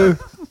you.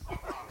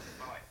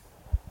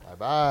 Bye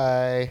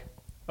bye.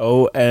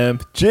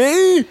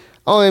 OMG.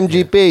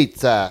 OMG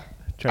Pizza.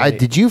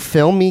 Did you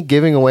film me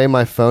giving away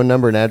my phone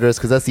number and address?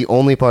 Because that's the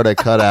only part I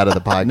cut out of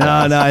the podcast.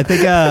 No,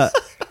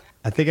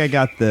 I think I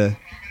got the.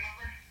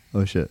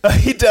 Oh shit!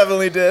 He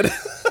definitely did.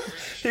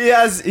 He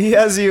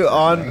has you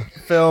on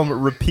film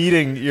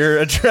repeating your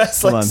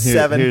address Hold like on, here-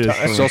 7 here it is.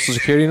 times. Social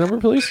security number,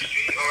 please. Go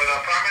with the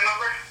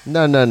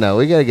apartment number? No.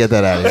 We gotta get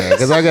that out of here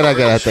because I'm gonna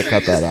have to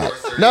cut that out.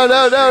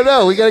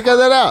 No. We gotta cut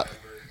that out.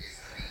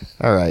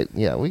 All right.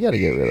 Yeah, we gotta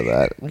get rid of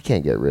that. We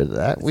can't get rid of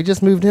that. We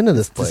just moved into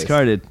this place.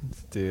 Discarded.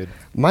 Dude,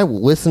 My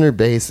listener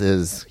base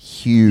is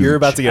huge. you're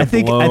about to get I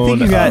think blown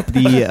you up. got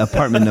the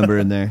apartment number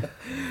in there.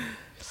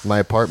 my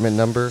apartment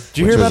number. Did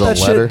you hear which about is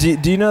that a letter.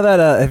 shit? Do you know that?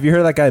 Have you heard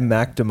of that guy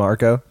Mac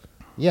DeMarco?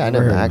 Yeah, I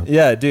know Mac.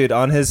 Yeah, dude.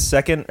 On his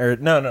second or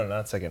no,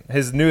 not second.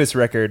 His newest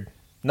record.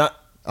 Not.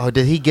 Oh,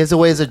 did he gives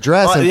away his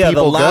address and yeah,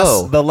 people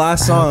go? the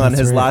last song on That's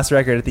his right. last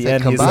record at the Say,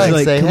 end. "Come He's by."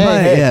 like, Say, come hey, by.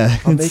 hey, Yeah,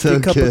 I'll it's make so you a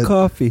cup good. of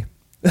coffee.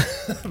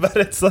 But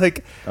it's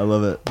like, I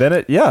love it. then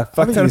it, yeah,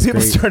 fuck think ton of he's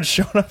people great. started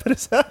showing up at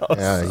his house.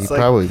 Yeah, he It's like,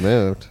 probably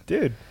moved.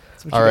 dude.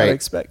 That's what All you gotta right.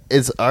 expect.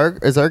 Is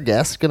our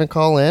guest gonna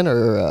call in,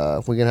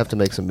 or we gonna have to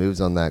make some moves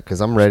on that?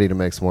 Because I'm ready to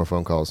make some more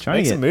phone calls.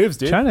 Make some moves,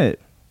 dude. Trying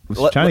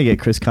Let- to get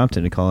Chris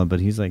Compton to call him, but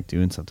he's like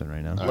doing something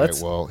right now. All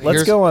Let's right, well, let's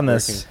here's- go on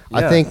this.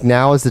 I Yeah. think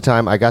now is the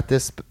time. I got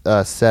this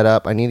set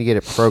up. I need to get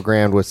it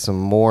programmed with some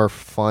more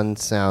fun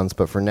sounds.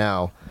 But for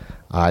now,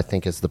 I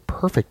think it's the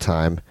perfect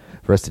time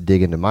for us to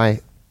dig into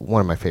one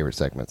of my favorite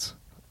segments,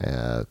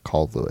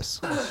 called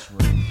Lewis.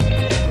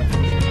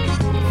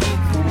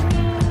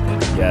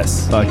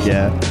 Yes. Fuck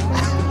yeah.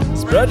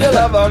 Spread your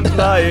love on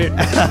fly.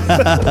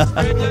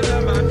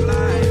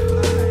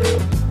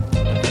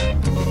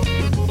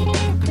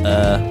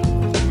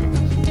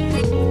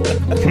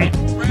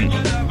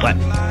 What?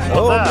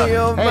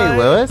 Hey,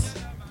 Lewis.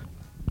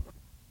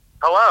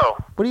 Hello.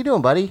 What are you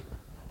doing, buddy?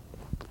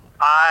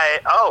 I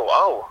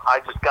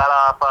just got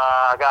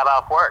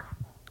off work.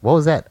 What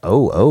was that?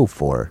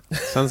 For?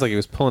 Sounds like he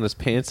was pulling his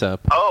pants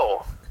up.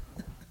 Oh.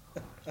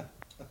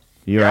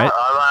 You right?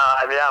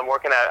 I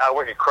work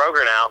at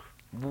Kroger now.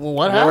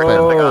 What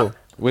happened?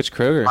 Which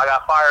Kroger? I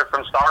got fired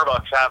from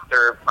Starbucks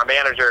after my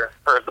manager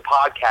heard the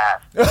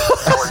podcast.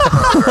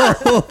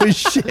 Oh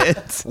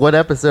shit! What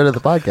episode of the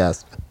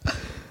podcast?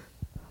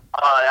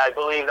 I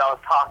believe I was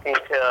talking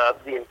to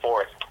the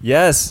enforced.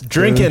 Yes,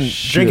 drinking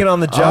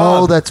on the Oh,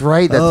 job. that's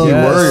right. That's Oh, you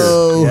yes.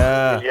 were.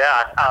 Yeah.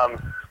 Yeah.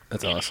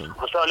 That's awesome.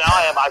 So now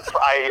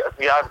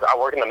I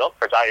work in the milk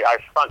fridge. I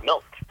front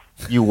milk.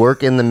 You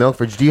work in the milk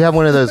fridge. Do you have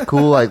one of those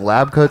cool like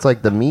lab coats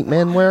like the meat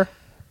men wear?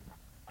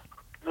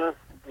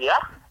 Yeah.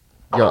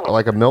 Yeah,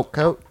 like a milk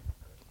coat?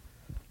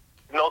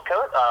 Milk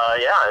coat?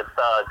 Yeah, it's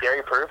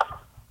dairy proof.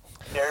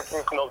 Dairy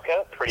proof milk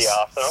coat. Pretty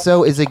awesome.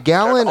 So is a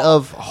gallon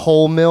of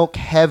whole milk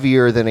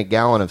heavier than a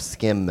gallon of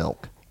skim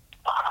milk?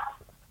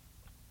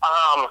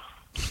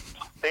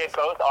 They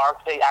both are.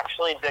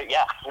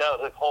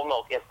 The whole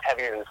milk is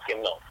heavier than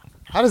skim milk.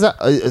 How does that?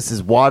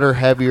 Is water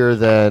heavier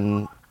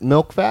than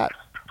milk fat?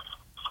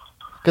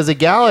 Because a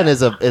gallon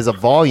is a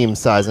volume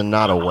size and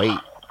not a weight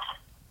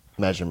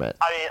measurement.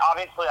 I mean,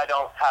 obviously, I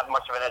don't have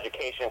much of an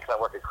education because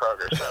I work at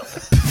Kroger, so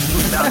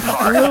that's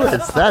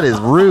hard. That is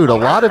rude. A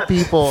lot of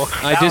people.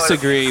 I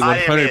disagree I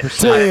didn't mean-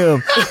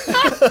 100%.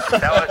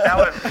 That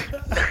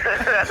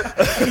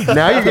was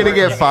Now you're gonna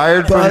get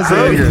fired from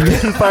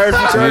Kroger. Fired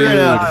from Kroger Dude.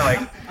 now. like,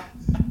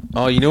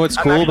 Oh, you know what's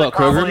I'm cool actually about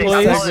Kroger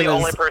probably employees? the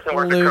only person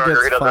working Lou at Kroger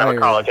gets who doesn't have a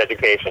fired. college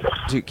education.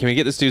 Dude, can we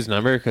get this dude's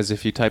number? Because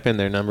if you type in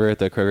their number at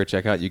the Kroger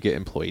checkout, you get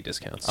employee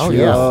discounts. Oh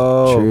yeah.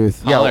 Oh.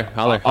 Truth. Holler,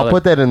 holler, I'll holler.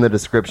 put that in the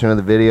description of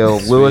the video.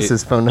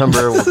 Lewis's phone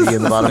number will be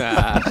in the bottom.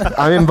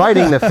 I'm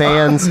inviting the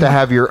fans to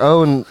have your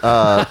own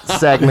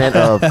segment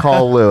of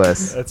Call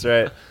Lewis. That's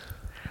right.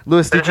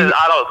 Lewis, did you?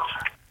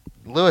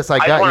 Lewis, I I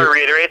just got want to you.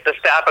 reiterate, the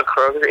staff at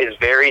Kroger is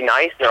very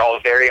nice. They're all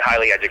very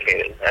highly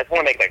educated. I just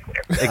want to make that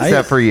clear.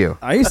 Except for you.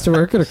 I used to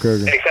work at a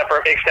Kroger. Except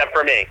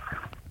for me.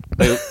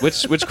 Wait,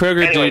 which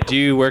Kroger Anyway. do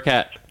you work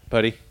at,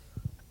 buddy?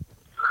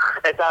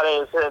 It's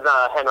in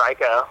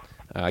Henrico.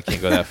 I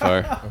can't go that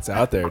far. It's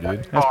out there,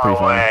 dude. That's Far pretty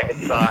fun. away. It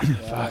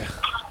sucks.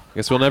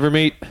 Guess we'll never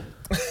meet.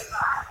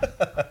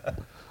 Well,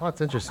 that's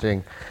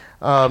interesting.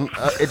 Did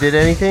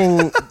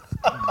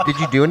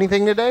you do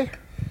anything today?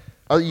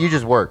 Oh, you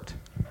just worked.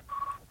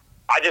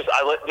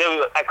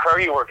 At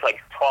Kroger, you work like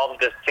 12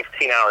 to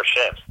 16-hour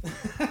shifts.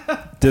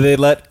 Do they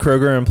let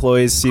Kroger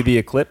employees see the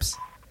eclipse?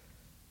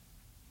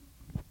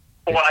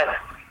 What?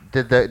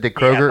 Did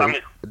Kroger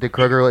Yes, did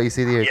Kroger let you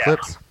see the Yeah.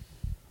 eclipse?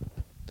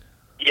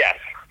 Yes.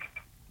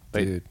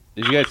 Wait,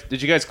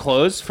 did you guys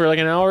close for like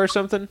an hour or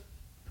something?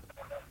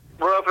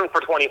 We're open for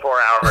 24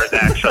 hours,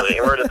 actually.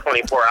 We're at a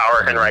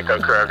 24-hour Henrico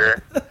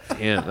Kroger.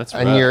 Damn, that's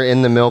And rough. you're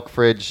in the milk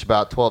fridge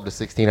about 12 to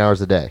 16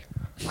 hours a day.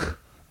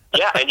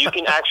 Yeah, and you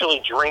can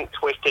actually drink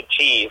twisted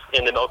cheese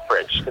in the milk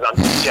fridge because I'm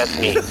just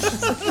me.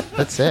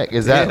 That's sick.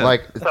 Is that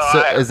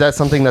Yeah. is that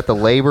something that the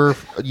labor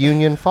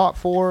union fought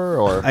for,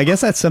 or? I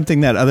guess that's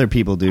something that other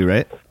people do,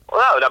 right?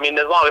 Well, I mean,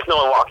 as long as no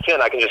one walks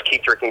in, I can just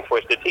keep drinking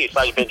twisted tea. So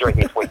I've been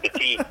drinking twisted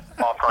tea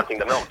while fronting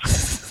the milk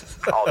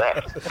all day.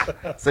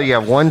 So you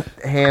have one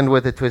hand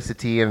with a twisted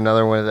tea and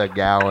another one with a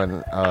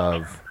gallon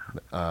of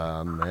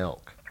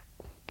milk.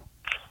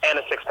 And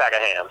a six-pack of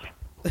hams.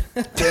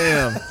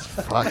 Damn.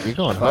 Fuck, you're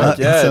going hard.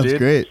 Yeah, that sounds dude.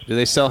 great. Do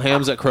they sell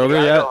hams at Kroger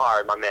I yet? go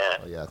hard, my man.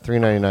 Yeah,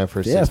 $3.99 for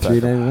a Yeah, six-pack of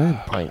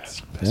 $3.99.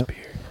 pints. Yep.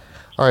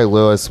 All right,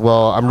 Lewis.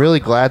 Well, I'm really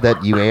glad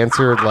that you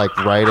answered like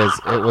right as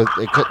it was.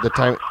 It could the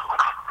time.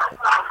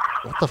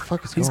 What the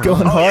fuck is He's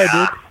going going on? hard,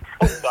 Yeah. dude.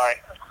 Oh, sorry.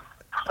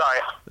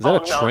 Is that a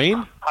no.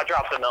 train? I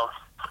dropped the milk.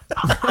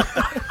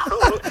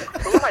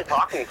 who am I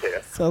talking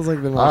to? Sounds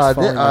like the most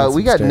falling down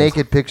We some got stairs.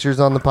 naked pictures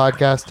on the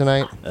podcast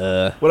tonight.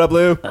 What up,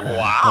 Lou?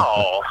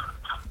 Wow.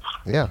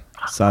 Yeah.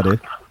 Saw, dude.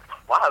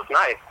 Wow, that's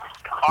nice.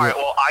 All right,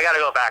 well, I got to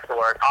go back to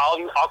work. I'll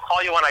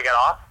call you when I get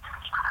off.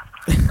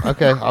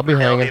 Okay, I'll be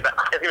It's hanging.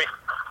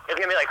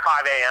 gonna be like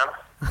 5 a.m.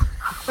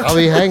 I'll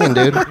be hanging,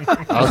 dude.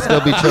 I'll still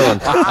be chilling.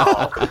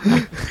 Wow.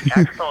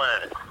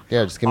 Excellent.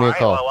 Yeah, just give me All a right,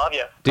 call. well, I love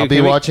you. Dude, I'll be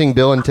can we- watching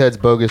Bill and Ted's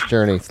Bogus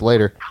Journey. It's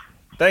later.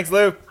 Thanks,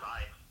 Lou.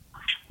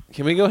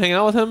 Can we go hang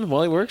out with him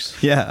while he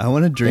works? Yeah, I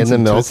want to drink In the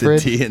some milk twisted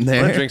fridge? tea in I want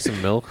there. to drink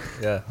some milk.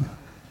 Yeah.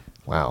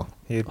 Wow.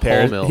 He milk. he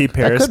That couldn't have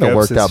periscopes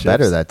worked his out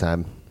better ships. that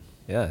time.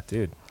 Yeah,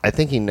 dude. I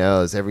think he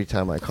knows every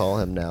time I call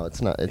him now.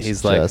 It's not. It's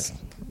He's like- just.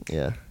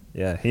 Yeah.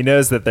 Yeah, he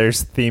knows that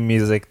there's theme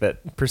music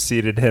that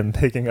preceded him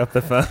picking up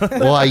the phone.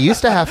 Well, I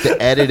used to have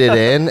to edit it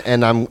in,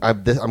 and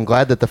I'm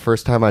glad that the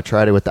first time I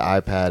tried it with the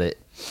iPad, it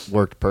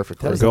worked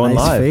perfectly. That was a Going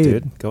nice live, fade.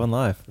 dude. Going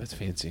live. That's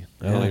fancy.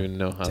 I Yeah. don't even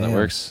know how that Damn.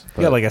 works.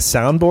 You got like a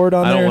soundboard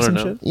on I don't there or wanna some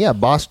know. shit? Yeah,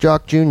 Boss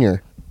Jock Jr.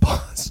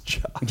 Boss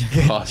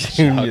Jock. Boss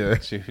Junior.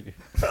 Junior.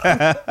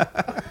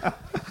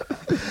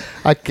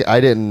 I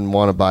didn't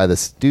want to buy the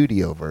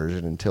studio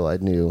version until I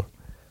knew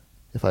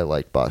if I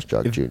liked Boss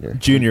Jock Jr.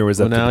 Junior was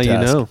Well, up to now the you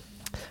task. know.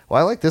 Well,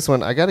 I like this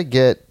one. I got to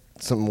get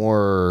some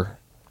more,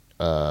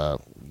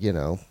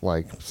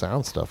 like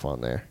sound stuff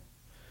on there.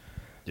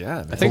 Yeah,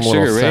 I think Some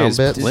little Sugar Ray sound is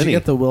bits. Did plenty. you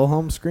get the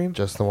Wilhelm scream?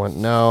 Just the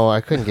one. No,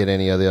 I couldn't get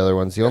any of the other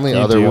ones. The only Can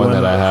you other do one one?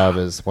 that I have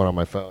is one on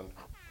my phone.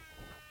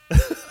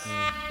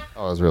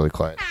 Oh, it was really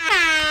quiet.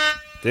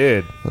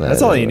 dude, That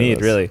that's all is you what it need,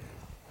 is. really.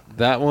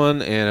 That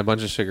one and a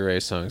bunch of Sugar Ray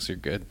songs are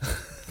good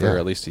for Yeah.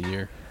 at least a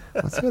year.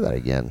 Let's hear that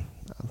again.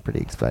 I'm pretty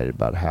excited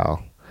about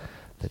how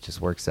that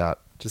just works out.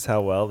 Just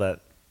how well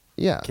that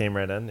Yeah. came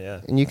right in. Yeah.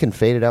 And you can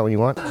fade it out when you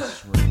want. Let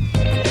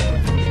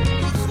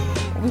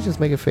me just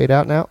make it fade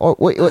out now. Oh,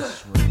 wait.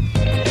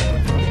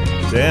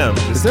 Damn.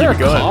 Just Is there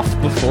keep a it going.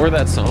 cough before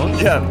that song?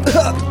 Yeah.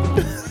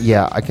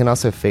 Yeah, I can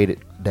also fade it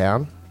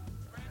down.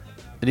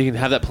 And you can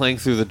have that playing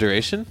through the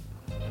duration?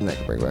 And I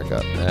can bring it back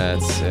up.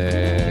 That's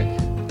sick.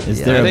 Is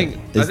Yeah. there? I a-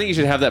 think is- you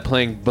should have that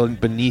playing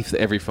beneath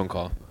every phone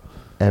call.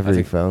 Every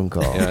think- phone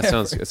call. Yeah,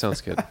 it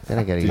sounds good. Then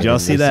I gotta Did get y'all a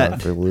see new that? song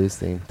for Blues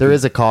theme. There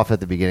is a cough at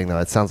the beginning though.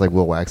 It sounds like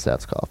Will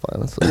Wagstaff's cough.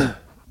 Honestly,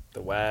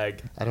 The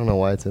wag. I don't know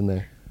why it's in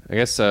there. I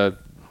guess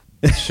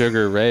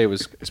Sugar Ray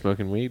was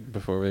smoking weed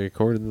before we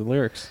recorded the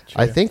lyrics.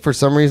 I think for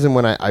some reason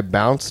when I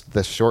bounced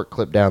the short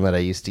clip down that I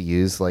used to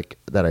use, like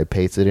that I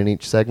pasted in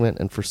each segment,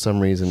 and for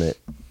some reason it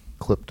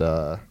clipped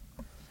the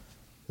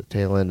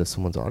tail end of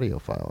someone's audio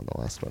file on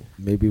the last one.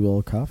 Maybe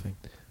Will coughing.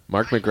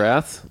 Mark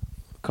McGrath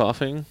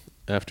coughing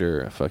after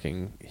a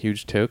fucking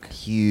huge toke.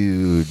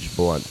 Huge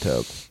blunt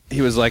toke.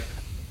 He was like,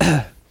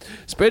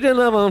 "Spread your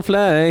love on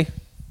fly.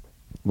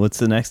 What's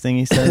the next thing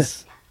he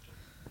says?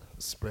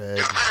 Spread.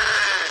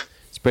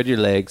 Spread your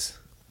legs."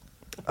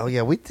 Oh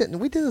yeah, we did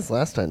this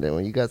last time, didn't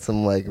we? You got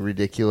some like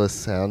ridiculous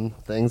sound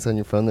things on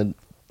your phone that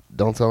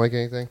don't sound like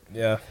anything.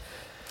 Yeah.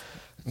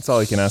 That's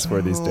all you can ask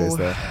for these days,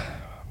 though.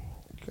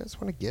 You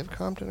guys want to give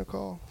Compton a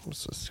call?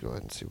 Let's just go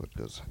ahead and see what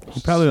goes.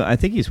 Probably. I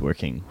think he's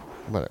working.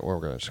 But we're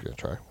just gonna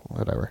try.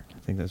 Whatever. I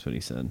think that's what he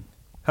said.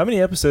 How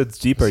many episodes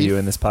deep are See, you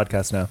in this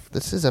podcast now?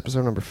 This is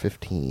episode number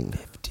 15.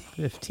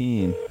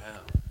 15.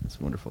 That's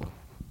wonderful.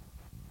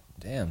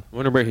 Damn. I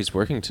wonder where he's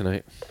working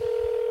tonight.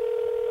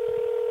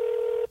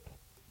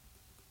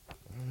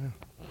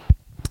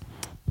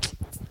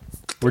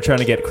 We're trying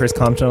to get Chris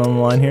Compton on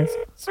the line here. What?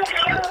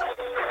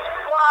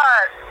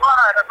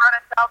 I'm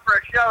running down for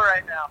a show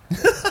right now.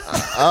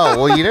 Oh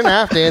well, you didn't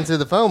have to answer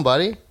the phone,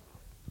 buddy.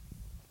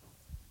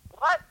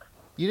 What?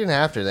 You didn't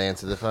have to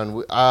answer the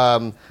phone.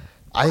 Oh,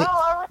 I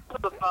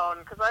answered the phone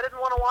because I didn't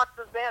want to watch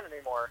this band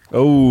anymore.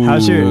 Oh.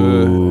 How's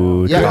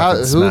your- yeah. dropping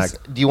Who's?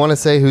 smack. Do you want to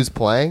say who's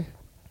playing?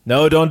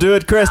 No, don't do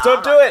it, Chris.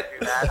 Don't do it.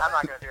 I'm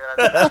not going to do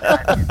that. I'm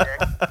not going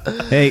to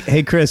do that.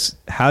 Hey, Chris.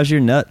 How's your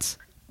nuts?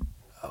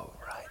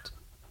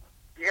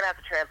 You're going to have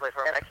to translate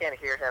for me. I can't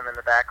hear him in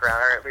the background,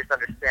 or at least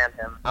understand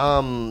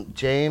him.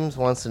 James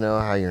wants to know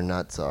how your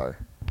nuts are.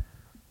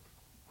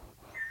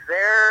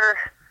 They're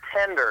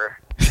tender.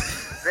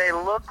 They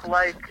look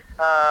like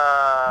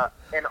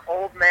an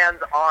old man's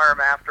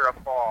arm after a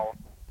fall.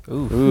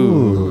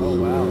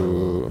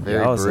 Ooh,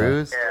 very Yowza.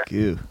 bruised. Yeah.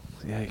 Goo.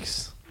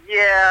 Yikes.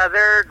 Yeah,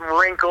 they're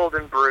wrinkled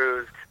and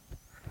bruised.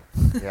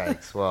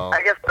 Yikes! Well,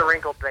 I guess the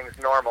wrinkled thing's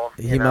normal.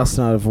 He must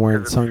not have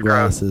worn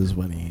sunglasses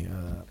when he.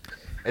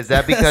 is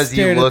that because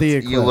you Stared at the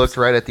looked eclipse.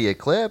 right at the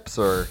eclipse,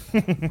 or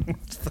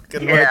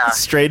Yeah.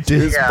 Straight to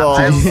his Yeah,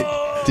 balls.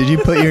 Did you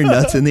put your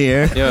nuts in the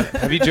air? Yo,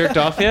 have you jerked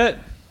off yet?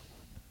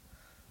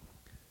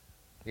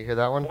 you hear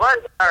that one?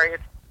 What? Sorry.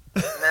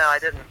 No, I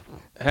didn't.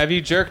 Have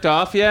you jerked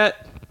off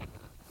yet?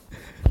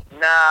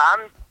 Nah,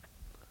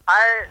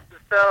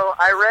 So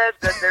I read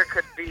that there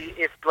could be,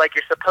 if like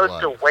you're supposed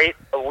Blood. to wait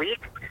a week,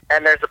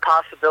 and there's a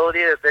possibility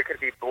that there could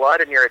be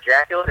blood in your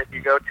ejaculate if you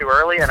go too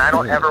early, and I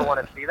don't ever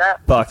want to see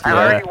that. Fuck I've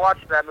yeah. already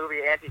watched that movie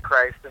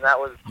Antichrist, and that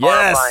was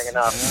horrifying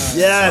enough.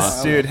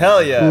 Yes, dude.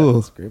 Hell yeah.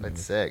 Ooh.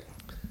 That's sick.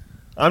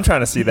 I'm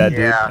trying to see that, dude.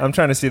 Yeah. I'm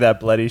trying to see that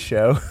bloody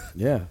show.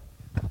 Yeah.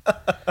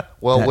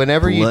 Well, That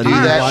whenever you do bloody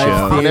that,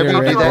 show. whenever you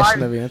do Theater that,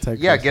 version of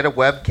Antichrist. yeah, get a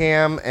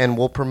webcam and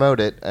we'll promote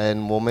it,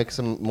 and we'll make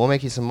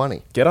you some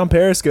money. Get on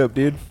Periscope,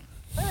 dude.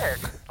 Sick.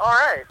 All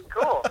right,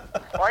 cool.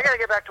 Well, I gotta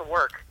get back to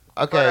work.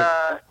 Okay.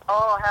 But,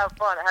 I'll have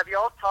fun. Have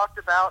y'all talked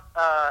about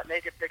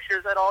naked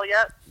pictures at all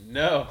yet?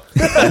 No.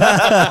 Who's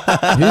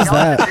Y'all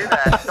that? should do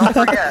that. Don't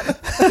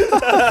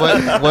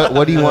forget.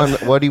 What do you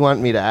want? What do you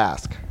want me to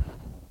ask?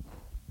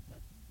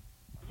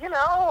 You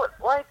know,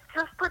 like,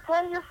 just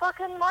pretend you're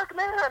fucking Mark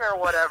Maron or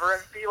whatever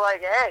and be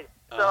like, hey,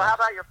 so how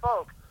about your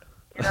folks?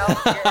 You know,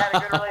 you had a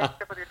good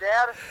relationship with your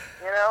dad,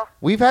 you know?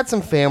 We've had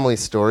some family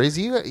stories.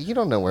 You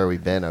don't know where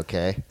we've been,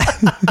 okay?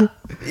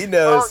 He Well,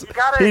 knows. you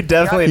gotta, He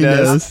definitely you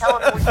gotta, knows. I'm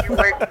telling you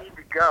where you need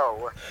to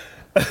go.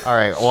 All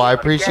right. Well, I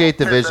appreciate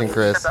the Get to vision,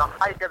 Chris. The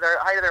height of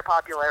their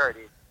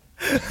popularity.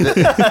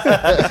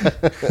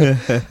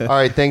 All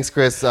right, thanks,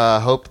 Chris.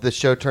 Hope the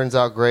show turns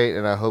out great,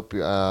 and I hope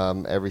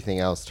everything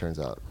else turns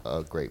out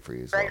great for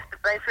you as well.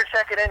 Thanks for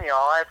checking in, y'all.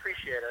 I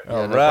appreciate it.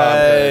 All no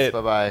right.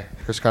 problem, bye bye.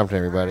 Chris Compton,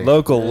 everybody.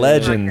 Local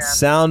legend, Okay.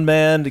 sound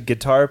man,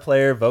 guitar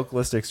player,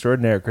 vocalist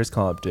extraordinaire, Chris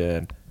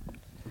Compton.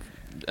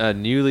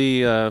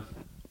 Newly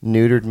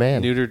Neutered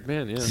man. neutered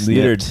man. Yeah,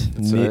 Neutered.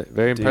 It's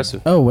very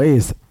impressive. Oh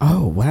wait.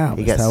 Oh wow.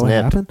 He Is got that what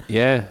snipped. happened?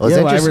 Yeah. Well, it's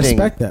Yeah, I interesting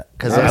respect that.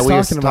 'cause I was we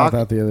was talking about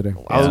talk- that the other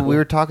day. We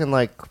were talking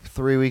like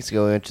 3 weeks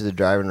ago. We went to the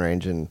driving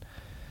range, and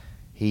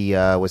he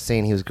was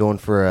saying he was going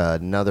for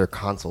another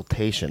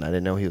consultation. I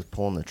didn't know he was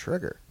pulling the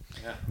trigger.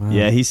 Wow.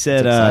 Yeah, he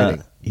said.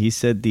 exciting. He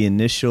said the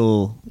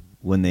initial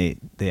when they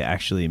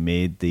actually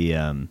made the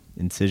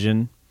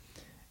incision.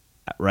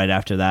 Right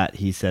after that,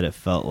 he said it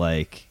felt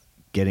like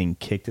getting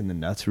kicked in the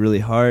nuts really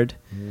hard,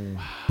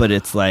 but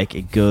it's like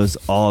it goes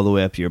all the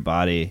way up your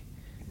body,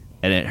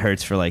 and it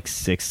hurts for like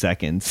 6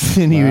 seconds.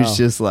 And he Wow. was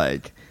just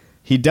like,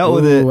 he dealt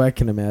with it, I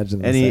can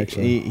imagine this. and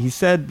actually. he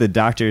said the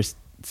doctors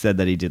said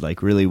that he did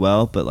like really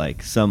well, but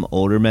like some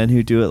older men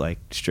who do it like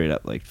straight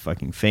up like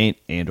fucking faint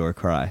and or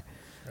cry.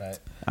 Right.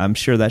 I'm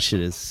sure that shit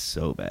is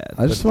so bad.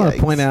 I just But want to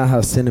yikes. point out how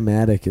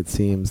cinematic it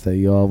seems that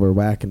you all were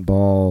whacking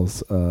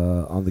balls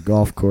on the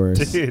golf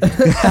course. Dude, And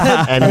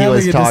he Having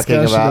was a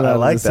talking discussion about I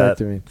like that.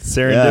 vasectomy.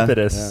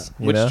 Serendipitous.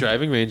 you Which know?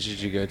 driving range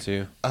did you go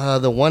to?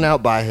 the one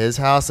out by his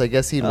house. I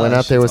guess he Oh, went that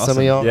out there shit's with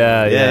some of awesome.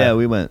 y'all. Yeah.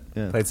 we went.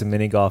 Yeah. Played some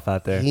mini golf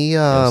out there. He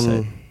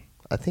sick.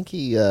 I think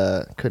he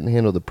couldn't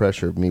handle the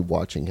pressure of me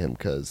watching him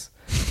because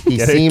he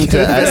Get it? seemed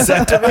to he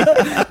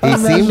seemed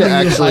Imagining to you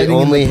actually hiding in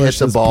the only hit the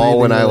bushes, ball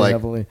when breathing I really like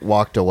heavily.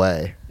 walked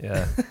away.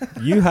 Yeah.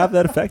 You have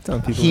that effect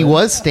on people. He man.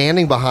 was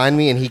standing behind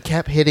me and he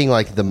kept hitting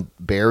like the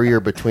barrier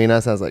between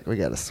us. I was like, "We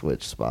got to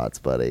switch spots,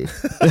 buddy."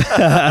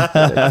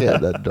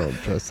 I don't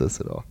trust this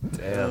at all.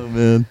 Oh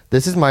man.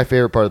 This is my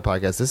favorite part of the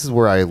podcast. This is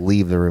where I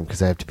leave the room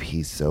because I have to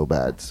pee so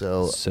bad.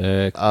 So,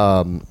 Sick.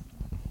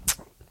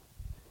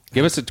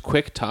 Give us a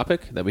quick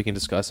topic that we can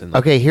discuss. In like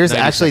okay, here's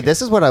 90 actually seconds.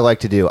 this is what I like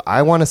to do.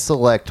 I want to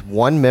select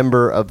one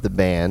member of the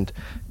band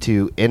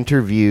to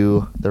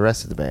interview the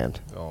rest of the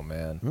band. Oh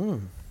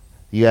man.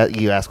 You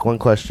ask one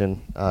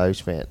question,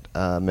 each band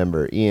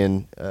member.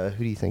 Ian, who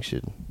do you think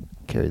should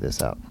carry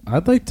this out?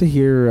 I'd like to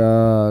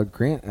hear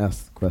Grant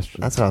ask the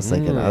question. That's what I was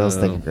thinking. I was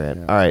thinking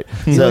Grant. All right.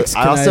 He So looks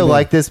I also conniving.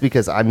 like this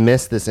because I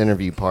missed this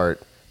interview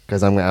part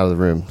because I'm out of the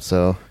room.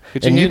 So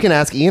Could and you you hand- can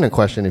ask Ian a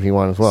question if you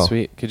want as well.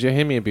 Sweet. Could you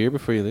hand me a beer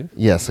before you leave?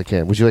 Yes, I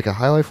can. Would you like a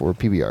High Life or a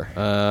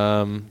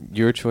PBR?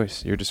 Your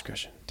choice, your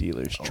discretion.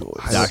 Dealer's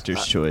choice.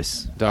 Doctor's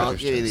choice. I'll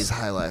Doctor's give you choice. these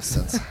High Life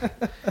since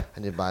I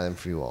did buy them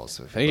for you all.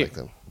 So if Thank you you. like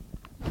them.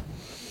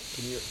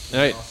 All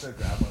right. Also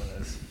grab one of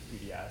those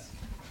PDIs.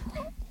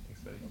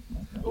 Thanks, buddy.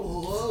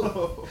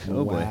 Oh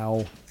boy.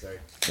 Wow.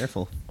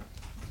 Careful.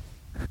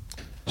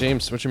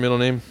 James, what's your middle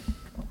name?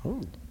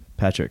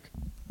 Patrick.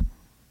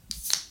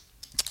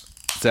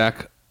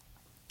 Zach,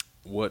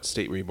 what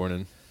state were you born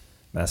in?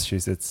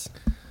 Massachusetts.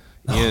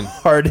 Ian,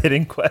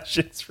 Hard-hitting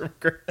questions from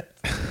Grant.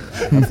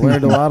 I've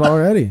learned a lot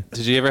already.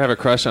 did you ever have a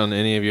crush on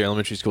any of your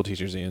elementary school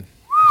teachers, Ian?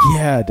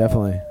 Yeah,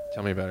 definitely.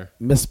 Tell me about her.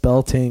 Miss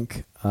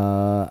Beltink.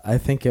 I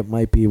think it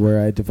might be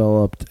where I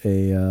developed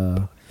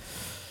a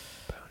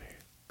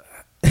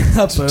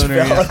boner.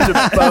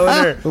 yeah.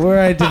 Boner. Where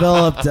I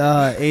developed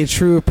a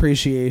true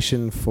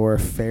appreciation for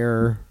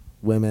fair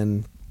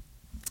women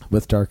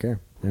with dark hair.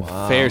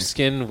 Yeah,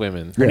 Fair-skinned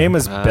women. Her name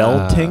was Ah.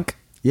 Beltink.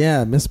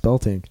 yeah, Miss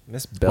Beltink.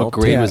 Miss Beltink. What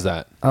grade Yeah. was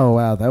that? Oh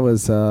wow, that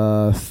was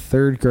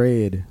third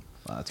grade.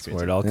 Wow, that's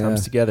Where it all comes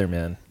Yeah. together,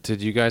 man.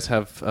 Did you guys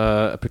have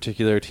a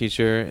particular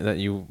teacher that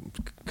you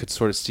could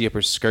sort of see up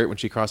her skirt when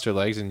she crossed her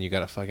legs and you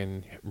got a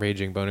fucking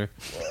raging boner?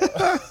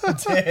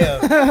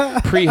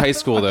 Damn. Pre-high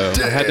school, though. It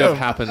had to have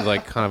happened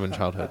like kind of in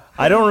childhood.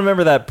 I don't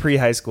remember that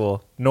pre-high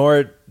school,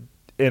 nor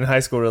in high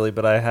school really,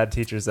 but I had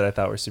teachers that I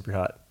thought were super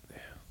hot.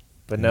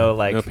 But no,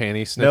 like No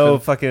panties no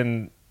sniffing?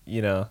 fucking,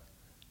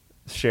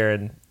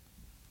 sharing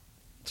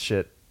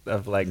shit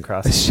of like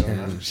crossing.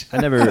 I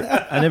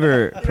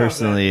never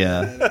personally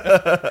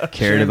cared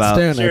Sharon about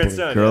Stone, I Sharon believe.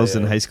 Stone. girls Yeah,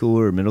 in yeah. high school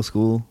or middle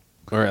school.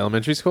 Or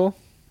elementary school?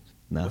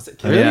 No. Was it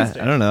I Killer mean,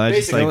 Instinct? I don't know. I just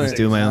Basic like was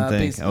doing my own Instinct.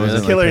 thing. Basic I wasn't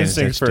Instinct. like, Killer paying Instinct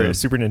attention for to 'em.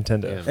 Super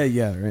Nintendo. Yeah.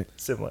 Yeah, right.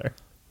 Similar.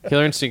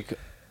 Killer Instinct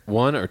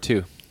 1 or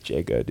 2?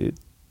 Jago, dude.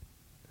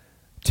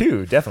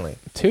 2, definitely.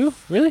 2?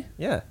 Really?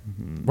 Yeah.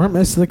 Weren't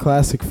most of the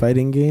classic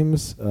fighting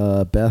games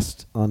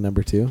best on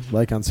number 2,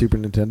 like on Super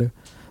Nintendo?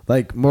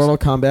 Like Mortal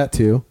Kombat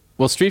 2.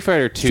 Well, Street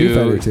Fighter 2, Street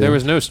Fighter 2. there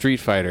was no Street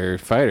Fighter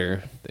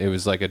fighter. It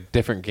was like a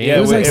different game. Yeah,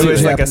 was like it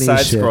was some like a Japanese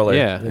side shit. scroller.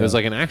 Yeah, it was Yeah.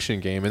 like an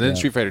action game. And then Yeah.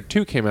 Street Fighter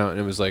 2 came out and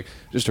it was like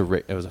just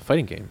it was a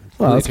fighting game.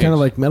 Well, Really it's kind of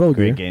changed. like Metal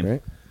Gear, Great game.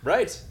 right?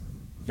 Right.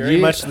 Very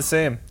Yeah. much the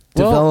same.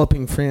 Well,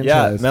 Developing Yeah,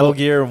 franchise. Metal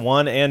Gear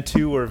 1 and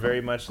 2 were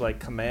very much like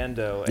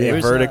Commando, a Yeah.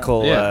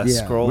 vertical Yeah.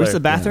 Yeah. scroller. Where's the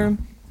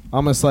bathroom?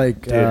 Almost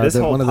like Dude, this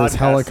whole one of those podcast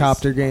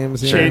helicopter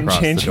games. you know? Chain- across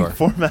the Changing door.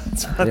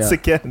 formats once Yeah.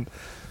 again.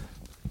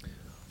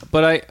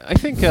 But I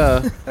think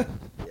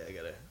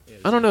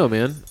I don't know,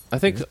 man. I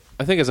think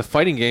as a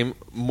fighting game,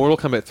 Mortal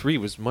Kombat 3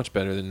 was much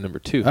better than number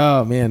 2.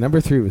 Oh man,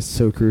 number 3 was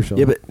so crucial.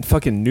 Yeah, but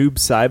fucking Noob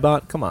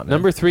Saibot, come on, man.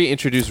 Number 3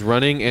 introduced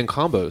running and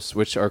combos,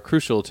 which are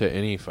crucial to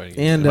any fighting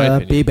game. and in my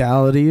opinion.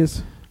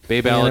 babalities.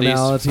 Babalities,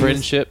 Animalities.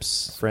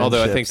 friendships.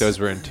 Although I think those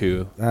were in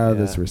 2. Oh,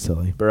 those were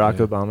silly. Barack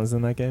Yeah. Obama's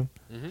in that game.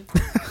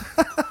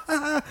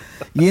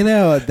 You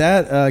know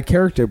that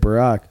character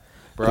Barack.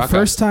 The Baraka.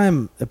 first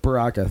time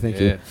Baraka, thank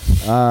you.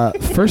 Yeah.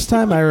 First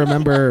time I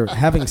remember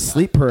having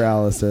sleep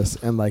paralysis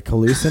and like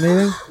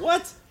hallucinating.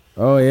 What?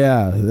 Oh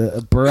yeah,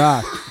 the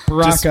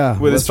Baraka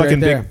with his was right fucking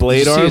there. big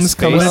blade Did you see his arms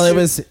coming face? Well,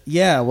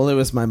 out. it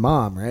was my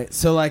mom, right?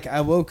 So like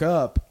I woke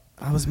up,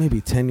 I was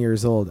maybe 10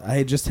 years old. I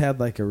had just had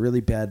like a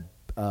really bad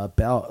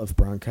bout of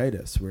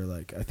bronchitis where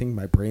like I think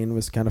my brain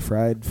was kind of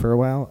fried for a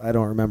while. I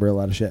don't remember a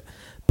lot of shit,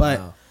 but.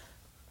 Wow.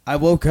 I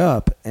woke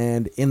up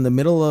and in the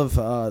middle of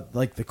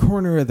like the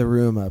corner of the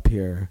room up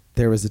here,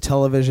 there was a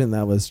television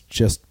that was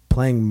just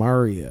playing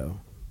Mario,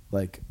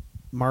 like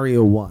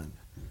Mario 1.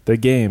 The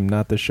game,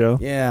 not the show.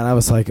 Yeah, and I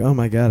was like, oh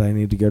my God, I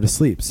need to go to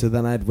sleep. So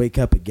then I'd wake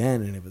up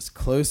again and it was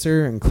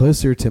closer and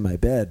closer to my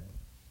bed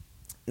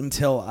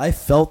until I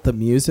felt the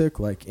music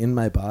like in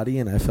my body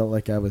and I felt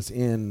like I was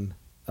in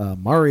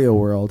Mario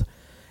World,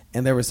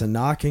 and there was a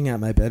knocking at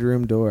my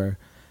bedroom door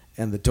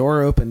and the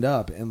door opened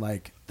up and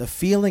like the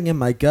feeling in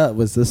my gut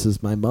was this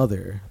is my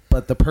mother,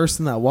 but the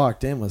person that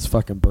walked in was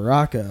fucking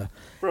Baraka,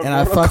 and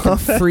I fucking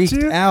freaked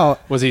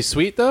out. Was he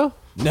sweet though?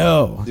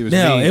 No, It was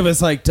no, mean. it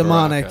was like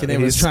demonic, Baraka. and it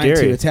He's was trying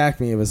scary. to attack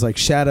me. It was like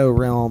shadow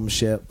realm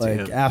shit, like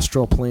Damn.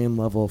 astral plane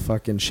level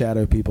fucking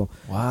shadow people.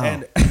 Wow.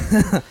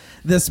 And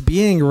this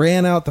being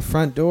ran out the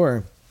front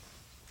door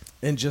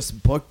and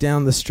just booked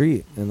down the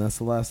street, and that's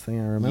the last thing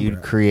I remember. You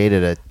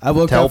created a I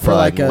woke up for Telpa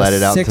like and a let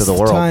it out to sixth the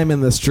world. time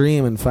in the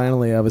stream, and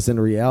finally I was in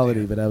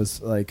reality. But I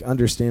was like,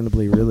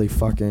 understandably, really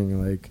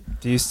fucking like.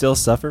 Do you still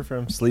suffer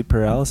from sleep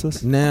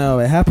paralysis? No,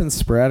 it happens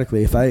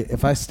sporadically.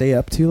 If I stay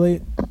up too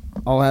late,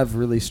 I'll have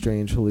really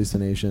strange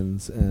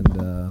hallucinations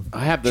and.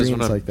 I have those when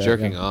dreams I'm like that,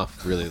 jerking yeah.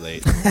 off really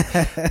late.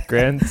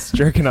 Grant's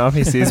jerking off.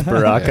 He sees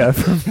Baraka Yeah.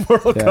 from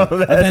Mortal Yeah.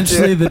 Kombat.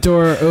 Eventually, the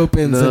door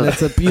opens No. and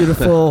it's a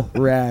beautiful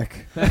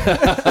rack.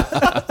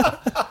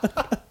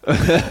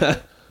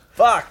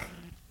 Fuck.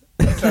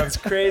 That sounds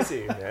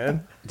crazy,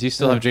 man. Do you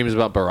still have dreams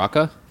about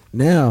Baraka?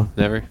 No,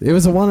 Never. it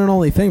was a one and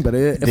only thing, but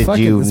it Did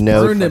fucking you was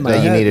know burned in my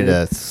that you head, needed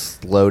dude. to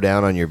slow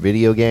down on your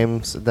video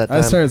games at that time?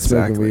 I started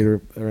smoking Exactly.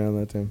 weed around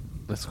that time.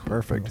 That's I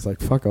perfect. was like,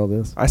 fuck all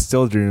this. I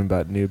still dream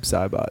about Noob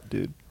Saibot,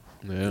 dude.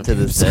 Yeah. To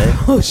this day.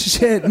 Oh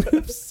shit!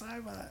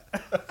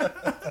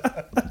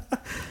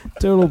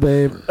 Total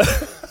babe.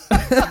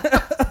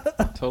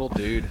 Total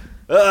dude.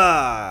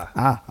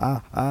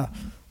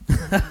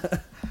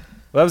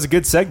 Well, that was a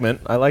good segment.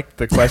 I liked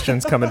the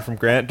questions coming from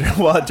Grant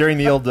during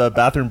the old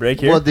bathroom break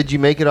here. Well, did you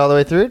make it all the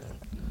way through it?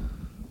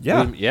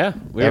 yeah. Yeah.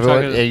 We were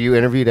Everyone, talking. you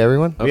interviewed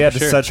everyone? Oh, We had for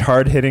sure. such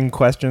hard-hitting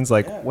questions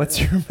like, what's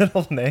your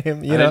middle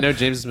name? You I know, didn't know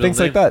James's middle things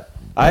name. like that.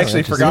 I actually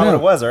interesting. forgot You what know,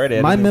 it was already.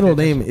 I My didn't even middle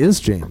pay name is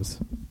James.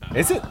 attention.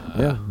 Is it?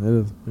 Yeah,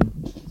 it is.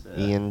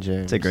 Ian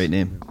James. It's a great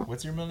name.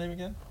 What's your middle name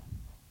again?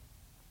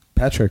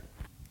 Patrick.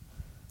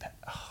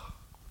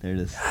 There it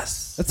is.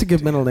 That's a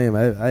good middle name.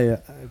 I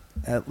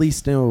at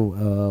least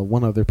know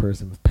one other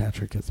person with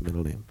Patrick as a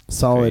middle name.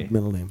 Solid Great.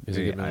 middle name. Is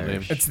it a good middle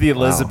name? It's the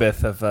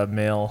Elizabeth of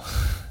male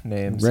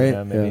names. Right,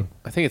 Yeah, maybe. yeah.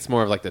 I think it's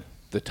more of like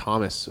the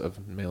Thomas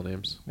of male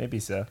names. Maybe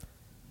so.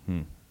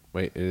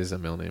 Wait, it is a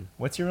male name.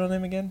 What's your real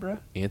name again, bro?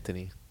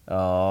 Anthony. Oh,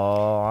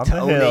 on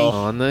Tony. the hill.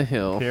 On the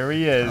hill. Here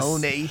he is.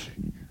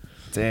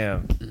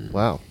 Damn.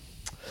 Wow.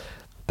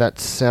 That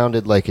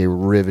sounded like a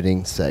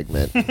riveting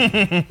segment.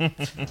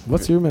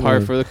 What's your middle Par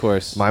name? for the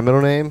course. My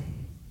middle name?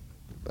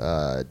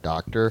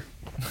 Doctor.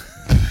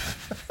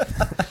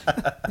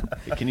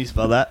 Can you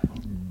spell that?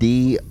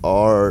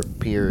 DR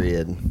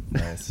period.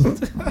 Nice.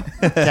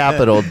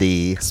 Capital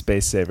D.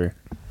 Space saver.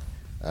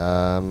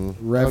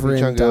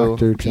 Reverend Chungo,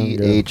 Dr. Chungo.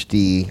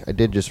 PhD. I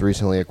did just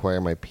recently acquire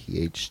my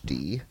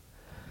PhD.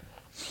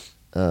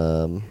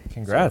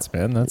 Congrats,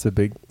 man. That's a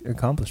big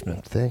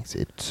accomplishment. Thanks.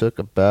 It took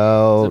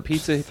about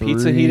pizza heating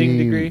 3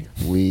 degree?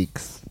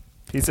 weeks.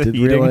 Pizza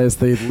Didn't heating. realize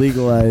they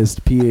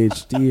legalized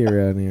PhD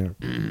around here.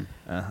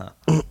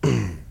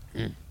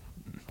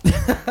 You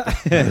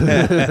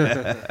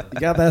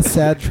got that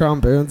sad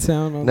trombone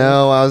sound? On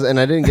No, I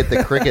didn't get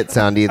the cricket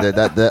sound either.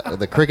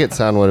 The cricket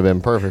sound would have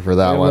been perfect for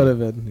that It one. would have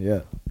been,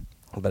 yeah.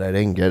 But I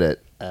didn't get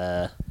it.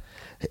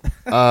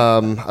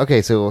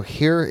 Okay, so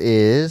here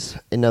is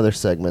another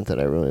segment that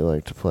I really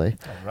like to play.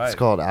 right. It's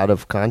called Out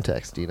of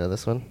Context. Do you know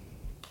this one?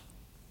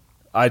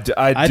 I do.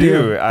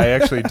 do. I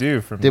actually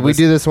do. From Did we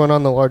do this one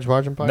on the Large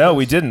Margin podcast? No,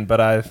 we didn't.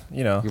 But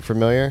You're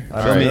familiar?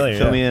 I'm Fill, familiar,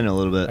 fill yeah. me in a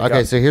little bit.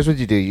 Okay, so here's what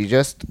you do. You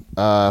just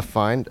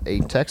find a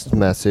text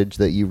message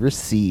that you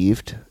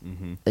received,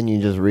 and you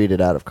just read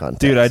it out of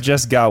context. Dude, I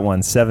just got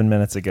one 7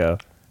 minutes ago.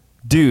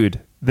 Dude,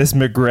 this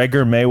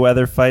McGregor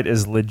Mayweather fight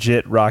is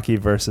legit Rocky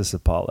versus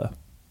Apollo.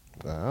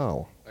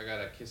 Oh. I got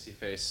a kissy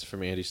face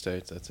from Andy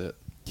States. That's it.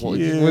 Well,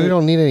 we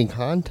don't need any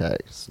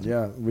context.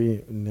 Yeah,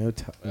 no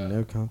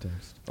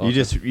context. You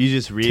just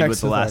read what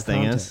Text the last without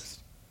thing context.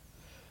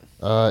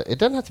 is. It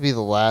doesn't have to be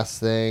the last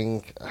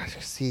thing.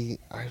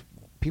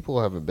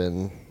 People haven't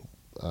been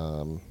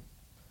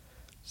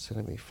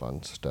sending me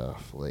fun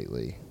stuff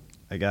lately.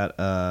 I got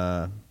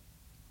God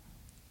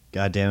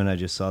damn it! I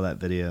just saw that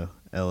video.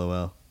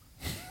 LOL.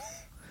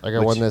 I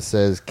got one that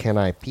says, "Can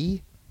I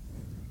pee?"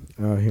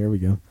 Oh, here we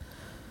go.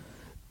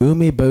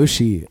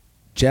 Umeboshi,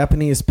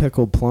 Japanese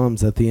pickled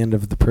plums at the end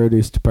of the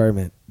produce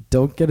department.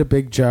 Don't get a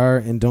big jar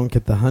and don't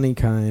get the honey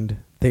kind.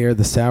 They are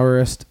the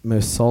sourest,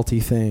 most salty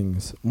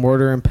things.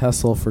 Mortar and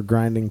pestle for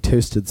grinding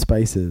toasted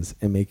spices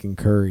and making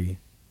curry.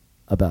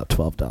 About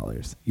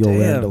 $12. You'll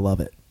learn Damn. to love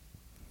it.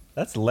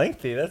 That's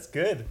lengthy. That's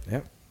good.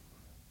 Yep.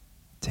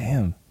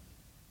 Damn.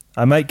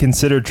 I might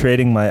consider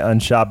trading my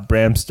unshopped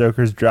Bram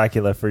Stoker's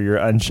Dracula for your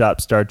unshopped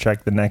Star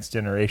Trek The Next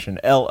Generation.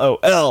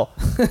 LOL.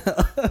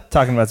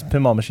 Talking about some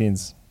pinball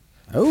machines.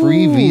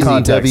 Free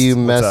Context. VZW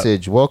What's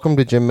message. Welcome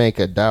to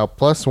Jamaica. Dial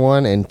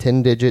 +1 and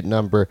 10-digit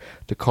number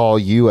to call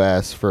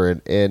U.S. for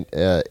an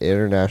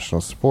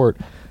international support.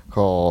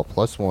 Call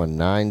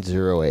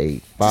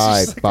 +1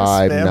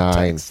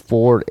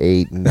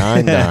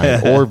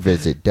 908-559-4899 or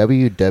visit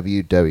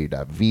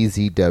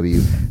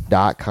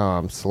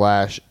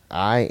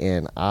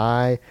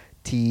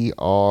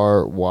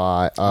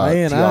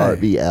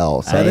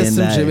www.vzw.com/INITRYTRBL. That is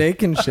some I&I.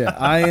 Jamaican shit.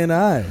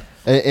 I.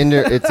 And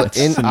there, it's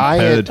in Some I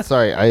code. had,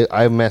 sorry,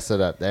 I messed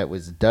it up. That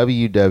was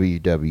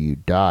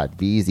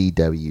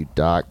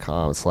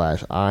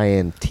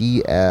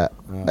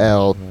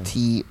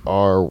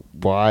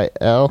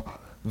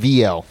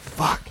www.vzw.com/INTLTRYLVL.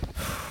 Fuck.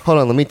 Hold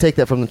on, let me take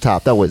that from the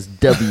top. That was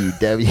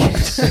www.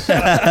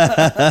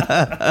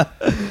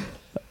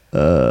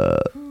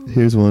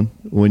 Here's one.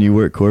 When you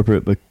work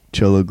corporate, but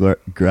Cholo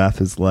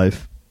graph is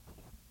life.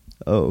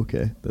 Oh,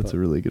 okay. That's a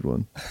really good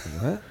one.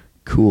 What?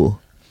 Cool.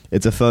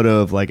 It's a photo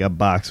of like a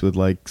box with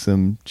like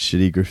some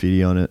shitty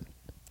graffiti on it.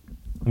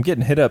 I'm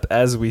getting hit up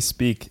as we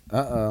speak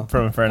Uh-oh.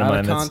 from a friend of Out mine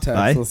of that's context.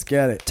 Aye. Let's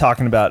get it.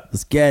 talking about,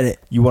 Let's get it.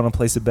 you want to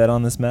place a bet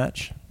on this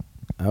match?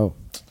 Oh.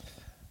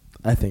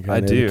 I think I I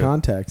know do. the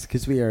context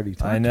because we already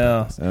talked I know.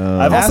 about this.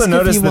 I've Ask also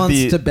noticed if he that wants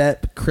the... to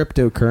bet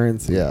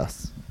cryptocurrency.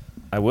 Yes.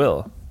 I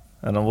will.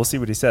 And we'll see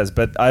what he says.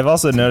 But I've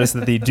also noticed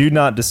that the do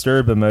not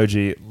disturb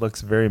emoji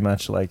looks very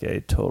much like a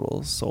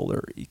total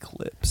solar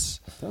eclipse,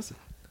 Does it?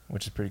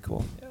 which is pretty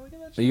cool.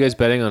 Are you guys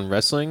betting on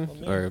wrestling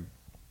or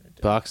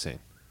boxing?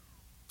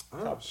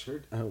 Oh,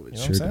 sure. Oh, it You know what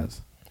sure I'm saying?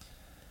 does.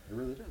 It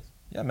really does.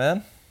 Yeah,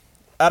 man.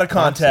 Out of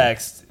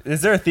context.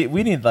 Is there a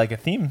we need like a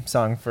theme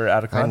song for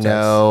out of I context.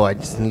 know. I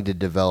just need to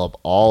develop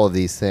all of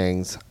these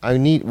things.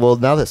 Well,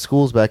 now that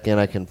school's back in,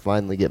 I can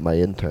finally get my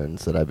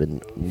interns that I've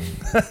been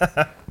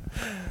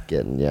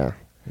getting. Yeah.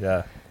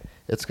 Yeah.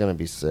 It's going to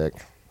be sick.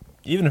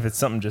 Even if it's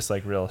something just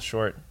like real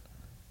short,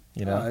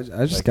 you know.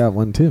 I just got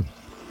one too.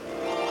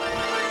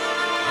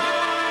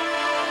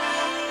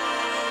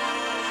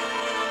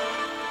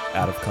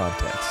 Out of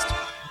context.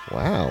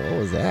 Wow. What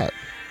was that?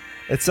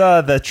 It's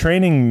the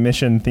training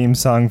mission theme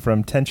song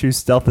from Tenchu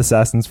Stealth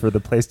Assassins for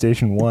the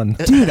PlayStation 1.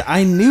 Dude,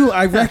 I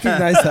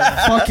recognized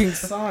that fucking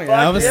song. And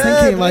I was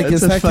thinking, like, That's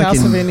is a that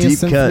fucking Castlevania deep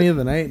Symphony cut. of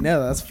the Night?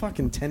 No, that's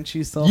fucking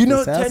Tenchu Stealth You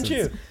know Assassins.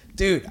 Tenchu?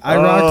 Dude, I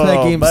rocked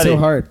that game buddy. so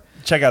hard.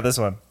 Check out this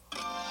one.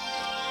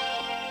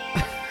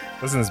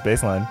 Listen to this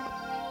bass line.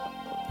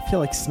 I feel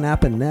like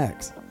snapping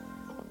necks.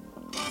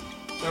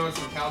 Throwing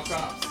some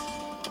caltrops.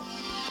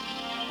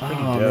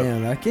 Oh, dope.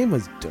 man, that game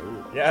was dope.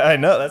 Yeah, I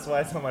know. That's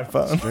why it's on my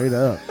phone. Straight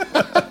up.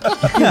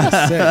 That game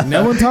was sick.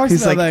 No one talks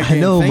He's about like, that I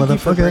game. know, Thank you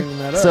for motherfucker. bringing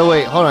that up. So,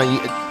 wait, hold on.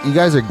 You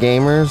guys are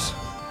gamers?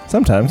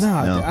 Sometimes.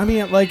 No, No. I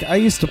mean, like, I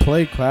used to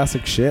play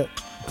classic shit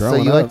So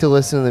growing you up. like to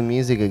listen to the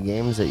music of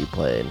games that you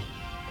played?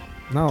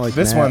 Not like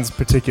This that. one's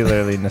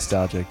particularly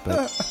nostalgic,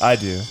 but I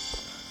do.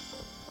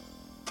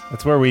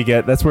 That's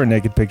where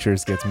Naked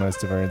Pictures gets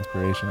most of our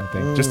inspiration, I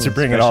think. Just to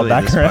bring it all Especially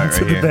back this around part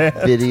to right the here.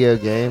 band. Video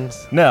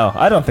games? No,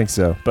 I don't think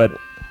so, but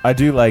I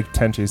do like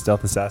Tenchu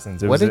Stealth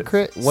Assassins. It What was did a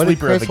Chris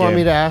sleeper of the want me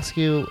game. to ask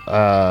you?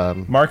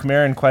 Mark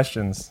Maron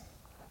questions.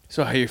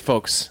 So, how are your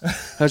folks?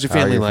 How's your How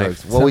are family your life?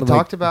 folks? Well, we Sounded like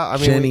talked about. I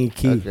mean, Jenny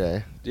Key.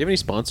 Okay. Do you have any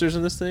sponsors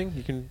in this thing?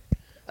 You can.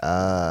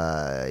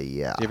 Yeah.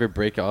 Do you ever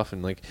break off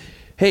and like,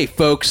 hey,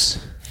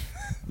 folks.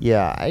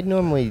 Yeah, I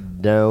normally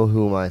know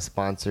who my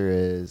sponsor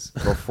is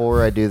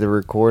before I do the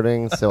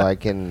recording, so I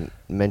can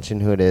mention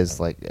who it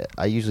is. Like,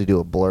 I usually do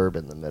a blurb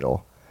in the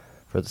middle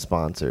for the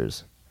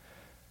sponsors.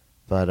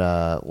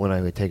 But when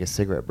I would take a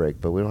cigarette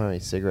break, but we don't have any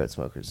cigarette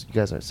smokers. You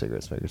guys aren't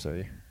cigarette smokers, are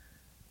you?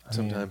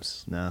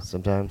 Sometimes. No.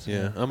 Sometimes.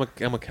 Yeah,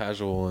 I'm a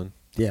casual one.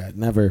 Yeah,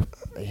 never.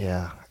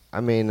 Yeah. I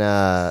mean,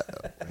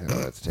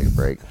 let's take a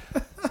break.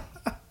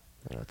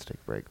 Let's take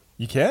a break.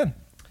 You can.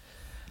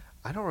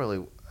 I don't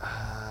really.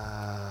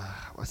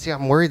 See,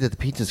 I'm worried that the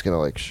pizza's gonna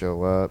like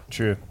show up.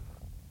 True.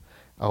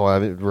 Oh,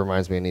 it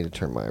reminds me, I need to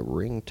turn my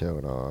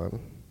ringtone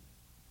on,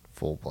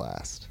 full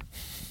blast,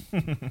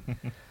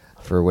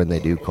 for when they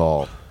do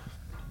call.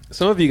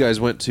 Some of you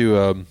guys went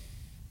to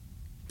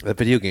a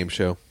video game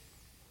show.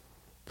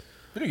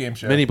 Video game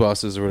show. Mini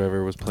Bosses or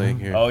whatever was playing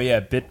here. Oh yeah,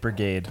 Bit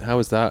Brigade. How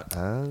was that?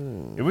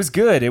 Oh. It was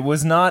good. It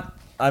was not.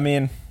 I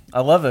mean,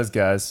 I love those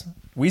guys.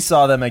 We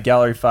saw them at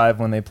Gallery 5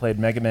 when they played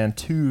Mega Man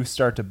 2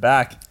 start to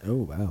back, Oh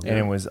wow. and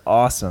it was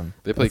awesome.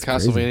 They played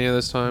That's crazy. Castlevania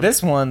this time.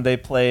 This one they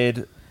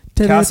played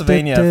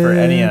Castlevania for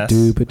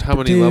NES. How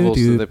many levels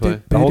did they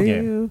play? The whole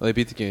game. Oh, they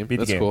beat the game. Beat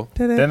the That's game. cool.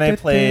 Then they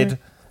played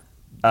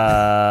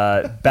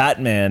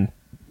Batman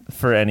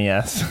for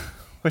NES,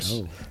 which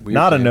Weird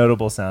not a game.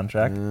 notable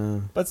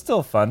soundtrack, but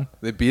still fun.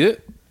 They beat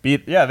it. They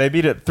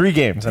beat it 3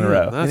 games in a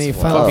row. That's Any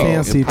wild. Final Okay.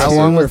 Fantasy How 2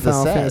 long or was the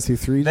Final set? Fantasy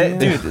 3?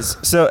 Dude,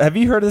 so have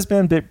you heard of this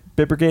band, Bit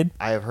Brigade?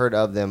 I have heard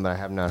of them, but I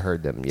have not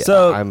heard them yet.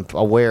 So, I'm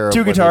aware of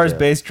 2 what they guitars, do.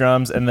 bass,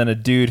 drums, and then a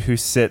dude who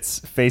sits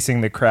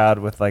facing the crowd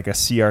with like a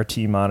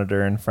CRT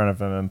monitor in front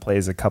of him and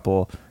plays a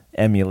couple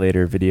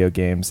emulator video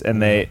games.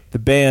 And the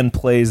band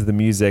plays the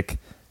music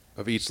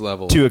Of each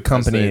level to as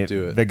accompany they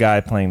do it. the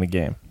guy playing the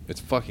game. It's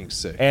fucking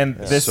sick. And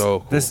this so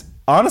cool. this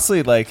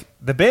honestly, like,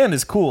 the band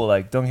is cool,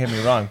 like, don't get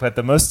me wrong, but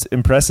the most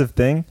impressive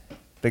thing,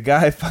 the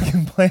guy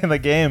fucking playing the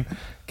game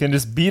can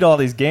just beat all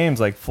these games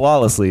like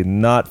flawlessly,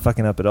 not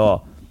fucking up at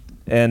all.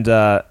 And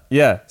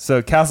yeah,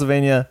 so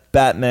Castlevania,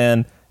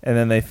 Batman, and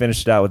then they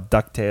finished it out with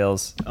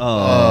DuckTales.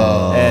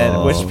 Oh,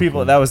 And which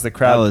people, that was the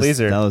crowd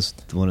pleaser. That was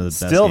one of the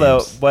best. Still though,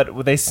 games.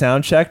 but they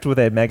sound checked with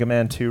a Mega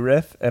Man 2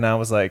 riff, and I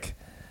was like,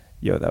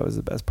 yo, that was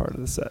the best part of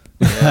the set.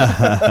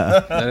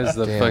 that is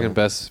the Damn. fucking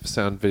best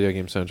video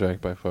game soundtrack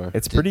by far.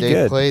 It's Did pretty they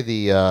good. play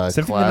the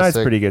Symphony of the Night's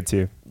classic, pretty good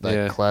too. that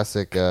Yeah.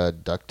 classic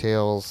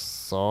DuckTales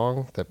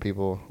song that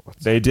people?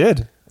 They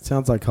did.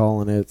 Sounds like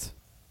Hall and Oates.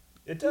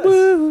 It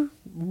does.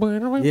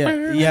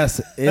 Yeah.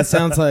 Yes. It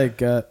sounds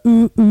like ooh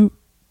ooh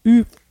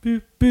ooh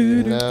ooh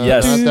ooh. No,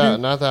 Yes.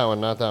 not that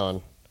one. Not that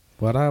one.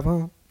 What I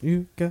want,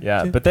 you got.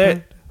 Yeah, to but they-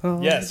 find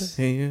hard yes.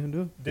 to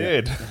handle.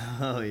 Dude.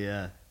 Oh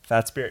yeah.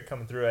 Fat Spirit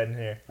coming through right in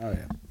here. Oh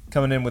yeah.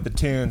 Coming in with the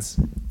tunes.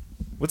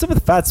 What's up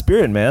with Fat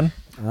Spirit, man?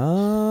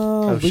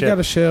 Oh, we shit. got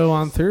a show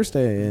on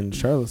Thursday in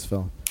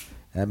Charlottesville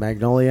at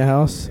Magnolia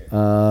House.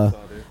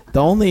 The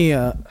only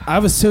I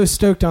was so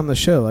stoked on the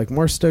show, like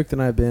more stoked than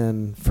I've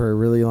been for a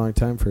really long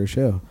time for a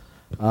show.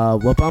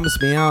 What bums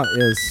me out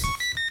is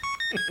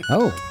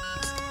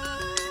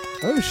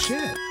oh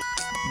shit.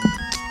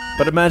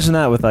 But imagine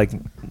that with like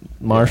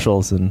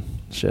Marshalls and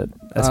shit.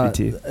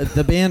 SVT.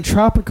 The band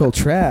Tropical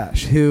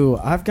Trash, who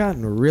I've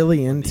gotten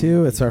really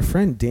into. It's our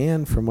friend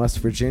Dan from West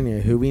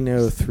Virginia, who we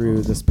know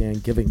through this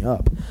band Giving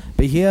Up.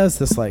 But he has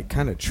this like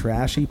kind of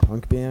trashy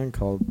punk band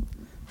called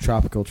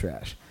Tropical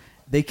Trash.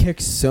 They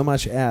kick so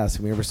much ass,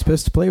 and we were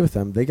supposed to play with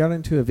them. They got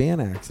into a van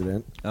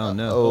accident, Oh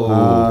no.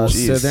 Oh, so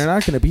jeez. they're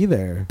not going to be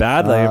there.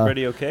 Bad, like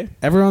everybody okay?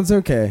 Everyone's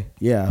okay,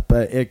 yeah,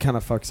 but it kind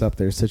of fucks up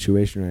their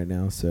situation right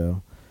now.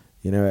 So,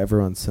 you know,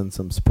 everyone send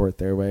some support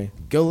their way.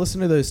 Go listen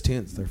to those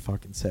tunes; they're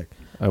fucking sick.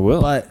 I will.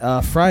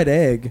 But Fried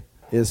Egg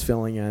is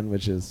filling in,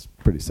 which is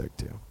pretty sick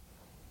too.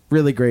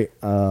 Really great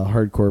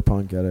hardcore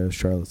punk out of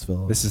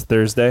Charlottesville. This is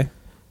Thursday.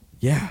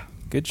 Yeah,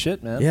 Good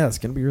shit, man. yeah, it's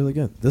gonna be really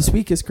good. This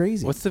week is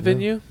crazy. What's the Yeah.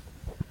 venue?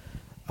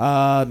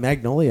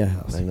 Magnolia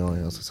House.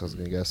 Magnolia House. I was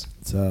gonna guess.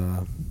 It's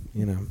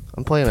you know,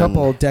 I'm playing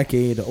couple on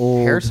decade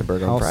old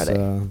Harrisonburg on house,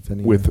 Friday.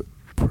 venue. With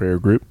prayer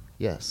group.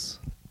 Yes.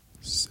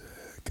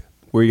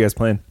 Where are you guys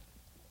playing?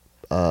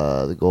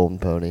 The Golden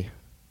Pony.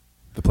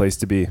 The place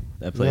to be.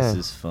 That place Yeah.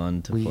 is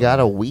fun to We play. got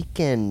a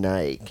weekend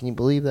night. Can you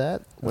believe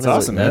that? That's When it was-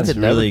 awesome, we man. could That's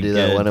never really do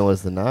that good. when it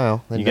was the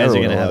Nile. They You guys never are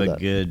gonna would have allow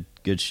a that.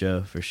 good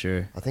show for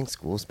sure. I think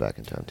school's back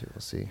in town too.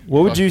 We'll see.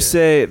 What would Fuck you yeah.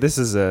 say? This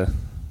is a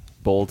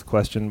bold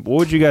question. What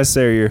would you guys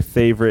say are your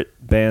favorite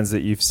bands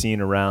that you've seen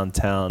around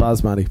town?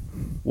 Basmati.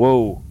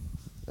 Whoa.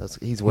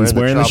 He's wearing,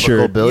 wearing the the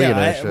Tropical shirt.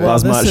 Billionaire shirt.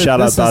 Basmati-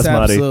 shout out this is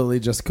Basmati. absolutely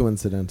just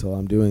coincidental.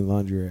 I'm doing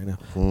laundry right now.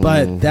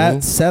 But Mhm.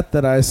 that set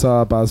that I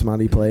saw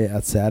Basmati play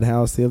at Sad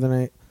House the other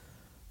night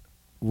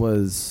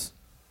was,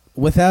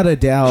 without a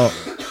doubt,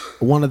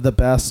 one of the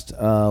best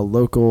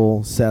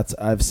local sets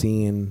I've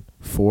seen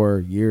for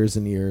years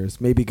and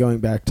years. Maybe going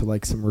back to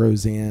like some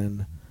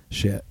Roseanne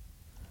shit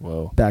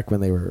Whoa. back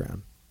when they were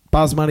around.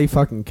 Basmati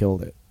fucking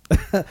killed it.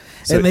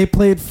 So- and they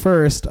played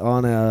first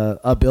on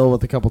a bill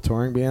with a couple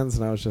touring bands,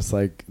 and I was just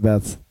like,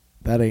 that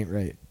ain't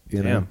right.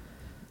 You know? Damn.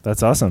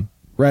 That's awesome.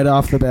 Right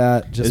off the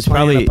bat, just It's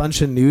playing probably- a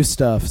bunch of new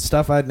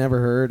stuff I'd never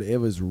heard. It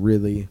was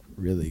really,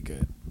 really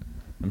good.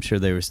 I'm sure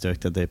they were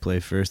stoked that they play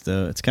first,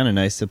 though. It's kind of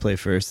nice to play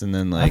first and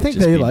then like I think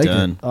just they be like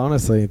done. it.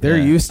 Honestly, they're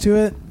Yeah. used to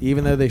it,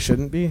 even though they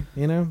shouldn't be.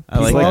 You know, I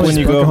like It's People like always when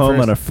you book go 'em home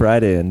first. on a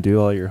Friday and do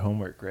all your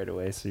homework right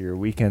away, so your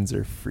weekends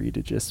are free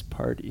to just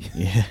party.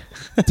 Yeah.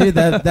 Dude,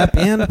 that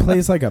band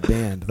plays like a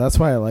band. That's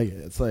why I like it.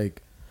 It's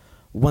like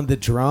when the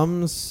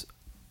drums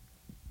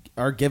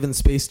are given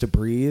space to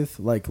breathe,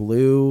 like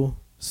Lou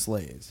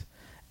slays.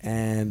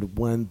 And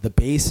when the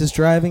bass is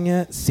driving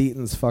it,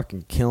 Seaton's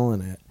fucking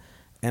killing it.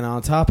 And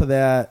on top of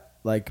that,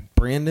 like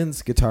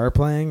Brandon's guitar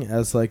playing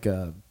as like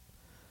a,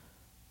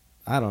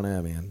 I don't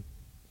know, man.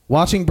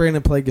 Watching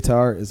Brandon play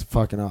guitar is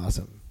fucking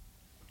awesome.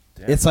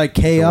 It's like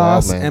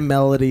chaos wild man. and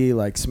melody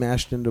like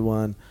smashed into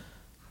one.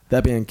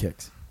 That band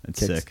kicks. That's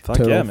Kicks. sick. Fuck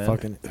Total yeah, man.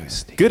 Fucking,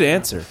 Good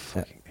answer.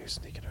 They're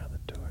sneaking around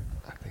the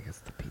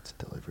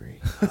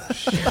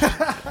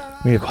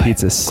We have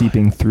pizza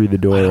seeping through the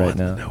door right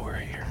now. No, we're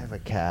here. I have a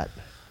cat.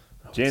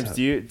 James,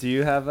 do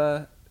you have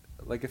a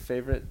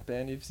favorite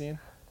band you've seen?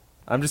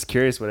 I'm just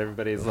curious what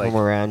everybody's like. From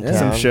around Yeah.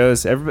 town. Some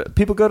shows.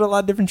 People go to a lot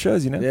of different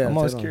shows. You know. Yeah, I'm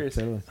always totally, curious.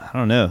 totally. I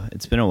don't know.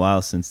 It's been a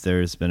while since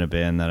there's been a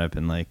band that I've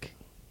been like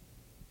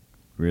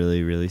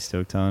really, really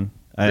stoked on.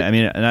 I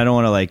mean, and I don't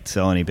want to like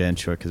sell any band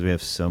short because we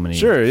have so many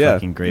Sure, yeah.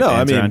 fucking great No, I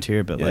bands mean, around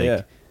here. But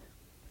yeah,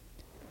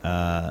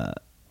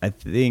 I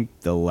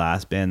think the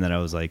last band that I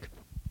was like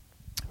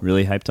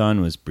really hyped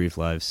on was Brief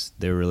Lives.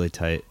 They were really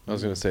tight. I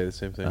was gonna say the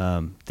same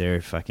thing.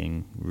 They're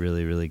fucking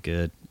really, really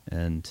good.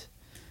 And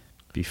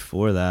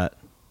before that,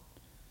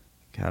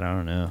 God, I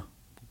don't know.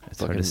 It's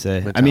hard to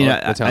say. Metallica- I mean,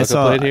 I Metallica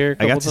saw. played here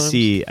a I got couple to times?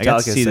 see. I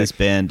got to Metallica's see this sick.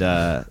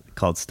 band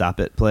called Stop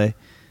It play.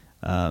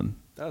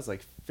 That was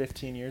like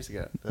 15 years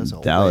ago. That's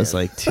old, That was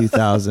man. like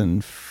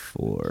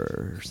 2004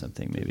 or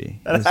something, maybe.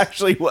 That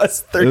actually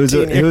was 13 It was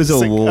a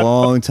years ago.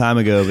 long time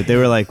ago, but they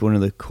were like one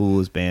of the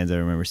coolest bands I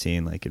remember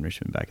seeing like in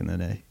Richmond back in the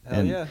day.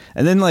 Hell yeah.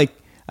 And then like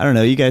I don't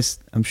know, you guys.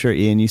 I'm sure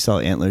Ian, you saw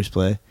Antlers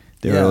play.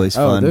 They were Yeah. always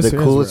Oh, fun. this- the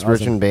guys coolest were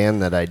awesome. Richmond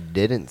band that I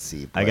didn't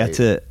see. I got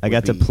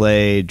to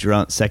play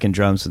second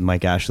drums with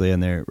Mike Ashley on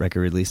their record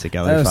release at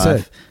Gallery Oh,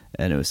 5, sick.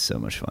 and it was so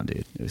much fun,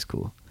 dude. It was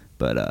cool.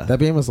 But That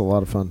band was a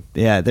lot of fun.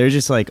 yeah, they're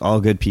just like all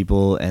good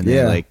people, and they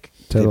Yeah, like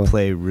totally. they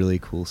play really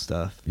cool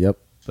stuff. Yep.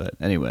 But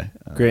anyway,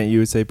 Grant, you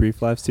would say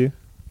Brief Lives too?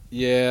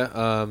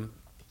 Yeah,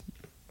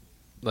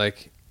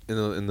 like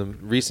in the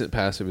recent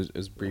past, it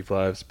was Brief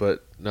Lives,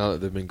 but now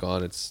that they've been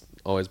gone, it's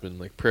always been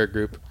like Prayer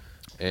Group,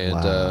 and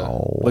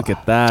Wow. Look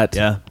at that.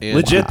 Yeah. and-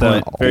 Legit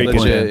though. Very good.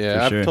 legit. band. Yeah,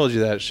 for I've sure. told you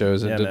that at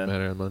shows. It Yeah, didn't man.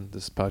 matter. I'm on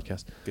this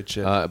podcast. Good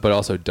shit. But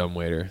also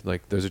Dumbwaiter.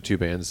 Like those are two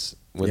bands.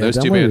 When Yeah, those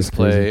two Dumbwaiter's bands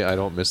play, crazy. I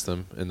don't miss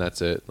them, and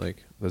that's it.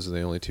 Like those are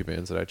the only two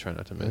bands that I try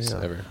not to miss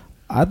Yeah. ever.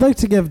 I'd like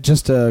to give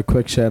just a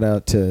quick shout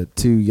out to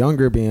two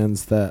younger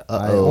bands that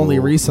I Uh-oh. only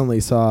recently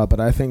saw, but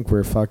I think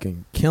we're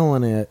fucking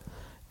killing it.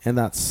 And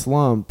that's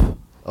Slump.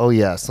 Oh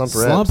yeah, Slump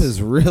Reps. Slump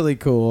is really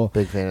cool.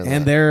 Big fan of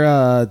And that.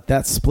 their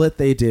that split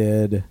they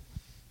did.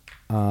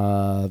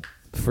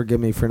 Forgive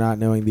me for not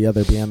knowing the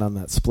other band on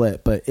that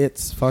split, but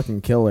it's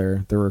fucking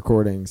killer. The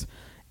recordings,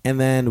 and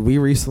then we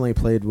recently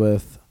played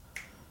with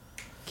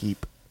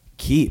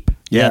Keep.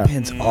 yeah, that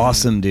band's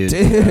awesome, dude.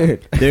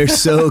 dude. They're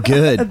so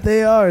good.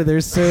 They are.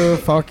 They're so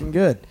fucking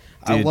good.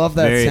 I Dude, love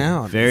that very,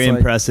 sound. Very It's like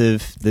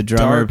impressive. The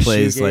drummer dark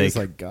plays shoegaze,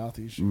 like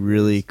gothy shoegaze.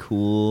 really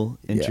cool,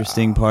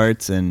 interesting Yeah.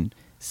 parts and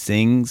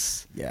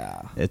sings.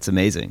 Yeah. It's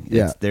amazing.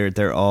 Yeah.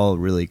 They're all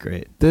really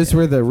great. Those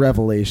were the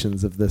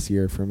revelations of this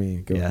year for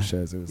me. Going Yeah. to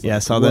shows, it was Yeah, I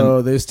like, saw them-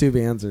 whoa, those two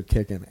bands are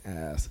kicking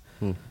ass.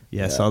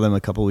 Yeah, I saw them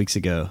a couple weeks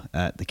ago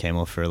at the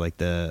Camel for like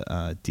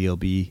the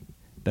DLB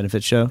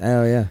benefit show,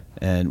 Oh yeah,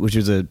 and which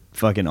was a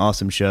fucking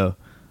awesome show.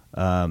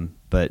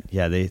 But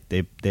yeah,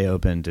 they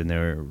opened and they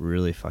were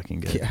really fucking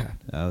good. Yeah.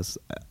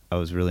 I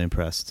was really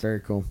impressed very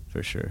cool.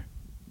 for sure.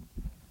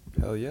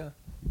 Hell yeah.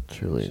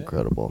 Truly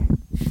incredible.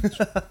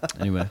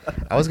 Anyway,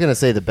 I was gonna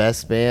say the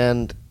best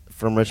band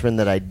from Richmond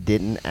that I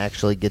didn't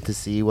actually get to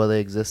see while they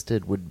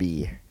existed would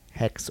be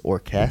Hex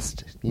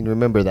Orchestre. You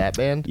remember that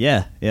band?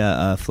 yeah.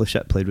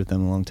 Flechette played with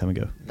them a long time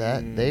ago.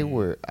 That they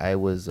were. I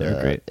was They were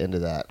great. into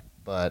that,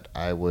 but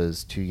I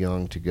was too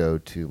young to go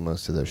to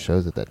most of their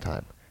shows at that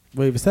time.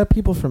 Wait, was that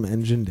people from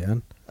Engine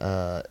Down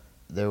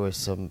There were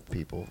some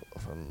people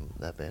from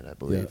that band, I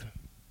believe,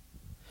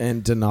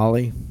 and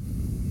Denali?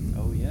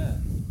 Oh yeah.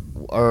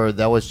 or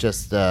that was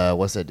just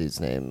what's that dude's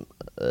name?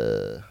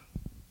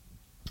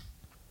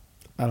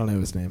 I don't know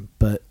his name,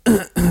 but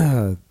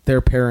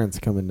their parents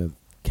come into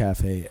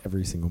cafe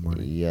every single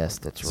morning. Yes,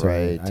 that's So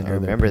right. I I, know their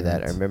remember that.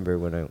 I parents. remember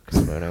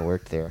when I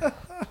worked there.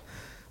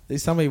 They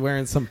saw me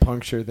wearing some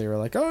punk shirt. They were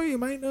like, "Oh, you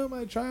might know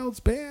my child's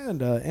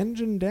band,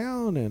 Engine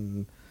Down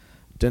and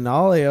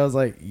Denali." I was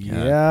like,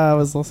 "Yeah, I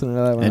was listening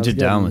to that when Engine I was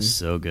Down getting was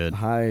so good.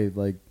 high,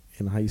 like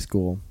in high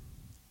school.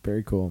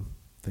 Very cool.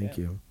 Thank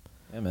you."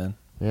 Yeah, man.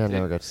 Yeah, I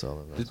never got to sell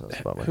them. That's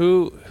a bummer.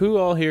 Who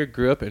all here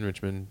grew up in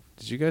Richmond?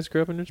 Did you guys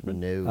grow up in Richmond?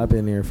 No, I've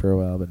been here for a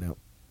while, but no.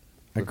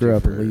 I Lived grew here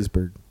up in for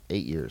Leesburg.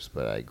 8 years,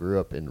 but I grew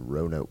up in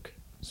Roanoke.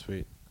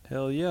 Sweet.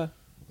 Hell yeah.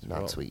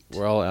 Not sweet.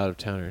 We're all out of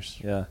towners.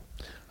 Yeah.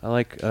 I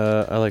like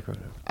Roanoke.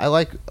 I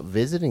like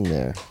visiting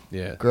there.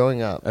 Yeah.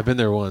 Growing up. I've been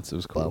there once. It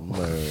was cool.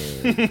 Bummer.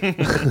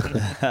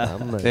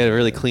 They had a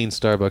really clean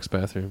Starbucks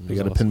bathroom. We It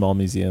got a was awesome. pinball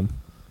museum.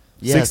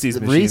 Yes, 60s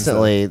machines,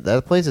 recently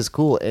that place is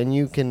cool, and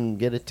you can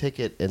get a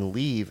ticket and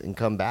leave and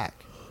come back.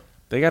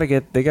 They gotta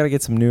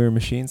get some newer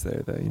machines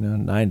there though,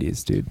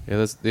 90s, dude. Yeah,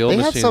 that's the old They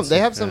have machines. some. They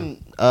have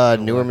Yeah.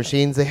 some newer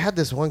machines. They had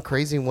this one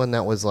crazy one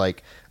that was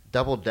like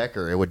double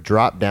decker. It would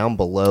drop down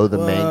below the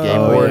main Whoa, game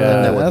board, yeah,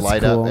 and it would that's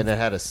light cool. up, and it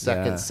had a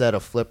second Yeah. set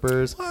of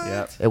flippers.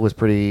 Yep. It was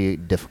pretty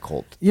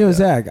difficult. Yo, Yeah.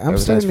 Zach, It I'm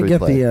was starting nice to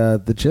get free play.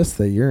 the gist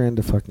that you're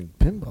into fucking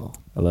pinball.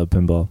 I love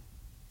pinball.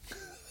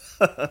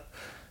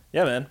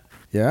 Yeah, man.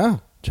 Yeah.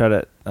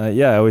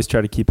 I always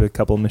try to keep a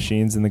couple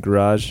machines in the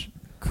garage.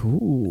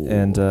 Cool.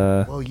 And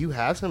Well, you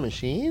have some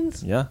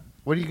machines. yeah,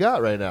 What do you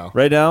got right now?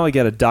 Right now, I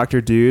got a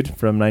Dr. Dude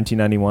from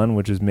 1991,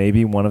 which is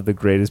maybe one of the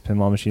greatest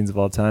pinball machines of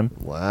all time.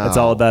 Wow. It's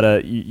all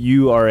about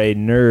you are a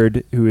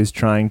nerd who is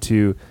trying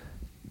to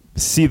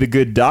see the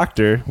good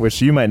doctor,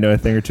 which you might know a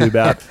thing or two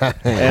about,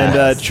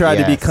 and try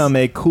to become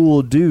a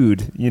cool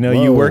dude. You know,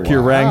 you work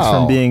your ranks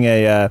from being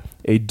a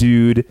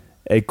dude,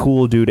 a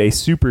cool dude, a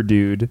super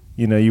dude.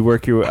 You know, you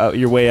work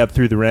your way up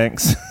through the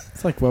ranks.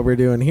 It's like what we're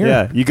doing here.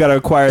 Yeah, you got to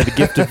acquire the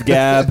gift of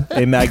gab,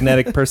 a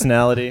magnetic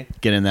personality,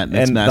 Get in that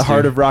mix and master. the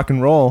heart of rock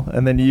and roll,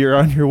 and then you're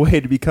on your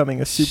way to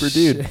becoming a super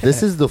dude.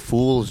 This is the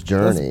fool's That's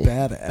journey.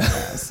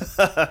 badass.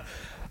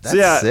 That's So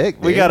yeah, sick,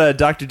 we dude. got a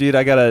Dr. Dude.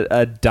 I got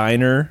a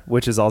Diner,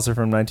 which is also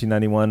from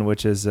 1991,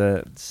 which is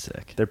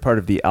Sick. they're part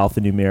of the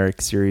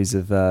alphanumeric series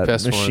of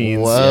Best one.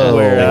 machines. Whoa.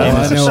 Where,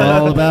 Wow. I know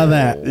all about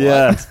that.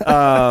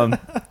 yeah,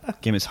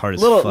 Game is hard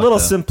as little fuck, little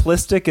though.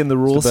 simplistic in the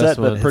rule It's the best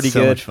set, but one. pretty It's so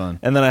good. much fun.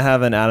 And then I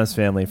have an Adams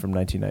Family from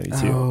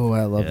 1992. Oh,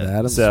 I love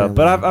Yeah. that. So,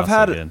 but I've Also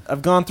had good.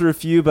 I've gone through a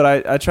few, but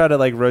I try to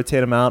like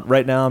rotate them out.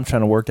 Right now, I'm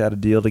trying to work out a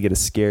deal to get a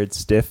Scared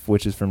Stiff,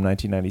 which is from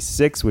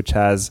 1996, which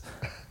has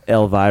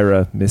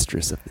Elvira,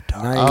 Mistress of the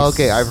Dark. Nice. Oh,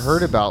 okay, I've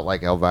heard about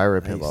like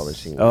Elvira pinball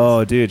machines.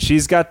 Oh, dude,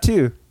 she's got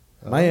two.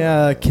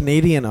 My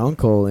Canadian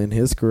uncle in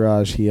his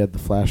garage, he had the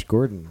Flash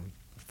Gordon.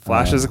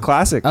 Flash is a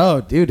classic.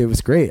 Oh, dude, it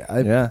was great.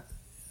 Yeah.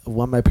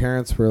 When my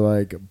parents were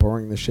like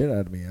boring the shit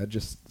out of me, I'd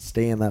just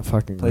stay in that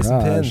fucking Play some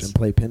garage pins. and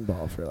play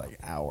pinball for like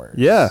hours.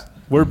 Yeah,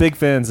 we're big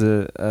fans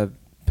of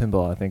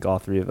pinball. I think all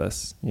three of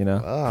us. You know,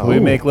 Wow. we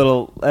Cool. make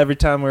little every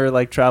time we're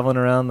like traveling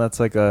around. That's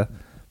like a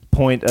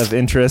point of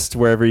interest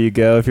wherever you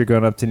go. If you're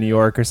going up to New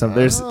York or something,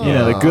 there's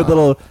the good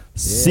little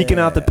seeking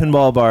out the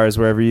pinball bars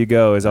wherever you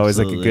go is always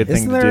like a Absolutely. good thing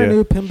Isn't to there a do.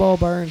 new pinball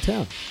bar in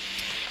town?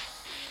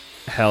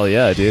 Hell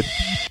yeah, dude!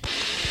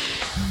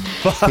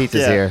 Pizza's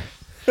yeah. here.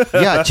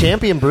 Yeah,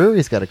 Champion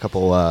Brewery's got a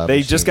couple.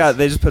 They just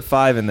put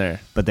 5 in there.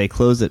 But they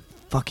close at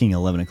fucking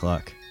 11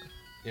 o'clock.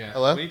 Yeah.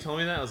 Hello? When you told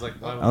me that, I was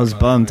like, I was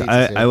bummed.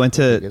 Pizza's here. I went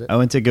Did you get to it? I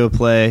went to go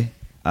play.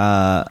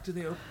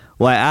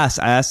 Well, I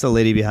asked the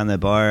lady behind the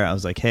bar. I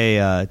was like, "Hey,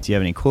 do you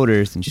have any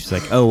quarters?" And she's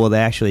like, "Oh, well, they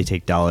actually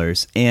take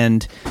dollars,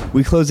 and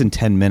we close in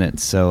 10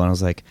 minutes." So I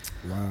was like,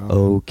 Wow.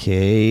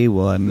 "Okay,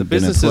 well, I'm The gonna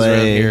businesses play."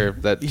 around here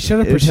that You should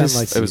have It was pretended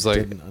just- like it was you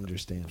like- didn't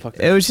understand. fuck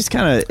It was just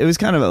kind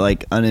of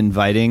like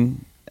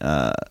uninviting,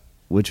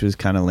 which was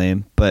kind of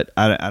lame. But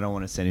I don't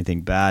want to say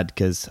anything bad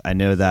because I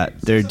know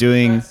that they're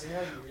doing.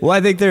 Well,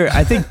 I think they're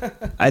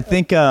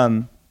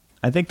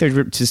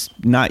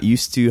just not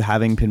used to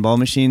having pinball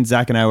machines.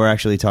 Zach and I were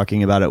actually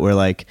talking about it. Where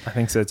like I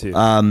think so too.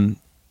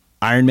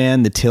 Iron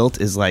Man, the tilt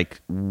is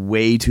like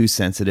way too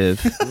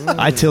sensitive.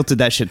 I tilted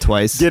that shit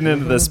twice. Getting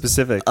into the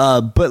specifics.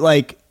 But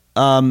like,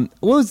 there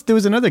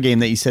was another game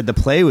that you said the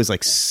play was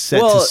like set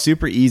to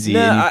super easy.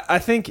 No, and I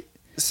think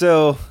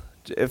so.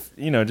 If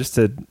just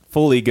to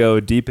fully go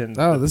deep in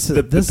Oh, this is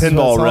the this is pinball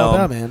what it's all realm,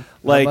 about, man.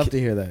 like I'd love to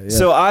hear that. Yeah.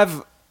 So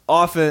I've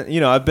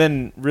often, I've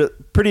been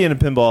pretty into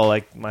pinball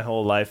like my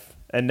whole life,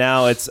 and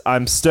now I've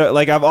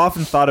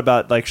often thought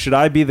about like, should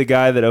I be the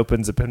guy that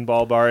opens a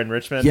pinball bar in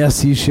Richmond?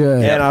 yes, you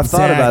should. And I've thought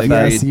Zach, about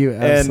that. Yes, you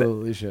And-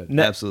 absolutely should.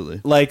 Ne-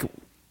 absolutely. Like,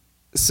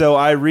 so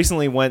I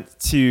recently went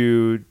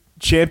to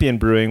Champion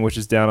Brewing, which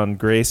is down on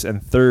Grace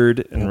and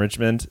 3rd in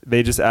Richmond.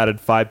 They just added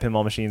 5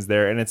 pinball machines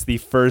there, and it's the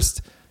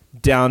first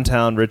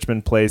downtown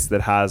Richmond place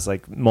that has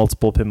like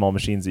multiple pinball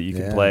machines that you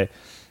can Yeah. play.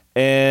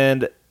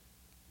 And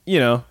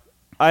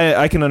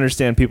I can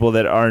understand people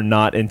that are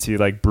not into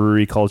like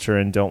brewery culture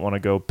and don't want to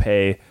go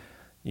pay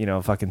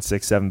fucking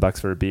 $6-7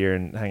 for a beer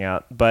and hang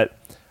out. But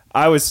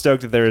I was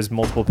stoked that there is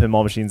multiple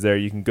pinball machines there.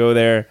 You can go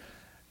there.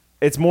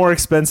 It's more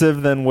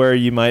expensive than where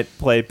you might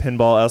play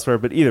pinball elsewhere,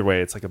 but either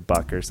way, it's like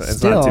 $1 or something.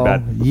 It's not too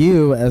bad.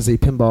 You as a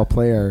pinball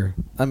player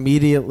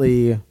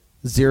immediately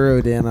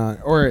zeroed in on,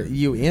 or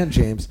you and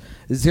James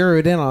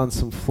zeroed in on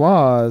some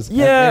flaws in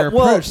Yeah, their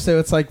well, approach. So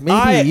it's like maybe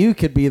I- you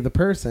could be the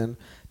person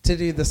to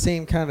do the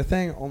same kind of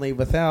thing, only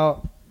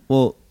without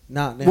Well,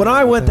 not. When I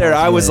knowing what went the there,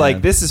 hell- I was Yeah.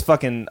 like, this is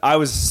fucking, I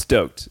was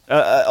stoked.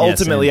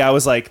 Ultimately, same. I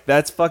was like,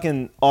 that's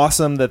fucking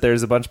awesome that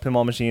there's a bunch of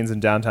pinball machines in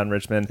downtown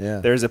Richmond. Yeah.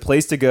 There's a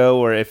place to go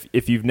where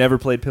if you've never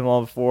played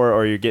pinball before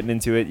or you're getting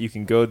into it, you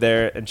can go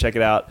there and check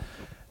it out.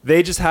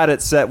 They just had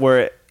it set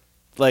where,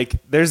 like,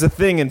 there's a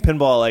thing in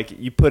pinball, like,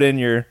 you put in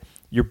your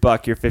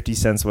buck, your 50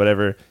 cents,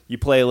 whatever. You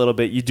play a little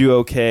bit, you do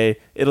okay.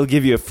 It'll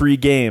give you a free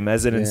game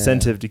as an Yeah.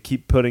 incentive to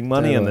keep putting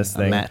money on Totally. this a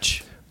thing.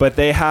 match. But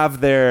they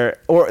have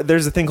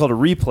there's a thing called a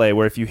replay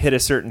where if you hit a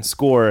certain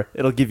score,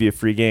 it'll give you a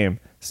free game.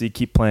 So you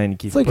keep playing, you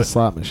keep It's like a put-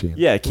 slot machine.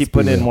 yeah, Let's keep be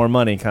putting in real. more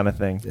money kind of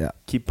thing. Yeah.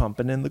 Keep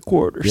pumping in the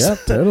quarters. Yeah,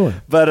 totally.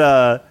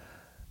 But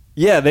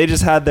yeah, they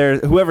just had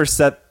whoever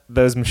set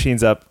those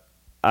machines up,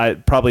 I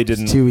probably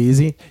didn't. It's too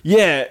easy.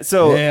 Yeah,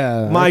 so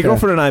Yeah, my okay.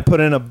 girlfriend and I put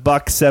in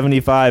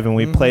 $1.75 and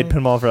we played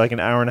pinball for like an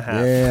hour and a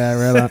half. Yeah,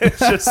 right on. It's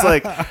just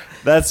like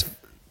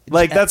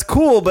that's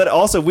cool, but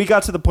also we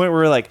got to the point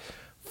where we're like,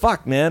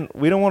 fuck, man,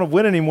 we don't want to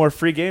win any more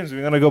free games.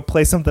 We're gonna go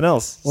play something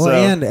else. Well, So-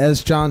 and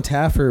as John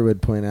Taffer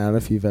would point out,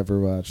 if you've ever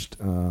watched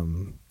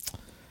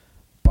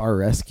Bar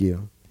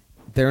Rescue,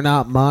 they're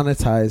not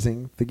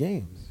monetizing the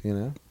games.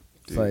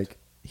 It's like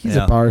He's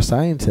Yeah. a bar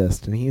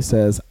scientist, and he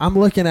says, I'm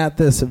looking at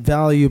this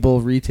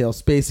valuable retail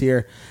space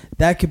here.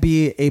 That could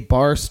be a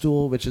bar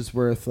stool, which is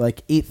worth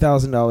like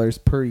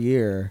 $8,000 per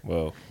year.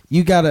 Whoa.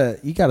 You gotta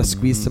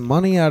squeeze some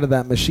money out of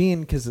that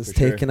machine because it's For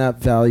sure. taking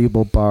up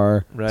valuable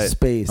bar Right.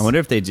 space. I wonder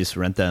if they just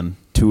rent them.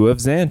 2 of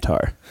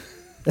Xantar.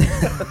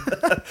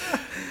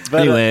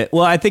 But, Anyway,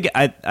 well, I think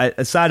I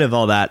aside of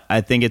all that,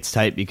 I think it's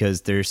tight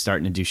because they're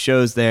starting to do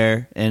shows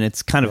there, and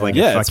it's kind of like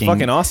yeah, a it's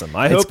fucking awesome.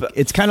 I it's, hope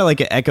it's kind of like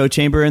an echo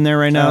chamber in there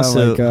right now. Oh,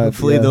 so my God,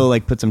 hopefully yeah. they'll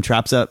like put some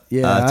traps up.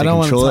 Yeah, to I don't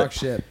want to control talk it.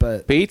 shit,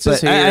 but Bates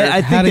is But here. I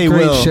had think a they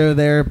great will. show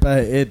there,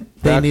 but they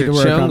Dr. need to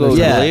work Chung on goes this.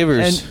 to Yeah,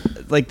 Flavors.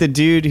 and like the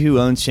dude who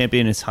owns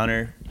Champion is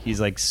Hunter. He's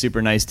like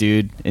super nice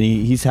dude, and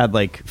he's had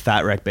like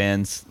Fat Wreck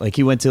bands. Like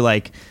he went to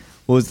like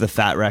what was the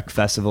Fat Wreck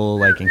festival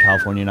like in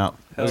California not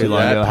too long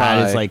yeah, ago.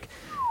 Had his pie. like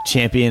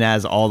Champion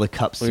as all the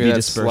cups Look to at be that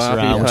dispersed sloppy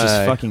around, which is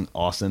pie. fucking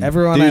awesome.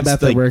 Everyone Dude's, I met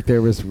that like, worked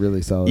there was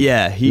really solid.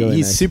 Yeah, Really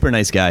he's nice. super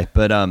nice guy,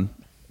 but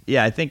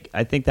yeah, I think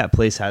that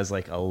place has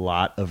like a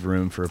lot of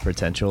room for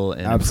potential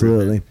and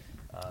Absolutely. improvement.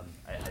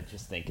 I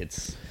just think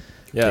it's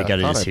Yeah, they got to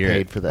I thought just I hear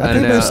paid it. for I that.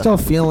 think know. they're still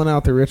feeling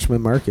out the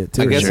Richmond market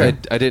too. I guess Sure. I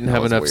didn't That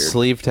have was enough weird.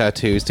 sleeve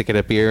tattoos to get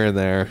a beer in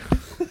there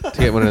to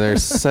get one of their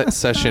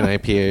session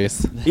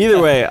IPAs.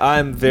 either way,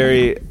 I'm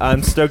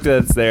stoked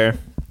that it's there.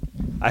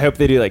 I hope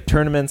they do like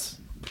tournaments.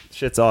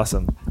 Shit's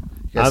awesome.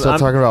 You guys still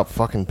talking about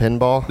fucking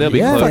pinball? They'll be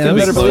Yeah, closed. man, They'll be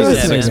let's closed do in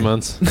it, 6 man.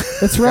 months.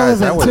 It's Guys,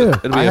 relevant too.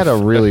 It'll be I a had a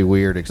really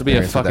weird It'll be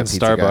a experience with fucking that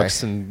pizza guy.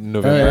 Starbucks in Oh,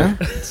 November.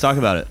 yeah? Let's talk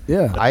about it.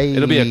 Yeah.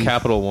 It'll be a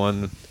Capital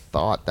One.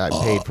 Thought I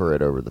paid for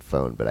it over the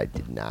phone, but I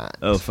did not.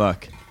 Oh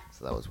fuck.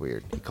 So that was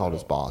weird. He called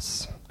his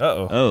boss.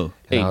 Uh-oh. Oh. And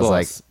Hey, I was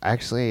boss. like,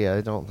 actually,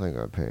 I don't think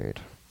I paid.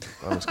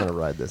 I'm just going to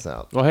ride this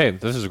out. Well, hey,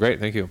 this is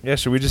great. Thank you. Yeah,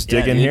 should we just Yeah,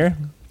 dig in dude. here?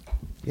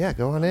 Yeah,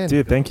 go on in.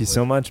 Dude, thank you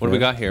so much, What do we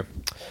man. got here?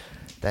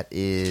 That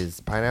is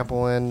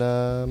pineapple and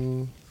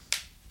banana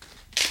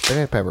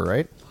pepper,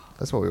 right?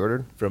 That's what we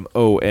ordered. From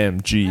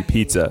OMG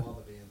Pizza.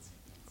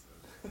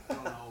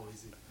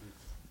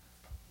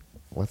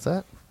 What's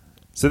that?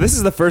 So this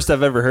is the first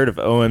I've ever heard of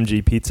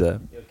OMG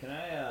Pizza. Yo, can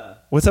I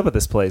What's up with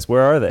this place?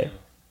 Where are they?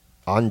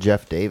 On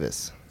Jeff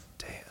Davis.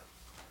 Damn.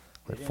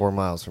 Like 4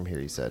 miles from here,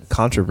 he said.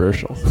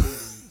 Controversial.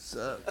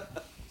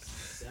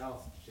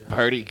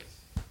 Party.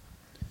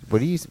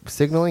 What are you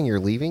signaling? You're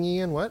leaving,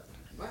 Ian? What?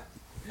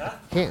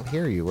 Can't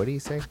hear you. What do you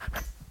say?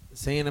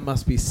 Saying it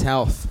must be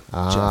south.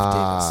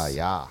 Ah, Jeff Davis.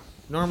 yeah.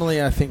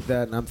 Normally I think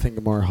that, and I'm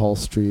thinking more Hull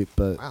Street,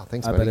 but Wow,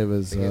 thanks, I buddy. bet it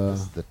was Think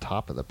this is the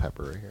top of the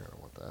pepper right here.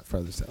 I want that.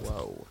 farther south.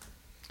 Whoa.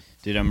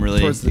 Dude, I'm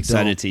really Towards the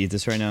excited dome. to eat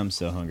this right now. I'm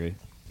so hungry.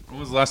 When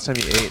was the last time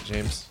you ate,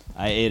 James?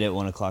 I ate at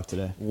 1 o'clock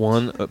today.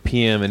 1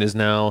 p.m. and is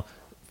now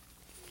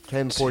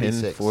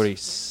 10:46.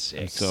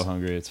 10:46. I'm so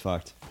hungry. It's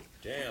fucked.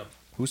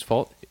 Whose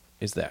fault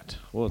is that?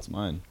 Well, it's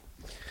mine.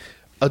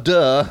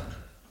 Duh.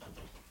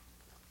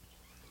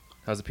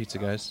 How's the pizza,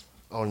 guys?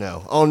 Oh,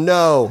 no. Oh,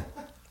 no.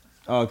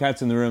 Oh,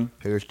 cat's in the room.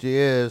 Here she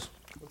is.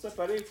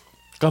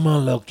 Come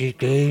on, little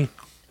Kiki.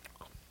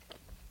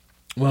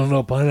 Want a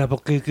little pineapple,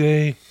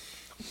 Kiki?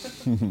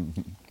 You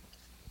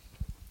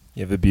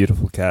have a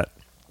beautiful cat.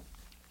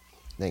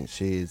 I think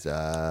she's,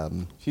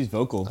 She's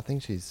vocal. I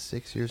think she's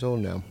 6 years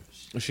old now.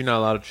 Is she not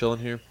allowed to chill in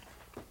here?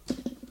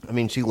 I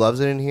mean, she loves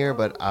it in here,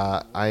 but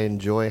I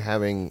enjoy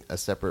having a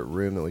separate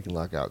room that we can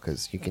lock out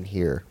because you can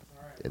hear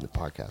in the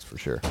podcast for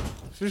sure.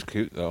 She's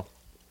cute, though.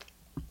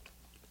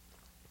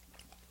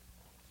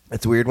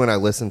 It's weird when I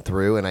listen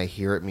through and I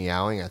hear it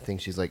meowing. I think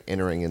she's like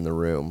entering in the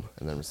room,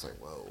 and then I'm just like,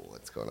 "Whoa,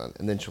 what's going on?"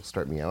 And then she'll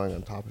start meowing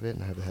on top of it,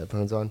 and I have the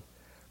headphones on.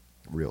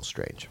 Real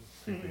strange.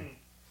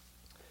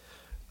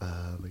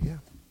 But yeah,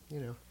 you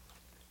know.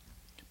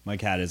 My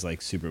cat is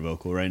like super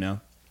vocal right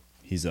now.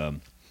 He's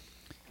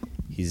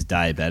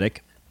diabetic,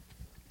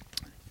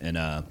 and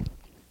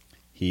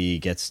he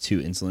gets 2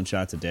 insulin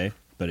shots a day,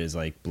 but his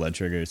like blood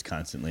sugar is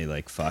constantly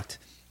like fucked.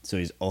 So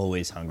he's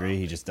always hungry.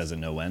 He just doesn't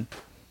know when.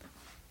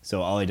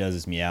 So all he does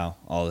is meow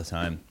all the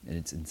time, and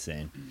it's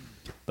insane.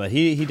 But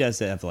he does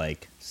have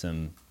like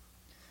some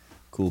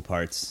cool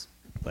parts,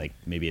 like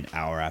maybe an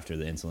hour after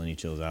the insulin he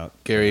chills out.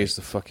 Gary is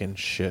the fucking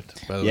shit,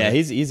 by the Yeah,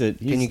 way. he's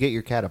Can you get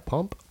your cat a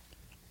pump?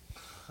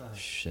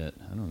 shit.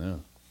 I don't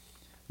know.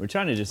 We're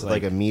trying to just With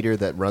like a meter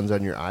that runs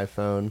on your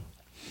iPhone.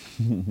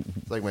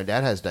 It's like my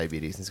dad has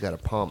diabetes. And he's got a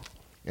pump,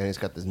 and he's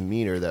got this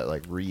meter that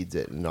like reads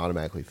it and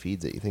automatically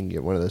feeds it. You think you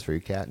get one of those for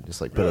your cat and just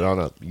like put it on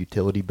a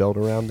utility belt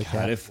around the God,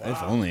 cat? if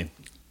only.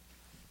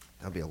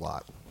 That'd be a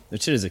lot.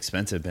 That shit is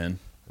expensive, man.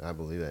 I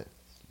believe it.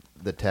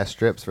 The test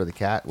strips for the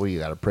cat. Well, you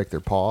got to prick their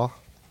paw.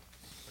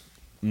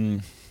 Nah,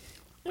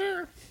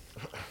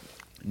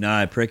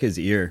 I prick his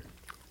ear.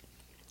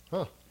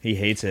 Huh. He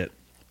hates it.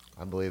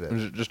 I believe it.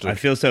 Is it just I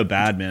feel so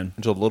bad, man.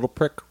 just a little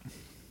prick?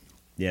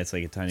 Yeah, it's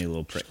like a tiny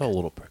little prick. Just a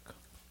little prick.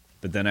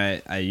 But then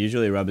I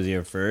usually rub his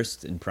ear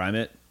first and prime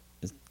it,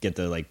 get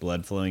the like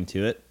blood flowing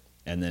to it,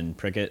 and then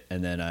prick it,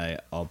 and then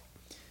I'll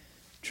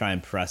try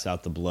and press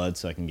out the blood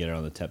so I can get it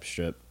on the tep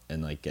strip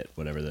and like get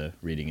whatever the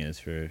reading is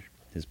for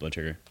his blood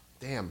sugar.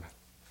 Damn.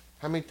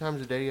 How many times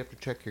a day do you have to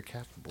check your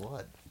cat's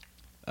blood?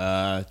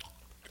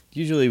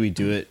 Usually we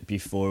do it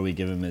before we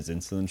give him his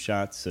insulin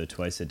shots, so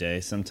twice a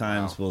day.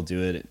 Sometimes we'll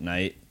do it at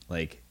night,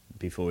 like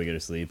before we go to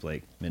sleep,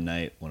 like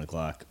midnight, 1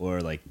 o'clock,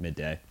 or like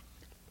midday.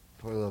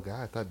 Poor little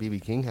guy. I thought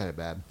BB King had it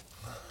bad.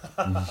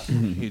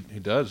 He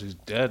does. He's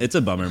dead. It's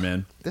a bummer,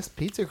 man. This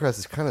pizza crust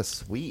is kind of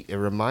sweet. It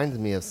reminds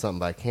me of something,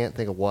 but I can't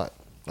think of what.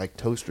 Like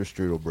toaster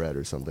strudel bread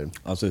or something.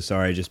 Also,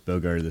 sorry, I just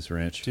bogarted this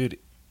ranch. Dude,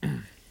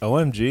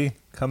 OMG,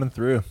 coming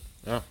through.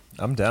 Yeah.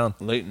 I'm down.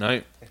 Late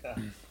night.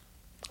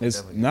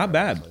 It's not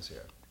bad.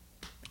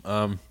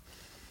 Um,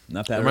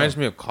 Not it bad. reminds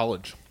me of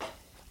college.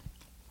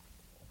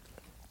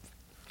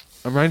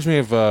 It reminds me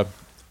of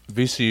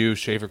VCU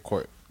Schaefer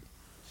Court.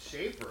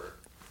 Schaefer?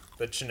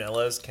 The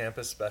Chanella's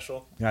campus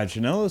special. God,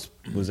 Chanel's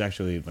was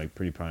actually like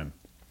pretty prime.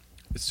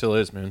 It still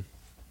is, man.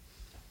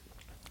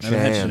 I haven't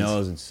had Chan's.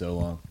 Chanel's in so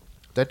long.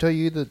 Did I tell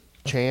you the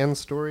Chan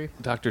story?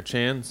 Dr.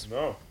 Chan's.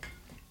 No.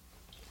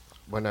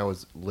 When I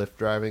was Lyft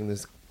driving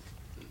these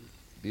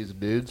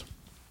dudes,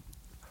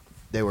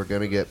 they were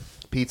going to get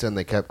pizza and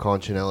they kept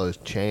calling Chanello's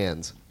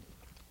Chan's.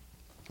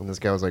 And this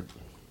guy was like,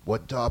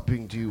 "What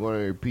topping do you want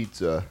on your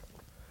pizza?"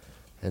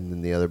 And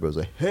then the other bro was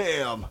like,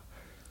 "Ham."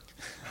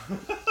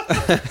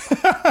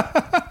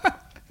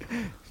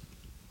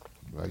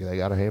 Like, I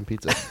got a ham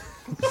pizza.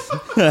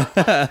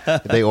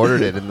 They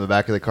ordered it in the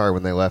back of the car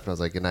when they left, and I was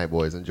like, "Good night,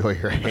 boys. Enjoy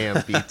your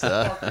ham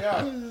pizza."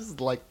 I was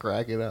just like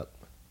cracking up.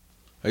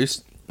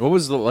 What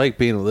was it like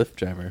being a Lyft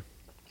driver?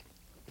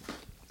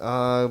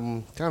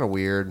 Kind of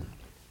weird.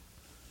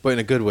 But in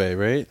a good way,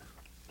 right?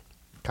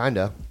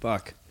 Kinda.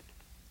 Fuck.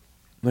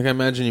 Like, I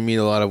imagine you meet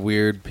a lot of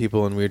weird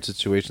people in weird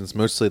situations,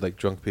 mostly like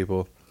drunk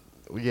people.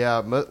 Yeah,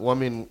 well, I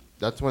mean,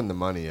 that's when the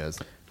money is.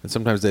 And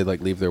sometimes they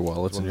like leave their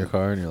wallets in your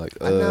car, and you're like,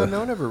 No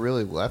one ever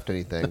really left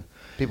anything.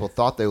 People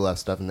thought they left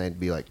stuff, and they'd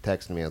be like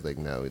texting me. I was like,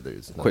 "No,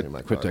 there's nothing in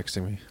my car. quit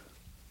texting me.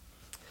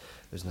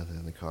 There's nothing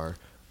in the car."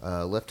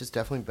 Lyft is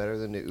definitely better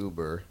than the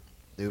Uber.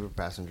 The Uber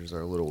passengers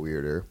are a little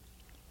weirder.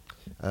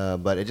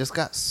 But it just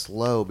got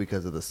slow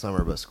because of the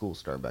summer, but school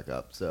started back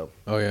up. So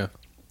Oh, yeah.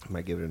 I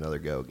might give it another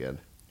go again.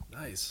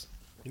 Nice.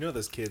 You know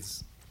those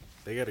kids,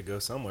 they got to go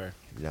somewhere.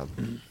 Yeah.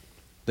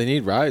 They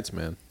need rides,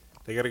 man.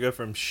 They got to go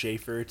from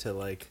Schaefer to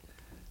like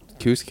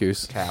Coos.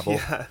 Cabell.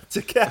 yeah,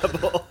 to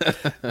Cabell.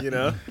 You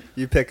know,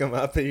 you pick them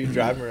up and you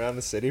drive them around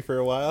the city for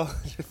a while.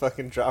 You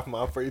fucking drop them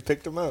off where you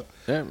picked them up.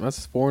 Yeah,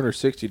 that's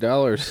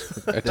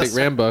 $460. I take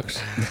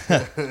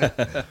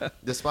Rambucks.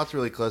 This spot's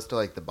really close to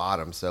like the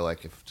bottom, so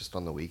like if just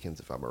on the weekends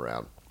if I'm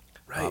around,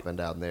 Right. popping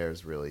down there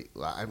is really.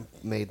 I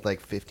made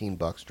like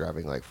 $15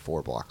 driving like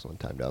 4 blocks one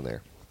time down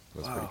there. It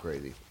was pretty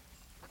crazy.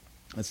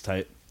 That's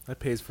tight. That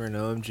pays for an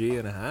OMG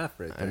and a half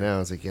right there. I know. I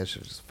was like, yeah, I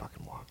should have just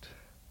fucking walked.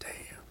 Damn.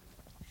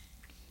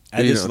 I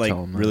had You this don't like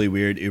tell 'em that. really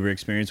weird Uber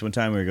experience one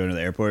time. We were going to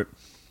the airport,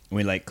 and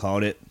we like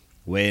called it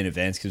way in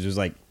advance because it was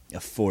like a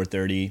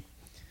 5:30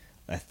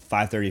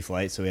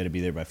 flight, so we had to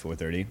be there by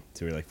 4:30.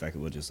 So we were like, "Fuck it,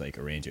 we'll just like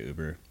arrange an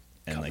Uber,"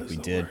 and God, like that's we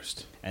the did.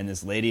 worst. And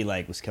this lady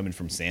like was coming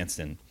from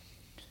Sandston.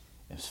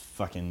 It was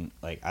fucking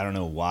like I don't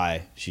know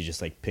why she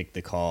just like picked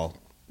the call.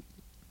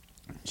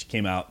 She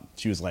came out.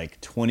 She was like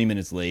 20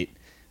 minutes late.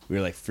 We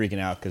were like freaking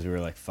out because we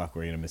were like, "Fuck,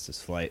 we're gonna miss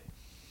this flight."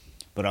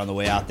 But on the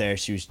way out there,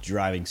 she was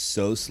driving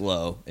so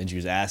slow, and she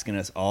was asking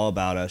us all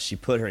about us. She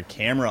put her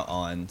camera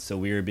on, so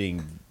we were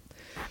being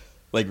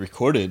like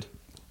recorded.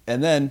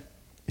 And then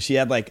she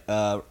had like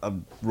a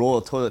roll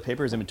of toilet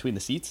papers in between the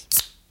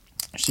seats.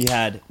 She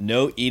had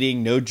no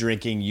eating, no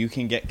drinking. You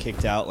can get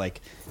kicked out, like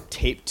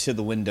taped to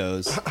the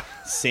windows,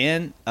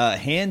 hand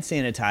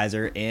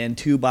sanitizer, and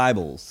 2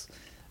 Bibles.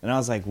 And I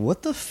was like,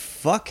 "What the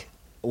fuck?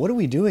 What are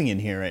we doing in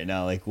here right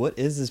now? Like, what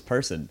is this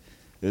person?"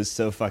 It was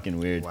so fucking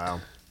weird. Wow.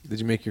 Did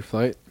you make your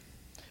flight?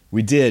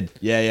 We did.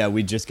 Yeah.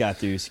 We just got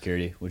through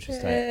security, which was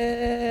tight.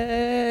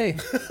 Hey!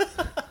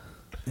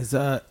 Is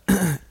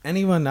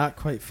anyone not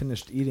quite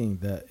finished eating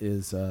that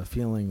is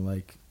feeling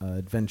like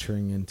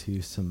adventuring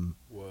into some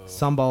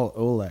sambal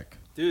olek?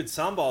 Dude,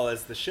 sambal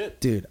is the shit.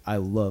 Dude, I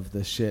love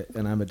this shit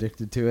and I'm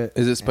addicted to it.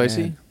 Is it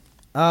spicy? And,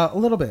 a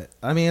little bit.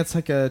 I mean, it's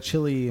like a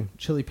chili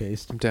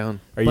paste. I'm down.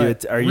 Are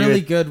But you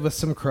really good with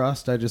some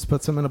crust? I just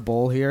put some in a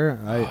bowl here.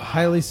 I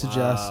highly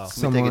suggest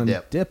Let me take a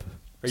someone dip.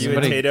 Are you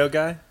Somebody- a Tato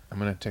guy? I'm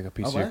going to take a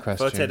piece Oh, of your what?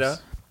 crust, Potato?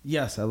 James.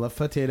 Yes, I love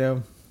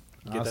potato.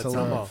 Get that Also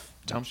sambal. love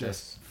Dump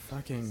just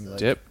fucking like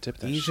Dip that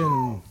shit.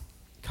 Asian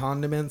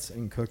condiments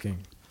and cooking.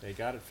 They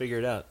got it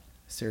figured out.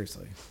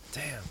 Seriously.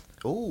 Damn.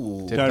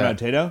 Ooh. Dip Talking that. about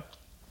Tato?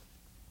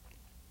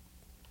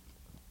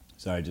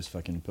 Sorry, I just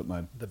fucking put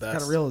my... The It's best.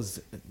 got a real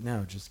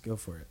no, just go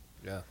for it.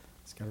 Yeah.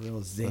 It's got a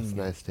real zing. That's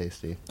nice,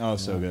 tasty. Oh,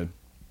 so good.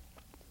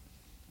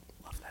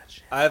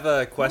 I have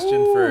a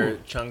question for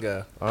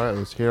Chunga. All right,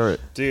 let's hear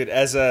it. Dude,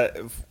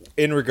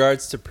 in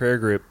regards to prayer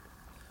group,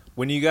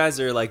 when you guys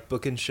are like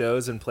booking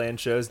shows and playing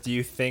shows, do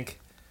you think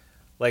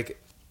like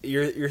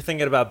you're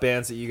thinking about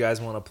bands that you guys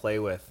want to play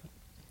with?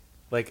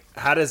 Like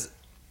how does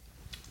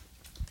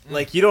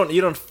like you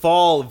don't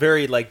fall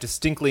very like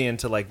distinctly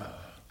into like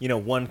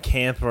one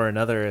camp or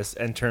another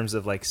in terms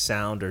of like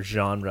sound or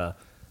genre.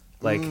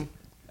 Like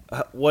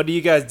what do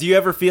you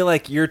ever feel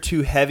like you're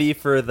too heavy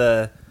for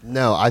the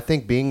No, I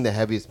think being the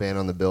heaviest band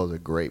on the bill is a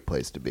great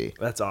place to be.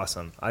 That's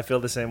awesome. I feel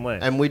the same way.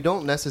 And we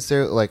don't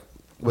necessarily, like,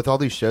 with all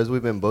these shows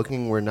we've been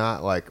booking, we're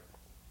not, like,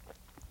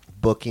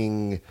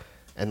 booking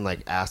and,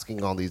 like,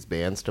 asking all these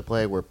bands to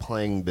play. We're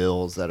playing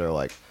bills that are,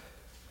 like,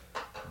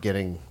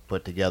 getting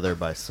put together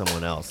by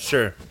someone else.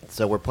 Sure.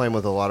 So we're playing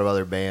with a lot of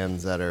other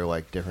bands that are,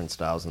 like, different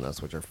styles than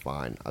us, which are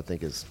fine. I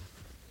think is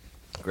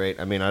great.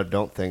 I mean, I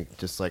don't think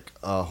just, like,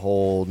 a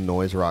whole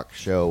noise rock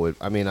show would...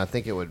 I mean, I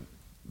think it would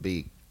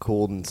be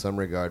cool in some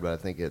regard, but I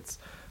think it's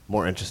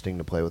more interesting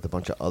to play with a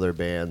bunch of other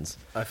bands.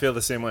 I feel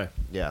the same way.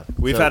 Yeah.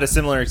 We've So- had a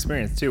similar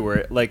experience too,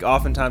 where like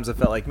oftentimes I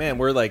felt like, man,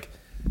 we're like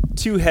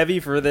too heavy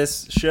for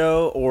this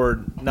show, or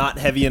not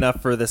heavy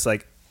enough for this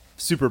like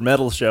super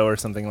metal show or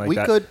something like we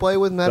that. could play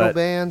with metal But-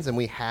 bands, and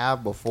we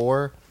have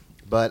before,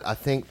 but I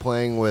think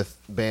playing with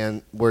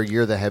band where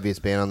you're the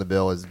heaviest band on the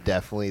bill is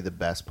definitely the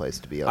best place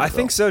to be on the I bill.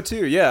 think so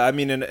too. Yeah, I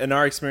mean, in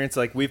our experience,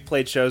 like we've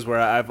played shows where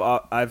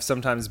I've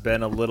sometimes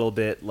been a little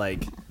bit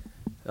like,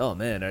 oh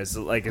man, is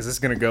this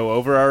gonna go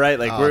over all right?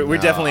 Like Oh, we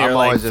no. definitely I'm are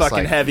like always just fucking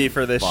like, heavy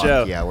for this Fuck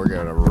show. yeah, we're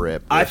gonna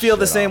rip. I this feel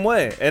the shit same off.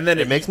 way, and then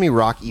It makes me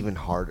rock even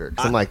harder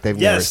because I'm like, they've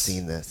never yes.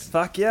 seen this.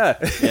 Fuck yeah,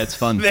 Yeah, it's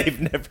fun. They've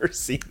never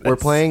seen this. We're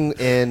playing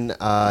in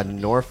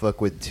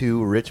Norfolk with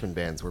two Richmond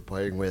bands. We're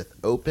playing with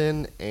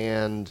Open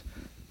and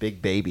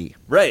Big Baby.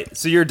 right.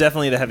 So you're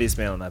definitely the heaviest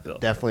band on that bill.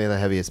 Definitely the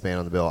heaviest band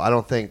on the bill. I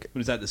don't think What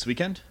is that this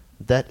weekend?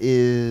 that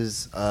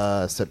is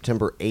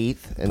September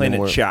 8th. And Playing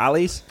then at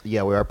Charlie's.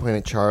 Yeah, we are playing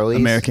at Charlie's.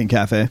 American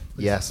Cafe.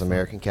 Yes,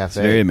 American Cafe.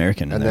 very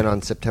American in And there. then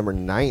on September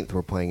 9th,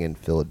 we're playing in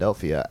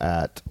Philadelphia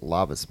at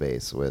Lava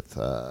Space with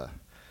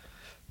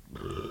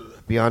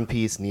Beyond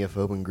Peace,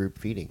 Neophobe, and Group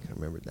Feeding. I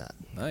remembered that.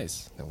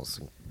 Nice. That was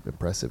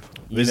impressive.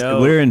 You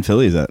know, Where in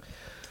Philly is that?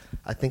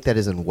 I think that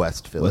is in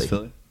West Philly. West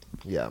Philly.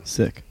 Yeah.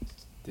 Sick.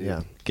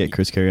 Yeah. Get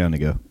Chris Carey on to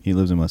go. He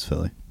lives in West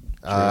Philly.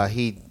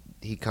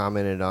 He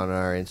commented on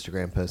our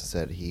Instagram post and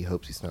said he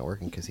hopes he's not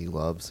working because he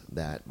loves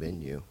that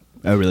venue.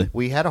 Oh, really?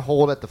 We had a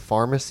hold at the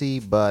pharmacy,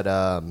 but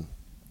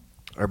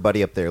our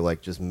buddy up there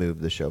like just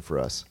moved the show for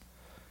us.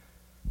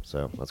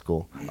 So that's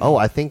cool. Oh,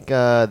 I think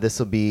this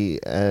will be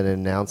an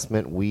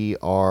announcement. We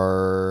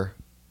are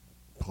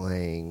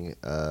playing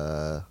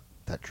that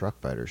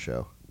Truck Fighter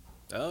show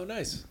Oh,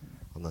 nice.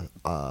 on the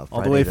All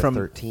Friday the way the from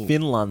 13th.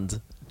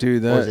 Finland.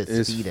 Dude, Or is that it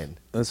is Sweden?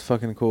 that's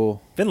fucking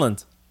cool.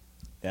 Finland.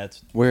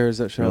 That's Where is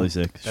that show? really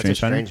sick. That's a Strange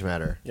Fighter? Strange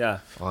Matter. Yeah.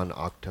 On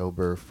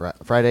October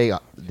Friday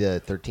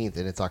the 13th,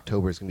 and it's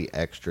October. It's gonna be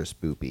extra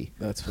spoopy.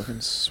 That's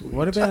fucking sweet.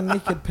 What about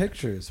Naked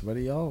Pictures? What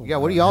are y'all? Yeah,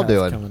 what are y'all have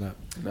doing? coming up?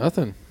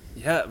 Nothing.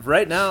 Yeah,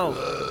 right now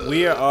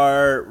we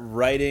are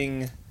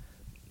writing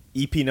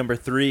EP number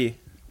 3,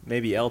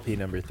 maybe LP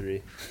number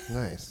 3.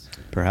 Nice.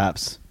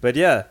 Perhaps. But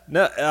yeah,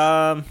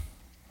 no,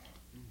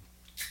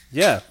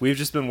 yeah, we've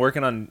just been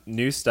working on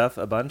new stuff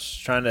a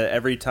bunch, trying to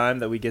every time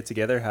that we get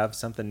together have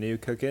something new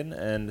cooking,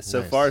 and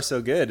so Nice. far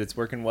so good. It's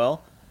working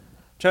well.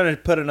 Trying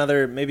to put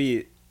another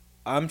maybe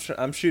I'm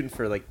shooting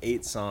for like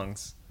 8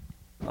 songs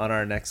on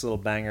our next little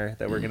banger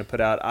that we're gonna put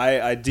out.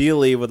 I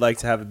ideally would like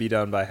to have it be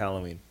done by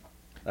Halloween.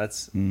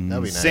 That's That'd be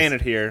nice. saying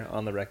it here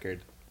on the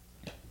record.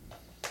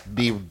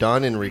 Be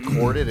done and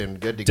recorded and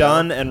good to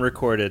Done go. and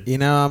recorded. You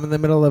know, I'm in the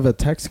middle of a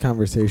text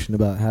conversation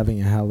about having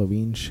a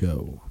Halloween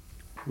show.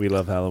 We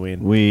love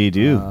Halloween. We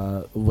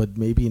do. Would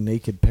maybe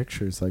Naked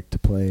Pictures like to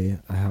play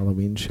a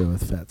Halloween show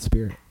with Fat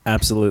Spirit?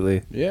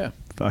 Absolutely. Yeah.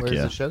 Fuck Where's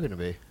yeah. the show gonna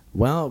be?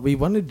 Well, we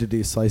wanted to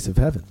do Slice of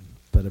Heaven,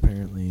 but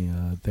apparently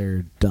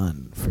they're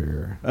done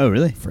for Oh,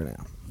 really?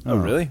 now. Oh,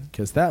 really?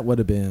 Because that would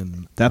have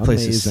been That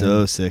place is amazing.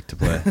 so sick to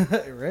play.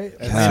 right.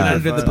 God.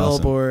 Under the Awesome.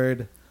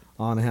 billboard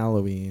on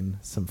Halloween,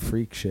 some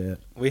freak shit.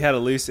 We had a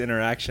loose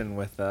interaction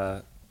with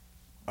our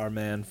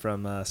man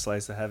from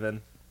Slice of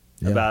Heaven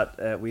Yeah.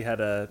 about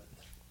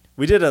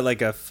we did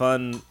a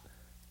fun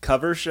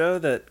cover show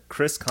that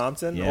Chris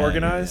Compton Yeah,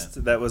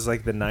 organized. That was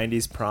like the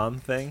 90s prom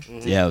thing.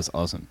 Yeah, it was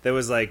awesome. That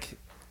was like,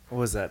 what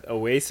was that?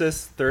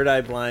 Oasis, Third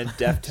Eye Blind,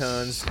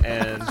 Deftones,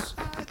 and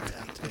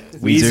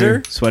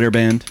Weezer. Sweater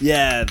Band.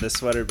 Yeah, the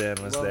sweater band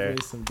was Love there. me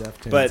some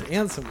Deftones But-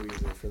 and some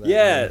Weezer for that.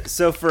 Yeah, matter.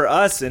 so for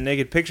us in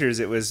Naked Pictures,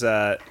 it was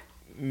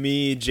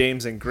me,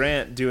 James, and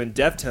Grant doing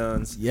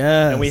Deftones.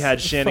 Yes. And we had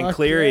Shannon Fuck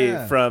Cleary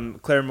yeah. from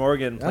Claire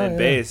Morgan playing yeah.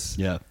 bass.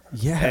 Yeah.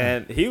 Yeah.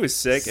 And he was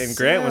sick, and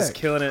Grant was Sick.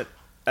 killing it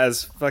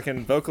as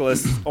fucking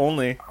vocalist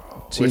only,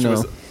 which Tino.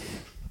 was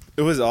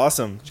it was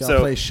awesome. Did y'all So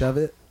play Shove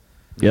It?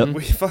 Yep.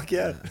 we fuck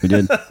yeah. We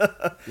did.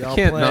 Y'all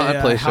can't play,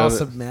 not play Shove House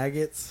It. of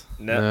Maggots?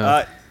 No,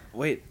 No.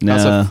 wait.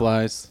 House No. of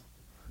Flies.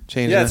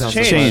 Change. Yeah, in it's the House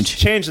change. of Flies.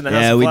 Change in the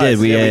House Yeah, of we Flies. did.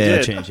 We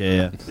did. change.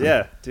 Yeah.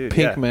 Yeah, dude.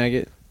 Pink yeah.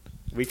 Maggot.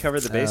 We covered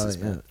the bases,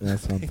 Oh, man. yeah,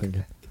 that's what I'm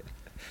thinking.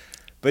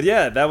 But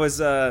yeah, that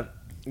was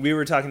we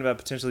were talking about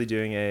potentially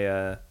doing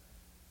a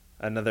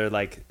another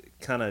like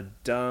kind of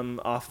dumb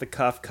off the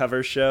cuff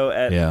cover show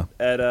at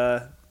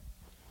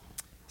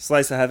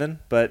Slice of Heaven,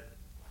 but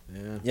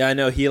yeah, I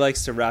know he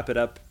likes to wrap it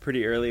up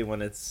pretty early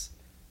when it's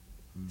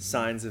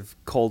signs of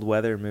cold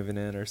weather moving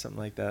in or something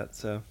like that.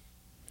 So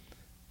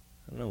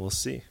I don't know, we'll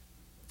see.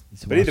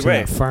 He's But either watching way,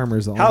 that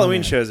Farmer's Halloween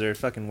Almanac. shows are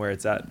fucking where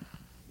it's at.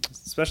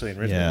 especially in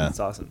Richmond. Yeah. It's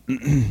awesome.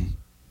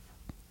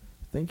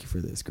 Thank you for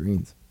this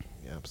greens.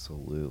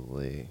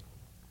 Absolutely.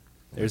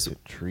 There's To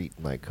treat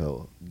my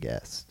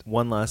co-guest.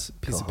 one last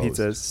piece of Co-host.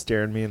 pizza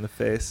staring me in the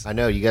face. I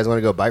know. You guys want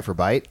to go bite for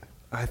bite?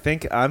 I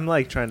think I'm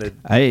like trying to.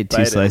 I ate 2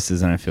 bite it.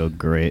 slices and I feel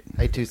great.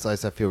 I ate 2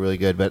 slices. I feel really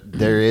good, but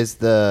there is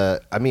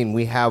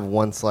we have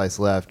 1 slice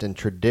left, and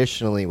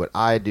traditionally, what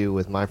I do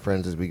with my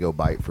friends is we go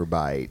bite for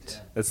bite.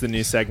 That's the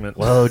new segment.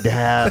 Whoa,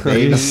 dad,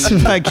 baby!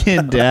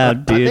 Fucking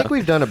dab, I dude. think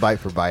we've done a bite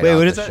for bite Wait, on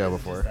what the is that? show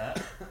before.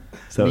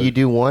 So You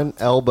do one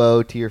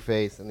elbow to your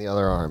face and the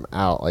other arm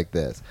out like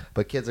this,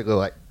 but kids will go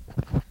like,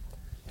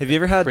 Have you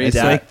ever had It's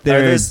dab- like are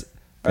they're- those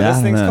I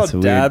don't things know, it's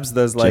called a weird dabs?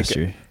 Those like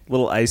gesture.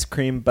 little ice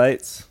cream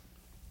bites?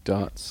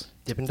 Dots.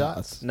 Dippin'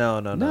 Dots. No.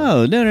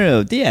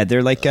 No. Yeah,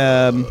 they're like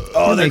Oh,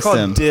 who they're makes called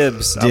them?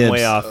 dibs. I'm Dibs.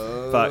 way off.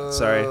 Fuck.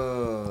 Sorry.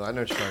 Oh, I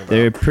know what you're talking about.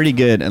 They're pretty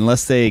good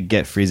unless they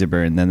get freezer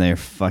burn, then they're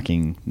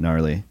fucking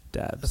gnarly.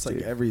 Dabs. That's like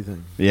dude.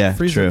 everything. Yeah,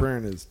 Freezer true.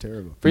 burn is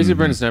terrible. Freezer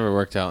burns never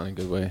worked out in a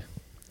good way.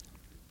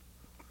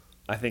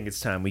 I think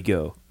it's time we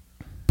go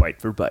bite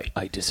for bite.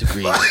 I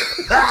disagree.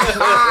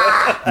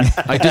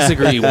 I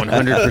disagree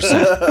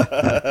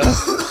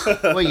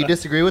 100%. Wait, you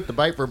disagree with the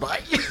bite for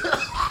bite?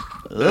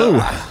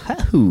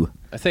 Oh,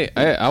 I think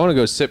I want to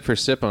go sip for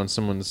sip on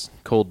someone's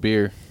cold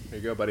beer. Here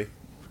you go, buddy.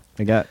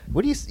 I got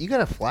What do you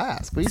got a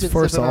flask? What are you Let's been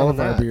force sipping all on of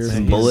our that? beers. Some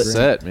into bullet green.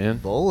 Set, man.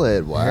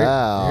 Bullet.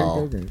 Wow. Here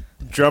you go, green.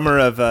 Drummer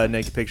of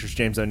Naked Pictures,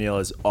 James O'Neill,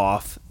 is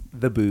off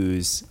the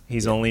booze.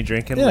 He's only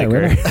drinking Yeah,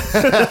 liquor. right.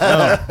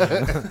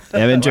 I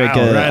haven't drank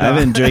Wow, right I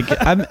haven't on. drank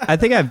I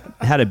think I've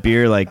had a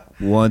beer like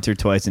once or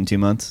twice in 2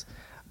 months.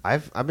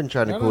 I've been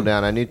trying to cool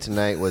down. I knew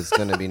tonight was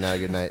going to be not a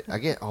good night. I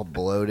get all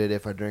bloated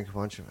if I drink a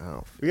bunch of. I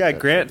don't We got feel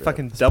Grant good.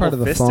 fucking part of double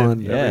the fisted.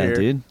 fun. Yeah,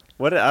 dude.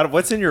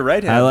 What's in your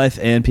right High hand? Life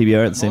and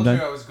PBR at the same time.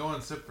 was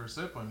going sip for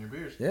sip on your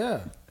beers.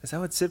 Yeah. Is that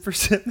what sip for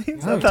sip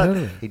means? Oh, I thought-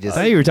 totally. He I just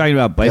thought you were talking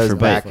about bite goes for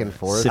bite. back and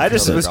forth. Sip I for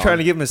just sip. was trying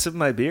to give him a sip of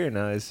my beer.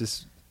 No, it's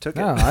just took it.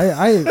 No,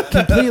 I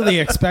completely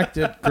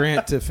expected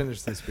Grant to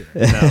finish this beer.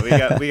 No,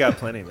 we got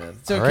plenty, man.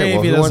 It's okay All right, well,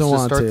 if he who doesn't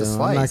wants to want start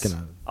the I'm not slice?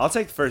 gonna. I'll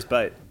take the first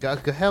bite.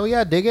 Hell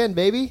yeah, dig in,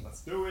 baby.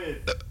 Let's do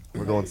it.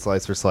 We're going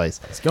slice for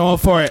slice. Let's go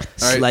for it.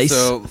 All right, Slice.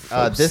 so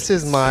This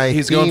is my.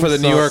 he's going theme for the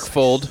New song- York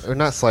Fold. Or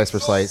not slice for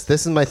slice.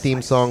 This is my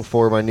theme song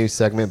for my new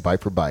segment,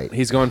 Bite for Bite.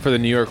 He's going for the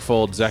New York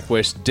Fold. Zach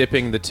Wish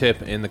dipping the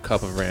tip in the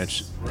cup of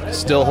ranch.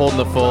 Still holding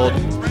the fold.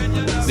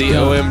 The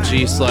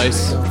OMG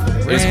slice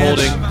is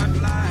holding.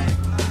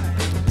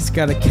 It's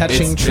got a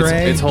catching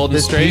tray. It's holding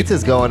This straight.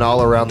 pizza's going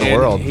all around the And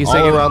world. he's All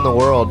taking- around the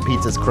world,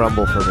 pizzas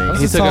crumble for me. That's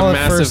he a took a solid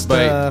massive first,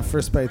 bite.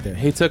 First bite there.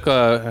 He took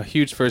a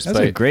huge first That's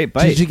bite. a great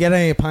bite. Did you get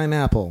any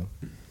pineapple?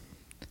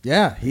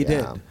 Yeah, he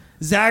did.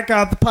 Zach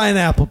got the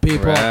pineapple,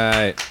 people.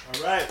 Right.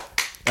 All right.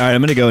 All right,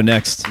 I'm gonna go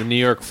next. The New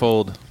York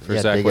Fold for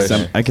Yeah, Zach dig Wish. in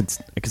there. I could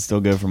still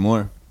go for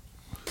more.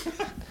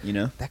 You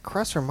know? That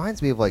crust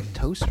reminds me of like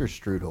toaster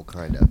strudel,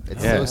 kind of.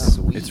 It's Yeah,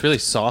 so sweet. it's really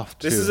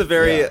soft. This too. is a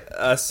very Yeah.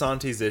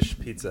 Santis-ish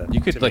pizza.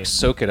 You could to like me.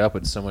 soak it up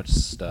with so much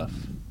stuff.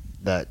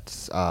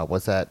 That's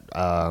what's that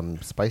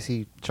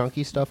spicy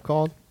chunky stuff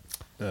called?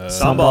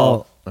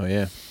 Sambal. Oh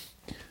yeah.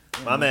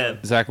 My man.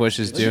 Zach Wish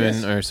is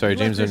doing, or sorry,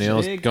 James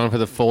O'Neill's going for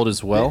the fold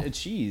as well.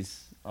 cheese.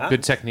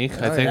 Good technique,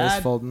 I Oh, think. yeah,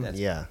 it's folding.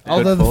 Yeah.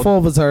 Although the fold.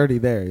 fold was already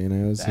there, you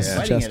know, it was just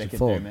Yeah. suggested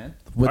fold.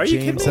 Would Are you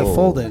James kidding? have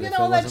folded? Look if at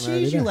all it that wasn't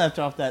already cheese you there? left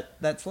off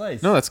that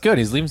slice. No, that's good.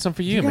 He's leaving some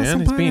for you, You got man. some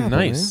He's being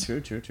pineapple, nice.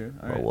 True.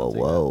 All right, Whoa, I'll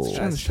take whoa, Trying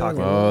Trying to to talk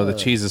show Oh, you. the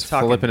cheese is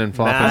Talking flipping and mad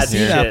flopping See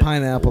here. that shit.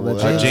 pineapple that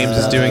Wow. James, James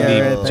is got doing right the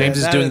there? James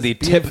is That doing the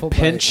tip, beautiful bite.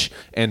 pinch,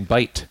 and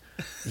bite.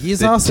 He's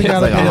the also tip got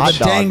a like bit a of hot a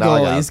dog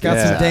dangle. dog He's got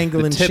Yeah. some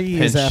dangling The tip cheese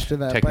pinch after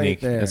that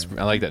technique. bite there.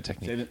 I like that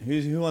technique. it.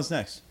 Who wants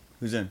next?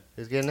 Who's in?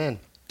 Who's getting in?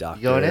 Doctor.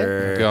 You going in?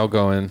 Okay, I'll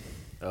go in.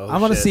 Oh, I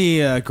want to shit.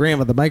 see Grant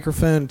with the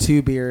microphone,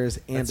 2 beers,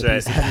 and That's a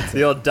piece of right. pizza.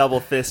 The old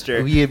double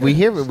fister.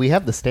 We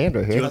have the stand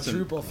right here.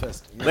 Triple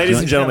fist. Ladies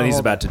and gentlemen, he's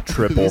about to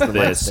triple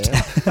fist.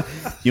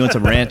 You want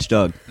some ranch,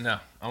 Doug? No,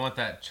 I want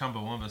that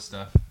Chumbawamba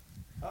stuff.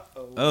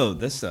 Oh,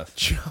 this stuff.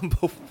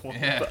 Jumbo.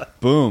 Yeah,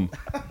 Boom.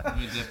 let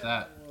me dip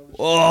that.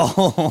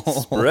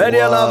 Oh, Spread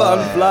your love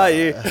and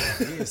fly.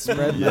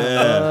 Spread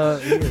Yeah.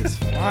 he is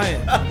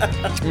flying.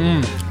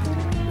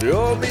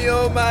 Yo, me,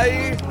 oh,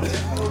 my.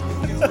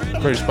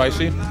 Pretty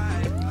spicy.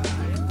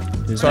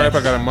 Sorry if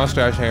I got a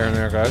mustache hair in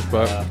there, guys,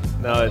 but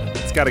No,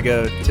 it's got to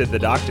go to the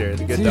doctor.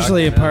 The good It's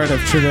usually a doctor. part of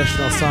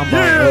traditional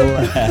sambal.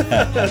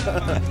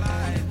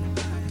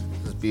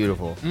 This is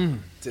beautiful.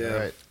 Damn. All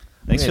right.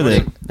 thanks for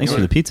Wait,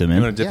 the pizza, man.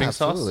 you want a dipping Yeah,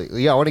 sauce?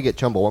 absolutely. Yeah, I want to get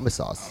Chumbawamba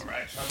sauce.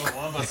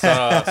 Chumbawamba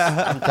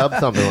sauce. Tub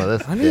something with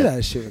this. I knew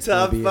that shit was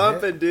Tough gonna be a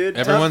hit. bumping, dude.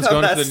 Everyone's Tough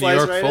going pump to that the New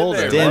York slice right in Fold.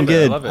 there. Damn Love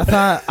good. It, love I it.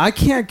 thought I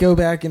can't go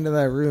back into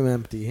that room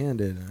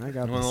empty-handed. I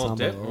got You the want a little sambal.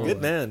 dip? roll.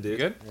 Good man, dude.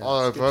 Good.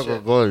 Oh, That's good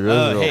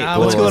shit. hey, I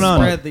what's wanna going on?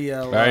 Spread the,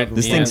 right,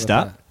 This Yeah. thing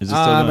stopped? Is it still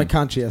I'm a going?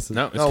 conscientious.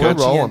 No, it's No, good.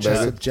 we're rolling, conscientious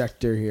baby.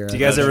 objector here. Do you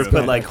guys ever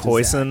put like Zach.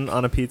 hoisin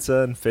on a pizza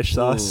and fish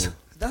sauce?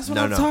 That's what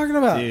No, I'm no. talking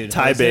about. Dude,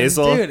 Thai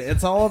basil, Dude,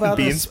 it's all about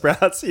bean this.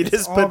 sprouts. You It's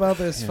just all put about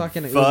this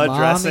fucking pho umami.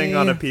 dressing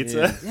on a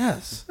pizza.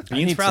 Yes.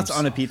 Bean sprouts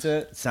on a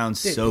pizza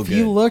sounds Dude, so if good.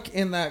 you look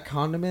in that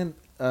condiment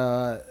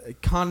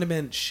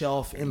condiment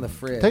shelf in the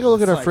fridge. Take a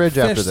look at It's our fridge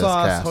fish after this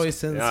sauce, cast.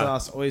 hoisin Yeah.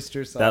 sauce,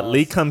 oyster sauce. That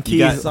Lee Kum Kee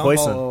got-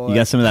 hoisin. You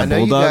got some of I that know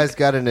you bulldog? guys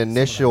got an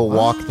initial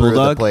walkthrough of the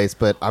Bulldog? place,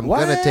 but I'm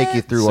going to take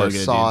you through So our good,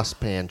 dude. sauce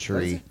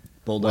pantry when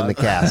Bulldog. the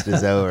cast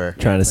is over.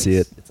 Trying to see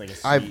it. It's like a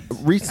I've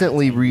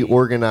recently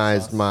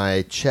reorganized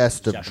my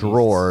chest of Japanese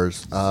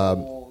drawers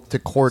to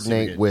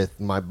coordinate good. with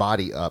my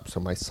body up. So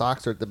my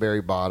socks are at the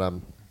very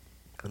bottom,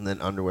 and then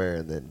underwear,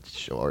 and then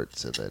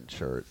shorts, and then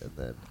shirt, and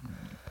then...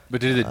 But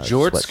did the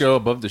jorts sweatshirt. go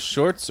above the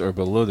shorts or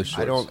below the shorts?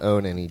 I don't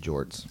own any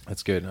jorts.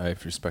 That's good. I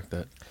respect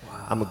that.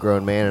 I'm a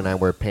grown man, and I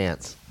wear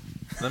pants.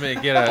 Let me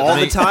get a All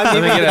the time, Let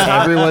me even get the a,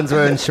 time? Everyone's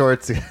wearing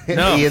shorts.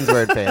 No. Ian's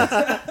wearing pants.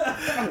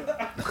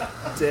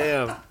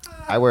 Damn.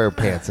 I wear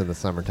pants in the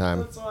summertime.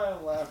 That's why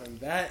I'm laughing.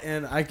 That,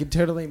 and I could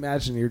totally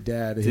imagine your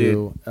dad, Dude.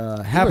 who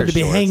happened to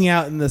be shorts. hanging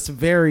out in this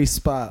very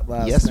spot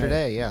last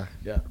Yesterday, yeah. night.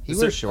 Yeah, He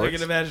So wears I shorts.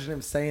 can imagine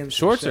him saying some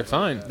shorts shit are like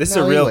fine. that. This is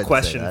No, a he real wouldn't say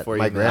question that. for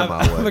My you. grandma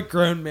I'm a would.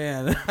 grown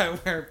man. I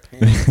wear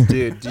pants.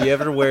 Dude, do you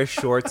ever wear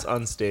shorts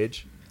on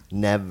stage?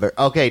 Never.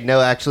 Okay, no,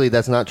 actually,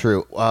 that's not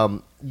true.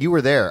 You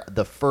were there.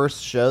 The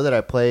first show that I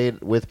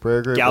played with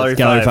Prayer Group. Gallery was,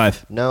 Gallery Five.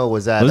 5. No,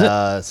 was at Was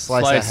it?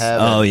 Slice Slice. of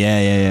Heaven. Oh,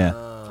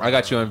 yeah. I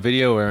got you on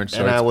video wearing shorts.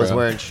 and I was bro.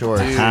 wearing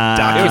shorts. Dude,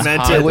 Ah. It was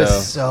documented. It was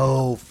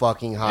though. so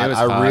fucking hot. It was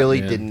I hot, really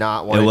man. did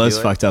not want It to was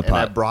do fucked up and I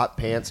hot. brought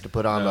pants to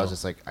put on, but I No. was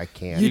just like, I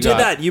can't. You You did got-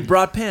 that. You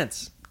brought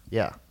pants.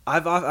 Yeah.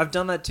 I've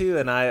done that too,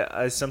 and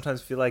I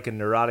sometimes feel like a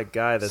neurotic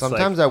guy. That's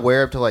Sometimes I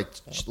wear up to like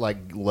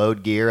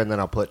load gear, and then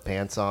I'll put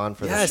pants on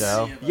for yes, the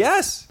show.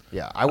 yes,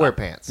 Yeah, I wear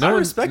pants. No I one-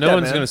 respect no that,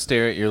 one's man. gonna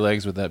stare at your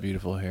legs with that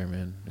beautiful hair,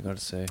 man. I gotta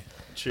say.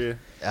 true.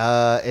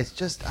 It's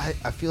just I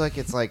feel like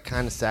it's like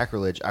kind of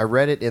sacrilege. I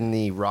read it in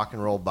the Rock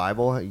and Roll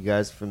Bible. Are you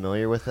guys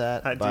familiar with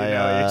that? I do By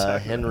know what you're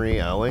talking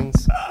Henry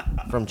Owings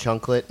from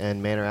Chunklet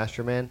and Manor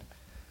Astroman.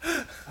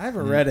 I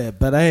haven't read it,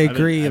 but I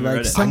agree. haven't read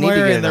Like it. I need to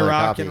somewhere get in the another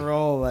rock copy. and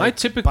roll, like, I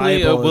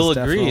typically Bible will is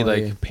agree,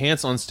 definitely- like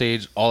pants on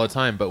stage all the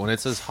time. But when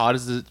it's as hot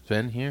as it's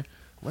been here,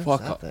 What's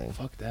fuck, that thing?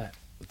 fuck that.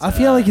 I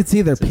feel like it's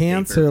either it's a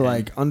pants vapor or pen.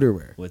 like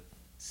underwear. With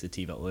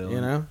sativa oil.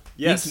 You know?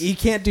 Yes. You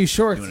can't do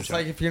shorts. You wanna It's try?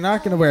 like if you're not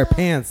going to wear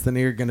pants, then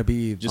you're going to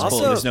be Just Also-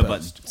 pull it. There's no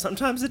buttons.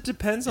 Sometimes it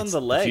depends on It's the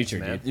the legs, future,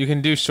 man. dude. You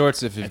can do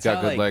shorts if you've That's got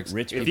how, good like, legs.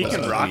 rich If people you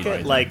can start rock eating it,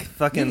 right like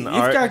fucking You've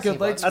art. got good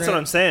legs. That's what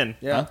I'm saying.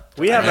 Yeah.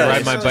 We have I a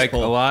ride my so bike a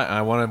cool. lot. And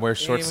I want to wear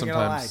shorts even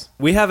gonna sometimes.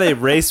 we have a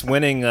race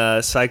winning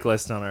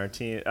cyclist on our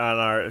team wait,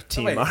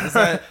 is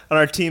that- on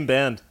our team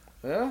band.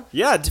 Yeah?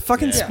 Yeah,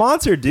 fucking Yeah.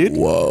 sponsored, dude.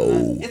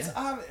 It's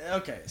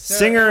okay. So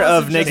Singer it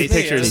of wasn't Naked just me,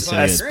 it Pictures, was So a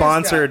like, good. Grant's got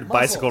sponsored muscles.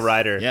 bicycle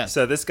rider. Yeah.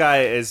 So this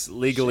guy is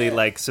legally Shit.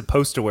 like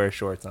supposed to wear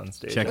shorts on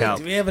stage. Check Wait, out.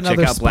 do we have check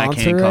another out Black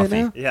sponsor Hand right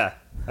Coffee. now? Yeah,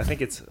 I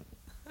think it's.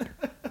 Do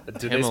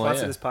they Himalaya.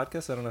 sponsor this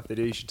podcast? I don't know if they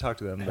do. You should talk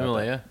to them. About that.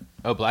 Himalaya.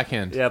 Oh,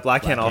 Blackhand. Yeah,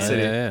 Black Hand All Yeah,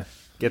 City. yeah.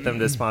 Get them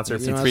to sponsor.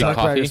 You want free to talk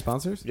about coffee. your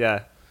sponsors?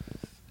 Yeah,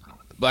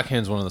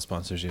 Blackhand's one of the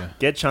sponsors. Yeah.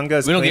 get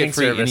Chunga's We don't get cleaning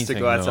free service to anything,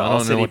 go out though. to I All don't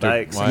know City what they're-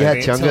 Bikes. why. Yeah,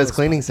 Clean- Chunga's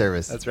cleaning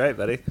service. That's right,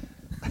 buddy.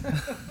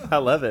 I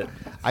love it.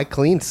 I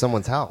cleaned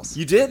someone's house.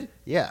 You did?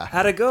 Yeah,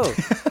 How'd it go?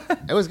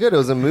 it was good. It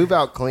was a move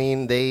out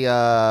clean. They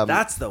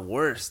That's the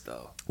worst,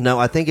 though. no,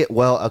 I think it.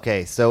 Well,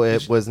 okay, so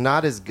it was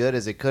not as good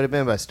as it could have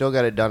been, but I still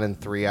got it done in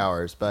 3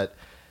 hours. But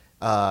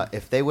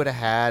if they would have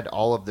had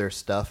all of their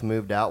stuff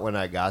moved out when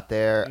I got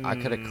there, I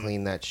could have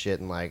cleaned that shit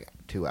in like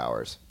 2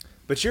 hours.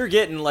 But you're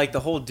getting like the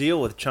whole deal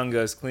with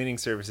Chunga's cleaning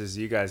services.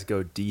 You guys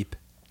go deep.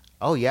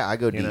 Oh yeah, I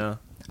go deep. know?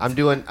 I'm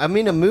doing. I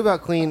mean, a move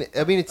out clean.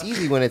 I mean, it's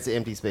easy when it's an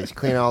empty space. You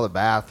clean all the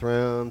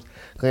bathrooms,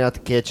 clean out the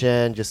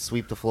kitchen, just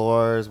sweep the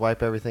floors,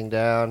 wipe everything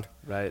down.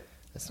 Right.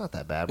 It's not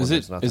that bad. When Is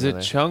there's it nothing is in it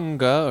there.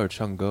 Chunga or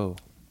Chungo?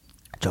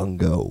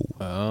 Jungo?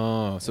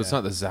 Oh, so it's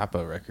not the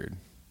Zappa record.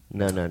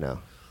 No.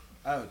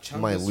 Oh,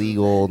 My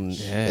legal.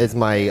 Yeah. It's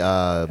my.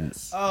 Oh,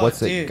 what's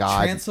dude, it?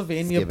 God.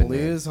 Transylvania given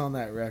Blues on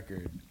that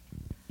record.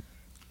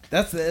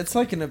 It's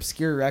like an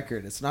obscure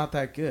record. It's not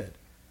that good.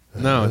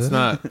 No, it's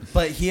not.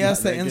 But he has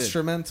the that good.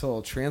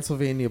 instrumental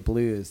Transylvania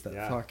Blues that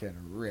Yeah. fucking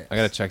rips. I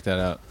gotta check that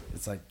out.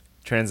 It's like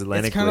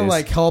Transatlantic. it's kind of blues.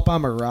 like Help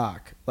I'm a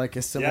Rock, like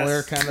a similar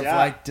Yes, kind of yeah.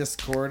 like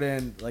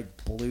discordant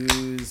like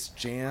blues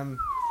jam.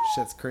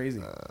 Shit's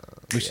crazy,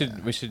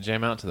 We should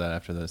jam out to that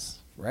after this.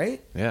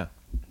 right? Yeah.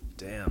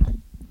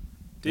 damn.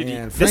 Dude,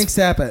 And Frank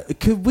Zappa.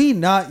 Could we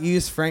not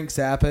use Frank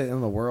Zappa in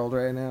the world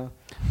right now?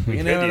 You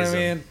could know what I use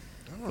him. mean?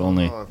 I don't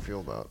Only. know how I feel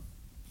about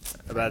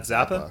about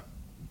Zappa,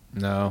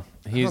 No,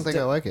 I he's don't think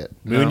I like it.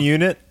 Moon No.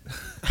 Unit.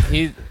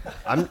 he.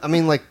 I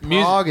mean, like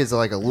prog is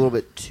like a little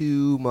bit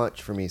too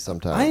much for me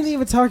sometimes. I ain't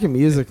even talking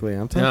musically.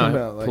 I'm talking No,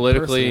 about like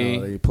politically,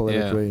 personality,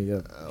 politically.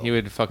 Yeah. He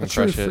would fucking A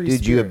true crush it. free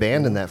Dude, you spirit,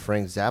 abandoned know? that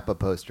Frank Zappa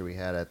poster we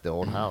had at the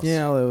old house.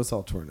 Yeah, well, it was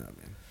all torn up,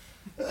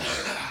 man.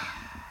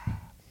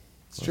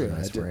 It's true. a nice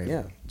I did, frame.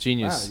 yeah.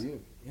 Genius. Wow,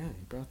 you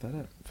brought that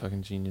up.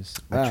 Fucking genius.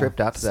 I Wow.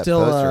 tripped out to that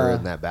Still, poster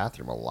in that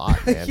bathroom a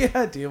lot, man.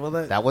 yeah, dude. Well,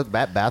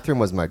 That bathroom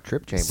was my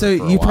trip chamber. so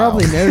for a you while.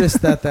 probably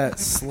noticed that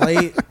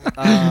slate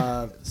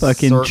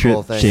Fucking Circle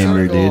trip thing.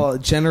 chamber, circle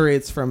dude.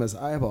 generates from his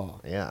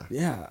eyeball. Yeah.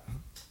 Yeah,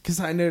 because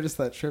I noticed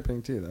that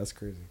tripping too. That's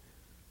crazy.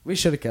 We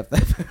should have kept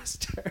that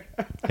poster.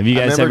 Have you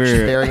I guys remember ever?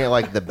 staring at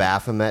like the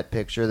Baphomet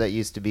picture that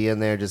used to be in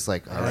there, just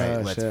like, all right,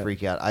 Oh, let's shit.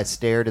 freak out. I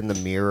stared in the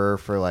mirror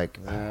for like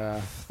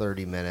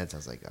 30 minutes. I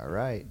was like, all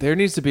right, There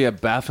needs to be a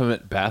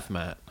Baphomet bath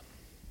mat.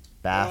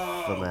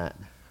 Baphomet.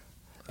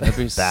 That'd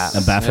be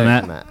A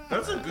Baphomet?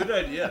 That's a good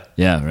idea.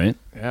 Yeah, right.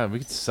 Yeah, we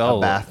could sell.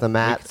 A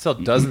Baphomet? We could sell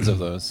dozens of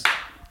those.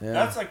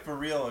 Yeah. like for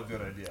real a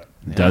good idea.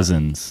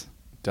 Dozens.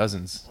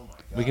 Dozens.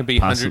 We can be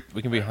Possi- 100.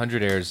 We can be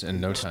 100 airs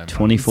in no time.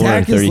 24 or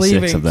Zach is 36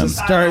 leaving of them. to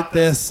start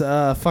this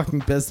fucking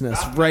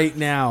business right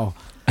now.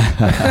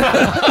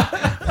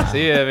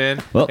 See ya,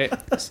 man. Well, Hey,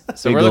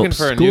 so big we're looking gulp.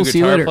 for a School, new see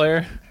you guitar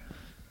later.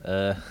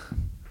 player.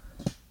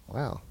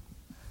 Wow.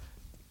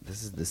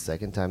 This is the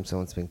second time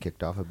someone's been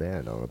kicked off a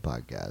band on a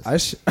podcast.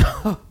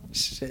 Oh,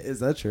 shit. Is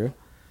that true?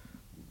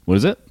 What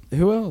is it?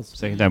 Who else?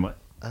 Second time what?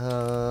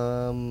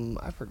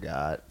 I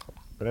forgot,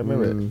 but I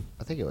remember it.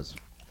 I think it was.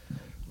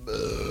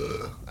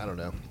 I don't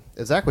know.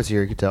 If Zach was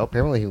here, you could tell.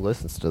 Apparently, he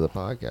listens to the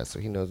podcast, so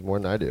he knows more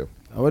than I do.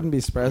 I wouldn't be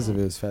surprised if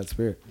it was Fat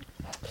Spirit.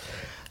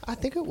 I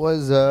think it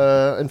was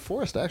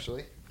enforced,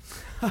 actually.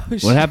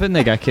 What happened?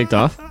 They got kicked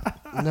off?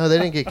 No, they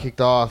didn't get kicked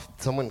off.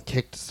 Someone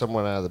kicked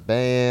someone out of the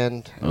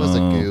band. It was a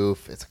Oh.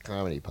 goof. It's a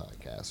comedy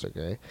podcast,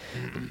 okay?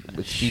 It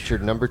was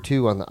featured number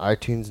 2 on the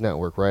iTunes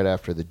network right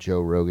after the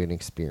Joe Rogan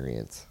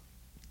Experience.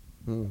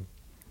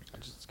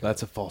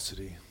 That's a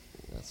falsity.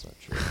 That's not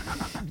true.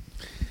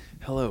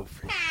 Hello,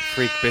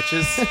 freak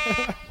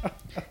bitches.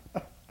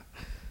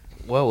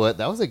 Well, what?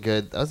 That was a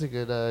good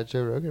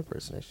Joe Rogan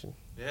impersonation.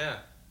 Yeah,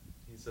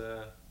 he's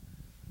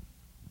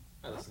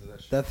I listen to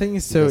that shit. That thing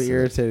is so Listen.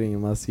 irritating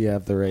unless you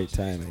have the right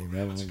timing.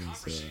 That one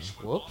is,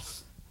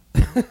 Whoops.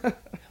 Hello,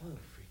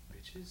 freak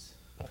bitches.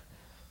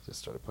 Just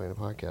started playing a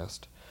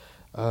podcast.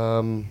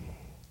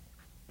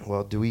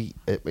 Well, do we?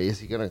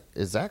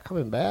 Is Zach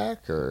coming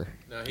back or?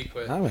 No, he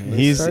quit. I mean,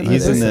 He's start in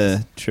this.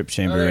 the trip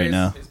chamber there he right is.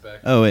 now. He's back.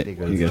 Oh wait, He you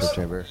goes to guys. the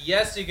chamber.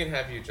 Yes, you can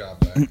have your job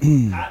back.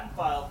 Patent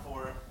filed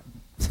for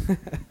him.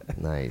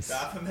 Nice.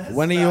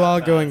 When are you all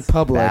going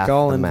public?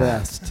 I'll Baphomet.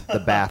 invest. The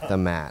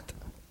Baphomet.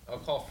 I'll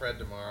call Fred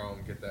tomorrow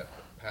and get that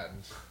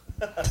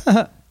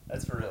patent.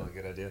 That's for real a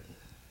good idea.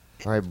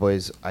 All right,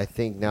 boys. I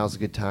think now's a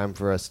good time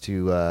for us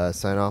to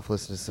sign off,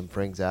 listen to some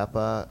Frank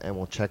Zappa, and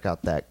we'll check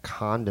out that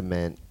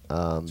condiment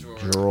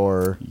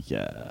drawer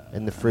Yeah.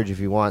 in the fridge if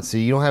you want. So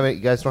you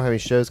guys don't have any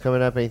shows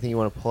coming up? Anything you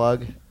want to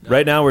plug?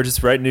 Right now, we're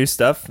just writing new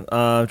stuff.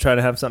 Trying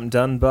to have something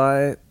done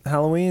by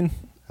Halloween.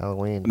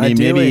 Halloween. I mean,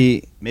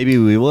 Ideally. maybe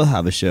we will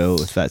have a show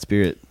with Fat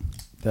Spirit.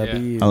 That'd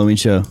be Halloween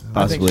show, I think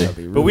possibly. that'd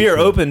be But really we are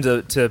cool. open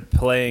to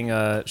playing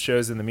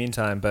shows in the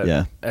meantime. But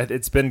Yeah.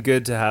 it's been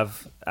good to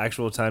have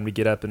actual time to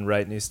get up and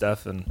write new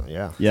stuff and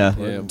Yeah.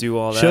 Yeah. do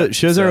all that.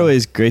 Shows are So-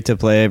 always great to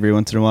play every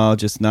once in a while.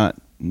 Just not.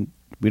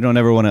 We don't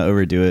ever want to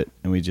overdo it,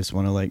 and we just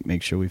want to like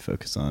make sure we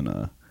focus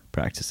on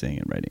practicing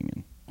and writing.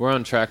 And We're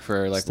on track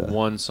for like Stuff.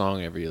 one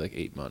song every like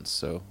 8 months,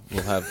 so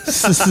we'll have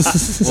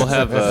we'll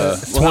have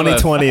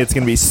 2020. It's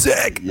gonna be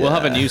sick. we'll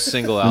have a new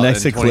single out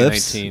next in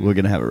Eclipse, 2019. we're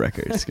gonna have a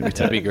record. It's gonna be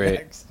That'd tight. be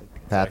great.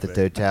 Path to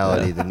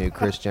Totality, the new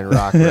Christian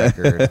rock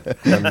record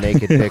from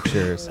Naked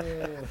Pictures,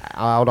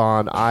 out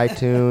on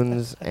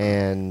iTunes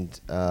and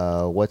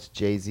what's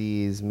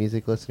Jay-Z's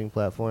music listening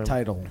platform?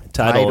 Tidal.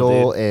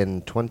 Tidal, dude.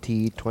 in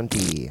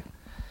 2020.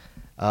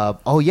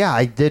 Oh yeah,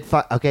 I did.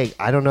 Okay,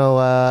 I don't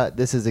know.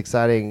 This is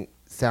exciting.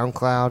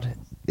 SoundCloud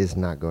is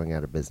not going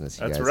out of business.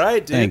 You That's guys.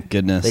 right, dude. Thank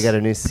goodness. They got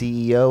a new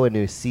CEO, a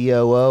new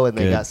COO, and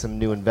they Good. got some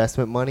new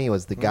investment money. It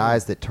was the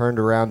guys that turned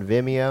around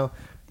Vimeo.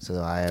 So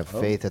I have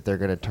faith that they're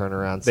going to turn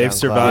around. They've SoundCloud.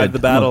 survived the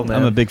battle, man.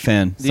 I'm a big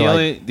fan. The So I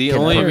only can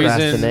only reason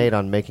procrastinate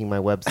on making my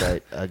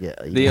website again.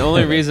 the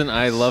only reason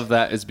I love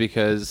that is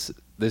because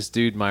this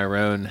dude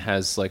Myron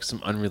has like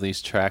some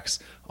unreleased tracks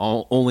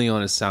only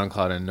on his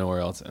SoundCloud and nowhere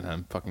else, and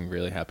I'm fucking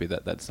really happy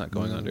that that's not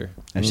going under.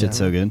 That shit's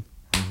so good.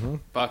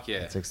 Fuck yeah!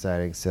 It's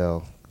exciting.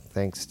 So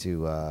thanks to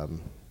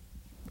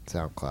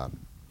SoundCloud.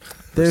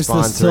 There's the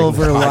sponsoring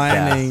silver the podcast.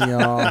 lining,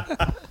 y'all.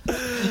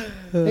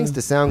 Thanks to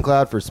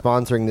SoundCloud for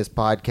sponsoring this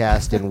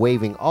podcast and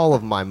waiving all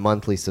of my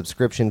monthly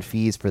subscription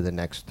fees for the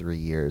next 3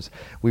 years.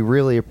 We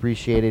really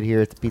appreciate it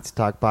here at the Pizza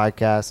Talk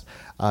Podcast.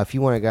 If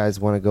you guys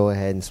want to go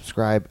ahead and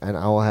subscribe, and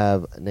I will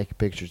have Naked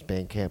Pictures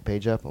Bandcamp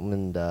page up,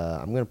 and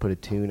I'm gonna put a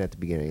tune at the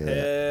beginning of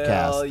the cast.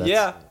 Hell That's-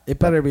 yeah. It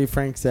better be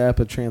Frank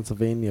Zappa,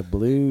 Transylvania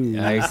Blues.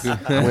 I'm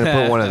gonna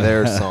put one of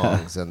their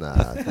songs in the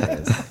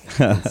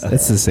thing.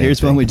 It's the same.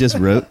 Here's one we just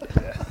wrote.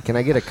 Can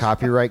I get a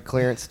copyright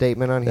clearance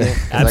statement on here?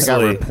 'Cause I got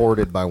Absolutely.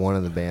 reported by one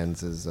of the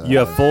bands as You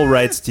have full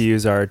rights to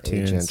use our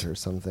tunes. agent or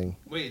something.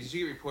 Wait, did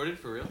you get reported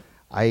for real?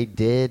 I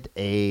did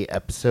a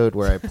episode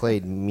where I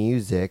played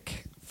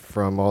music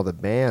from all the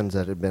bands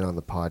that had been on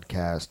the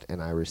podcast,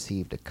 and I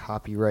received a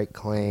copyright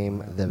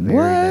claim the very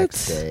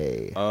next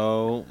day.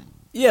 Oh,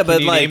 Yeah, can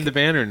but you like, name the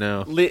band or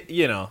no?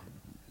 you know,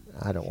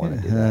 I don't want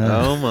to do that.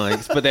 Oh my!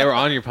 But they were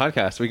on your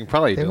podcast. We can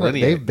probably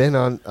delineate. They've been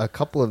on, a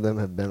couple of them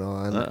have been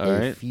on all a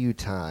right. few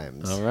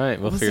times. All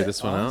right, we'll Was figure it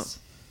this one us?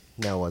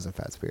 No, it wasn't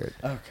Fat Spirit.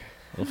 Okay. out.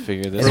 We'll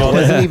figure And this it one out.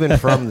 wasn't even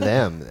from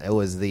them. It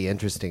was the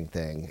interesting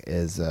thing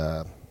is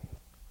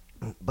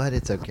but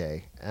it's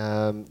okay.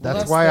 That's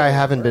that's why the I way it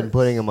haven't been works.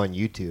 putting them on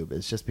YouTube.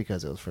 It's just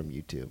because it was from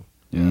YouTube.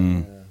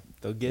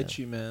 They'll get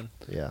you, man.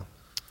 Yeah,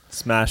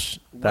 Smash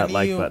that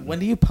like button. When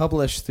do you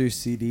publish through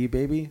CD,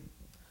 baby?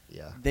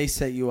 yeah. They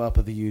set you up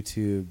with a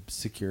YouTube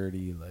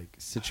security like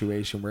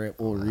situation where it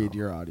will read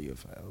your audio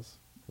files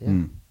Yeah.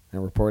 and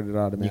report it You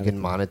automatically.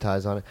 can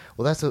monetize on it.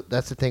 Well,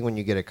 that's the thing when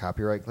you get a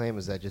copyright claim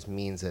is that just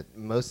means that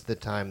most of the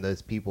time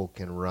those people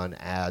can run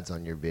ads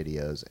on your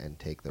videos and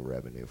take the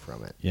revenue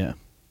from it. Yeah.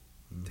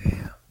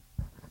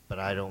 But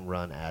I don't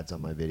run ads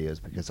on my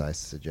videos because I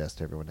suggest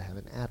everyone to have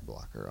an ad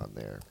blocker on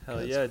there. Hell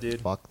 'Cause yeah,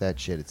 dude. Fuck that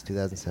shit. It's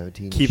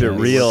 2017. You Keep it shouldn't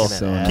be real. looking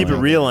at ads Keep it on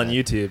real the on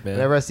internet. YouTube, man.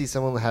 Whenever I see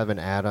someone have an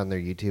ad on their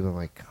YouTube, I'm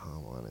like,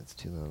 come on, it's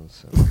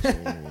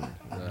 2017.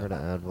 I heard of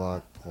Ad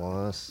Block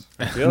Plus.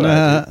 I feel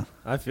that. Dude.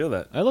 I feel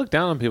that. I look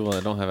down on people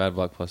that don't have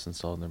AdBlock Plus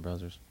installed in their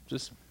browsers.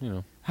 Just,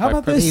 How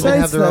about They those even have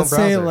sites their own that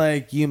say browser.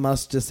 like you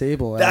must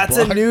disable? That's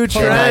ad a block? new And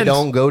I trend.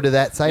 don't go to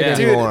that site Yeah.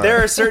 Dude, anymore.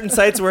 there are certain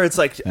sites where it's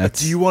like, That's-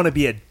 do you want to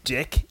be a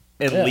dick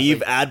and Yeah,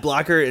 leave ad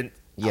blocker and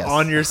Yes.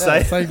 on your Yeah,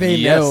 site? it's like they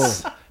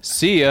yes. know.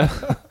 See ya.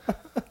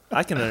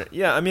 I can,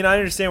 yeah. I mean, I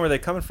understand where they're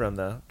coming from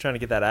though, trying to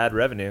get that ad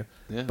revenue.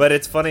 Yeah. But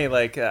it's funny.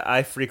 Like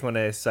I frequent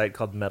a site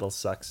called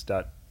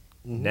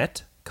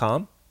metalsucks.net.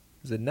 Com?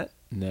 Is it net?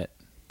 Net.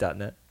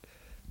 .net.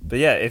 But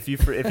yeah, if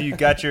you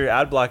got your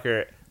ad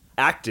blocker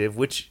active,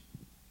 which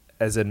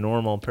as a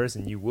normal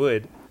person you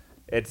would,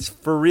 it's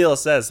for real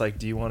says like,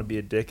 do you want to be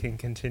a dick and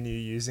continue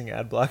using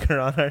ad blocker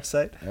on our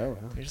site? Oh, wow.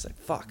 You're just like,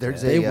 fuck.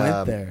 There's man. They a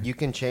went there. you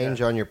can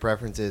change on your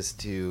preferences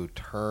to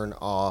turn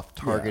off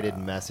targeted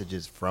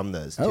messages from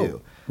those Oh,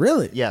 too.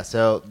 really? Yeah,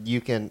 so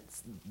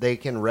they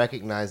can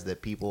recognize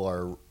that people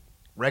are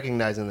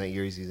recognizing that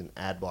you're using an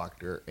ad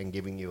blocker and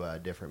giving you a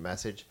different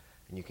message,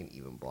 and you can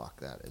even block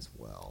that as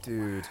well.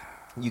 dude.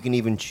 You can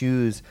even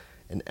choose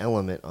an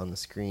element on the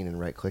screen and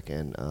right click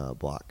and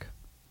block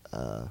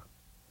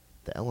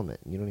the element.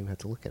 You don't even have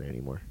to look at it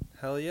anymore.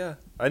 Hell yeah.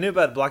 I knew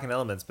about blocking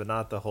elements, but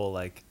not the whole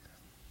like.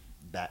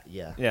 That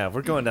yeah. Yeah,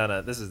 we're going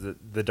down this is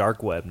the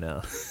dark web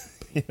now.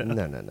 You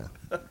know? No.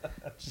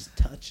 Just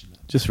touching it.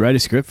 Just write a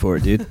script for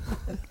it, dude.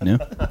 You know?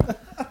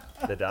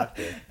 The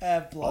doctor.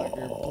 Ad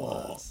blocker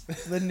plus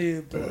the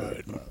new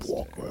blood.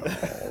 All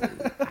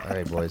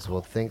right, boys.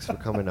 Well, thanks for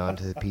coming on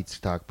to the Pete's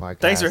Talk podcast.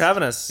 Thanks for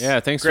having us. Yeah,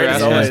 thanks Great for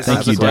as asking always. us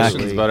Thank you, Dak.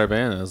 questions about our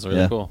band. That was really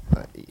Yeah. cool.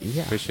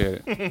 Yeah.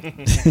 Appreciate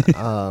it.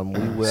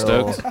 We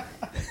will.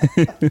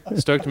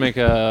 Stoked to make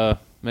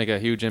a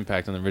huge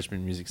impact on the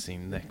Richmond music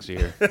scene next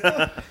year.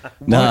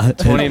 Nah.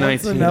 Once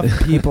 2019.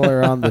 enough people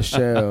are on the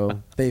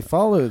show, they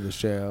follow the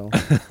show.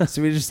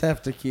 So we just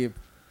have to keep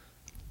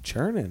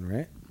churning,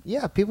 right?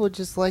 Yeah, people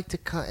just like to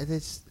cut.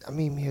 I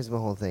mean, here's my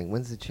whole thing.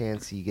 When's the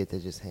chance you get to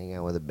just hang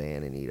out with a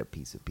band and eat a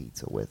piece of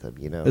pizza with them?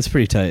 You know, That's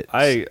pretty tight.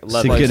 I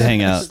love it's a it. good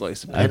hangout.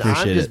 Slice of I and I'm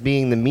appreciate just it.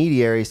 being the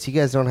mediator, so you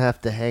guys don't have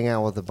to hang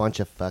out with a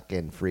bunch of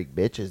fucking freak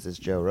bitches, as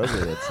Joe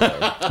Rogan would say.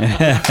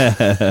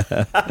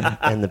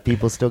 And the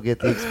people still get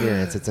the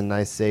experience. It's a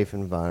nice, safe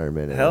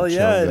environment. Hell at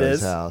yeah, it Chungo's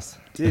is. House.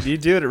 Dude, you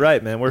do it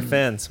right, man. We're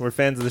fans. We're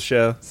fans of the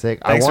show. Sick.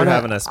 Thanks I for wanna,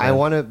 having us, man. I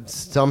want to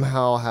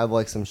somehow have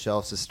like some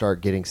shelves to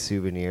start getting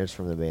souvenirs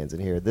from the bands in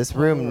here. This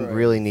room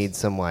really needs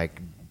some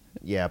like,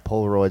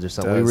 Polaroids or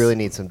something. We Does. really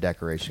need some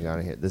decoration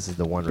on here. This is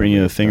the one. Bring room you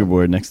a that's done.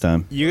 fingerboard next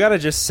time. You gotta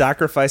just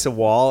sacrifice a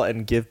wall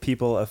and give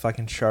people a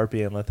fucking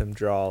Sharpie and let them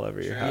draw all over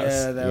your house.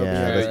 Yeah, that would Yeah,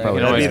 be that's great.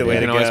 probably That'd be the the way you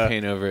to can always go.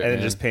 paint over it, and then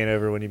man. just paint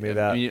over when you move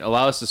out. I mean,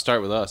 allow us to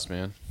start with us,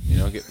 man. You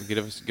know,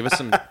 give us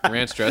some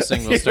ranch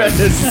dressing. We'll You start.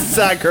 just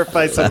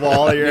sacrifice a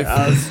wall of your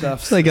house.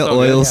 Stuff. It's like an So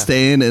oil good.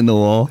 stain in the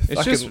wall.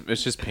 It's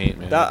just paint,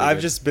 man.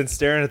 I've just been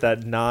staring at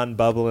that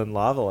non-bubbling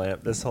lava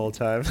lamp this whole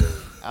time.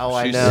 Oh,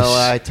 I Jesus. know.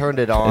 I turned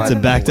it on. It's a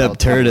backed Well, up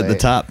turd too at the late.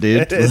 top,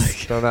 dude. It is.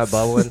 Still not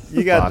bubbling.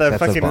 You got Fuck, the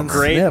that's a fucking bummer.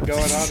 grain Snipped.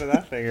 going on to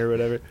that thing or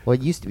whatever. Well,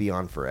 it used to be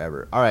on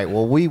forever. All right.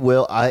 Well, we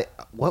will.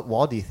 What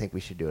wall do you think we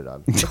should do it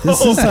on? This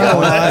is how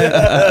I.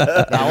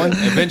 That one.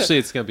 Eventually,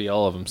 it's gonna be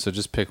all of them. So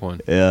just pick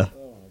one. Yeah.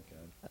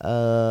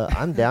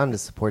 I'm down to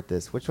support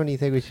this. Which one do you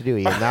think we should do?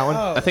 Ian? That one.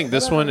 I think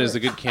this one is a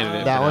good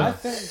candidate. That for one? now. I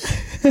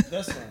think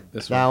this one.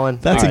 This That one. one.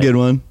 That's All a right. good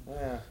one. Yeah.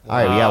 All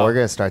right. Yeah, Wow. we're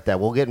gonna start that.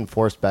 We'll get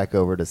enforced back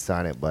over to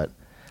sign it, but.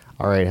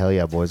 All right, hell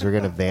yeah, boys. We're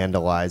gonna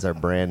vandalize our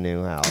brand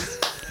new house.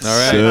 All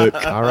right.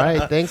 Sick. All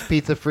right, thanks,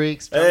 Pizza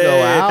Freaks. Don't Hey,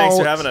 go out. thanks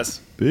for having us.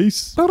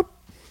 Peace.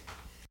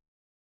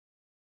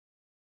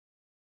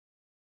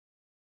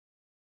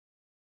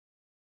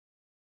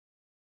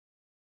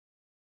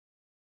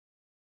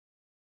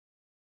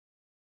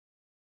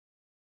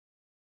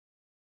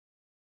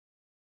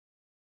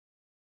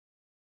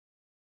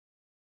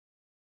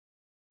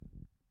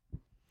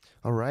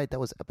 All right, that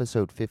was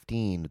episode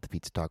 15 of the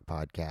Pizza Talk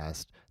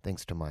podcast.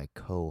 Thanks to my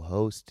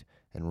co-host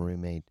and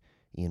roommate,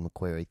 Ian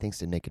McQuarrie. Thanks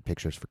to Naked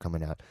Pictures for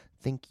coming out.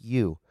 Thank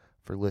you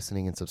for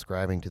listening and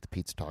subscribing to the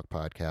Pizza Talk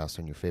podcast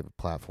on your favorite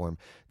platform.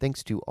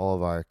 Thanks to all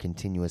of our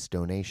continuous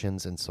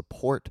donations and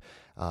support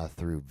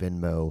through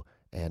Venmo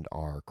and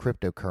our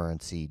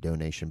cryptocurrency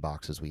donation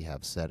boxes we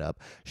have set up.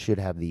 Should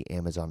have the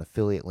Amazon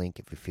affiliate link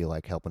if you feel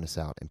like helping us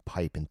out and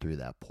piping through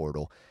that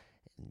portal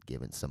and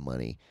giving some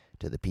money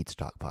to the Pizza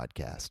Talk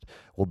podcast.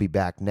 We'll be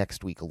back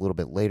next week a little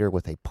bit later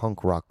with a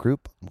punk rock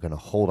group. I'm going to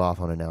hold off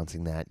on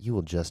announcing that. You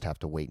will just have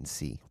to wait and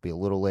see. It'll be a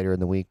little later in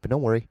the week, but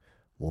don't worry.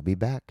 We'll be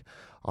back.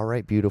 All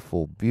right,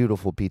 beautiful,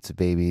 beautiful pizza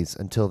babies.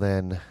 Until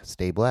then,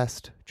 stay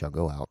blessed.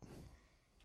 Jungo out.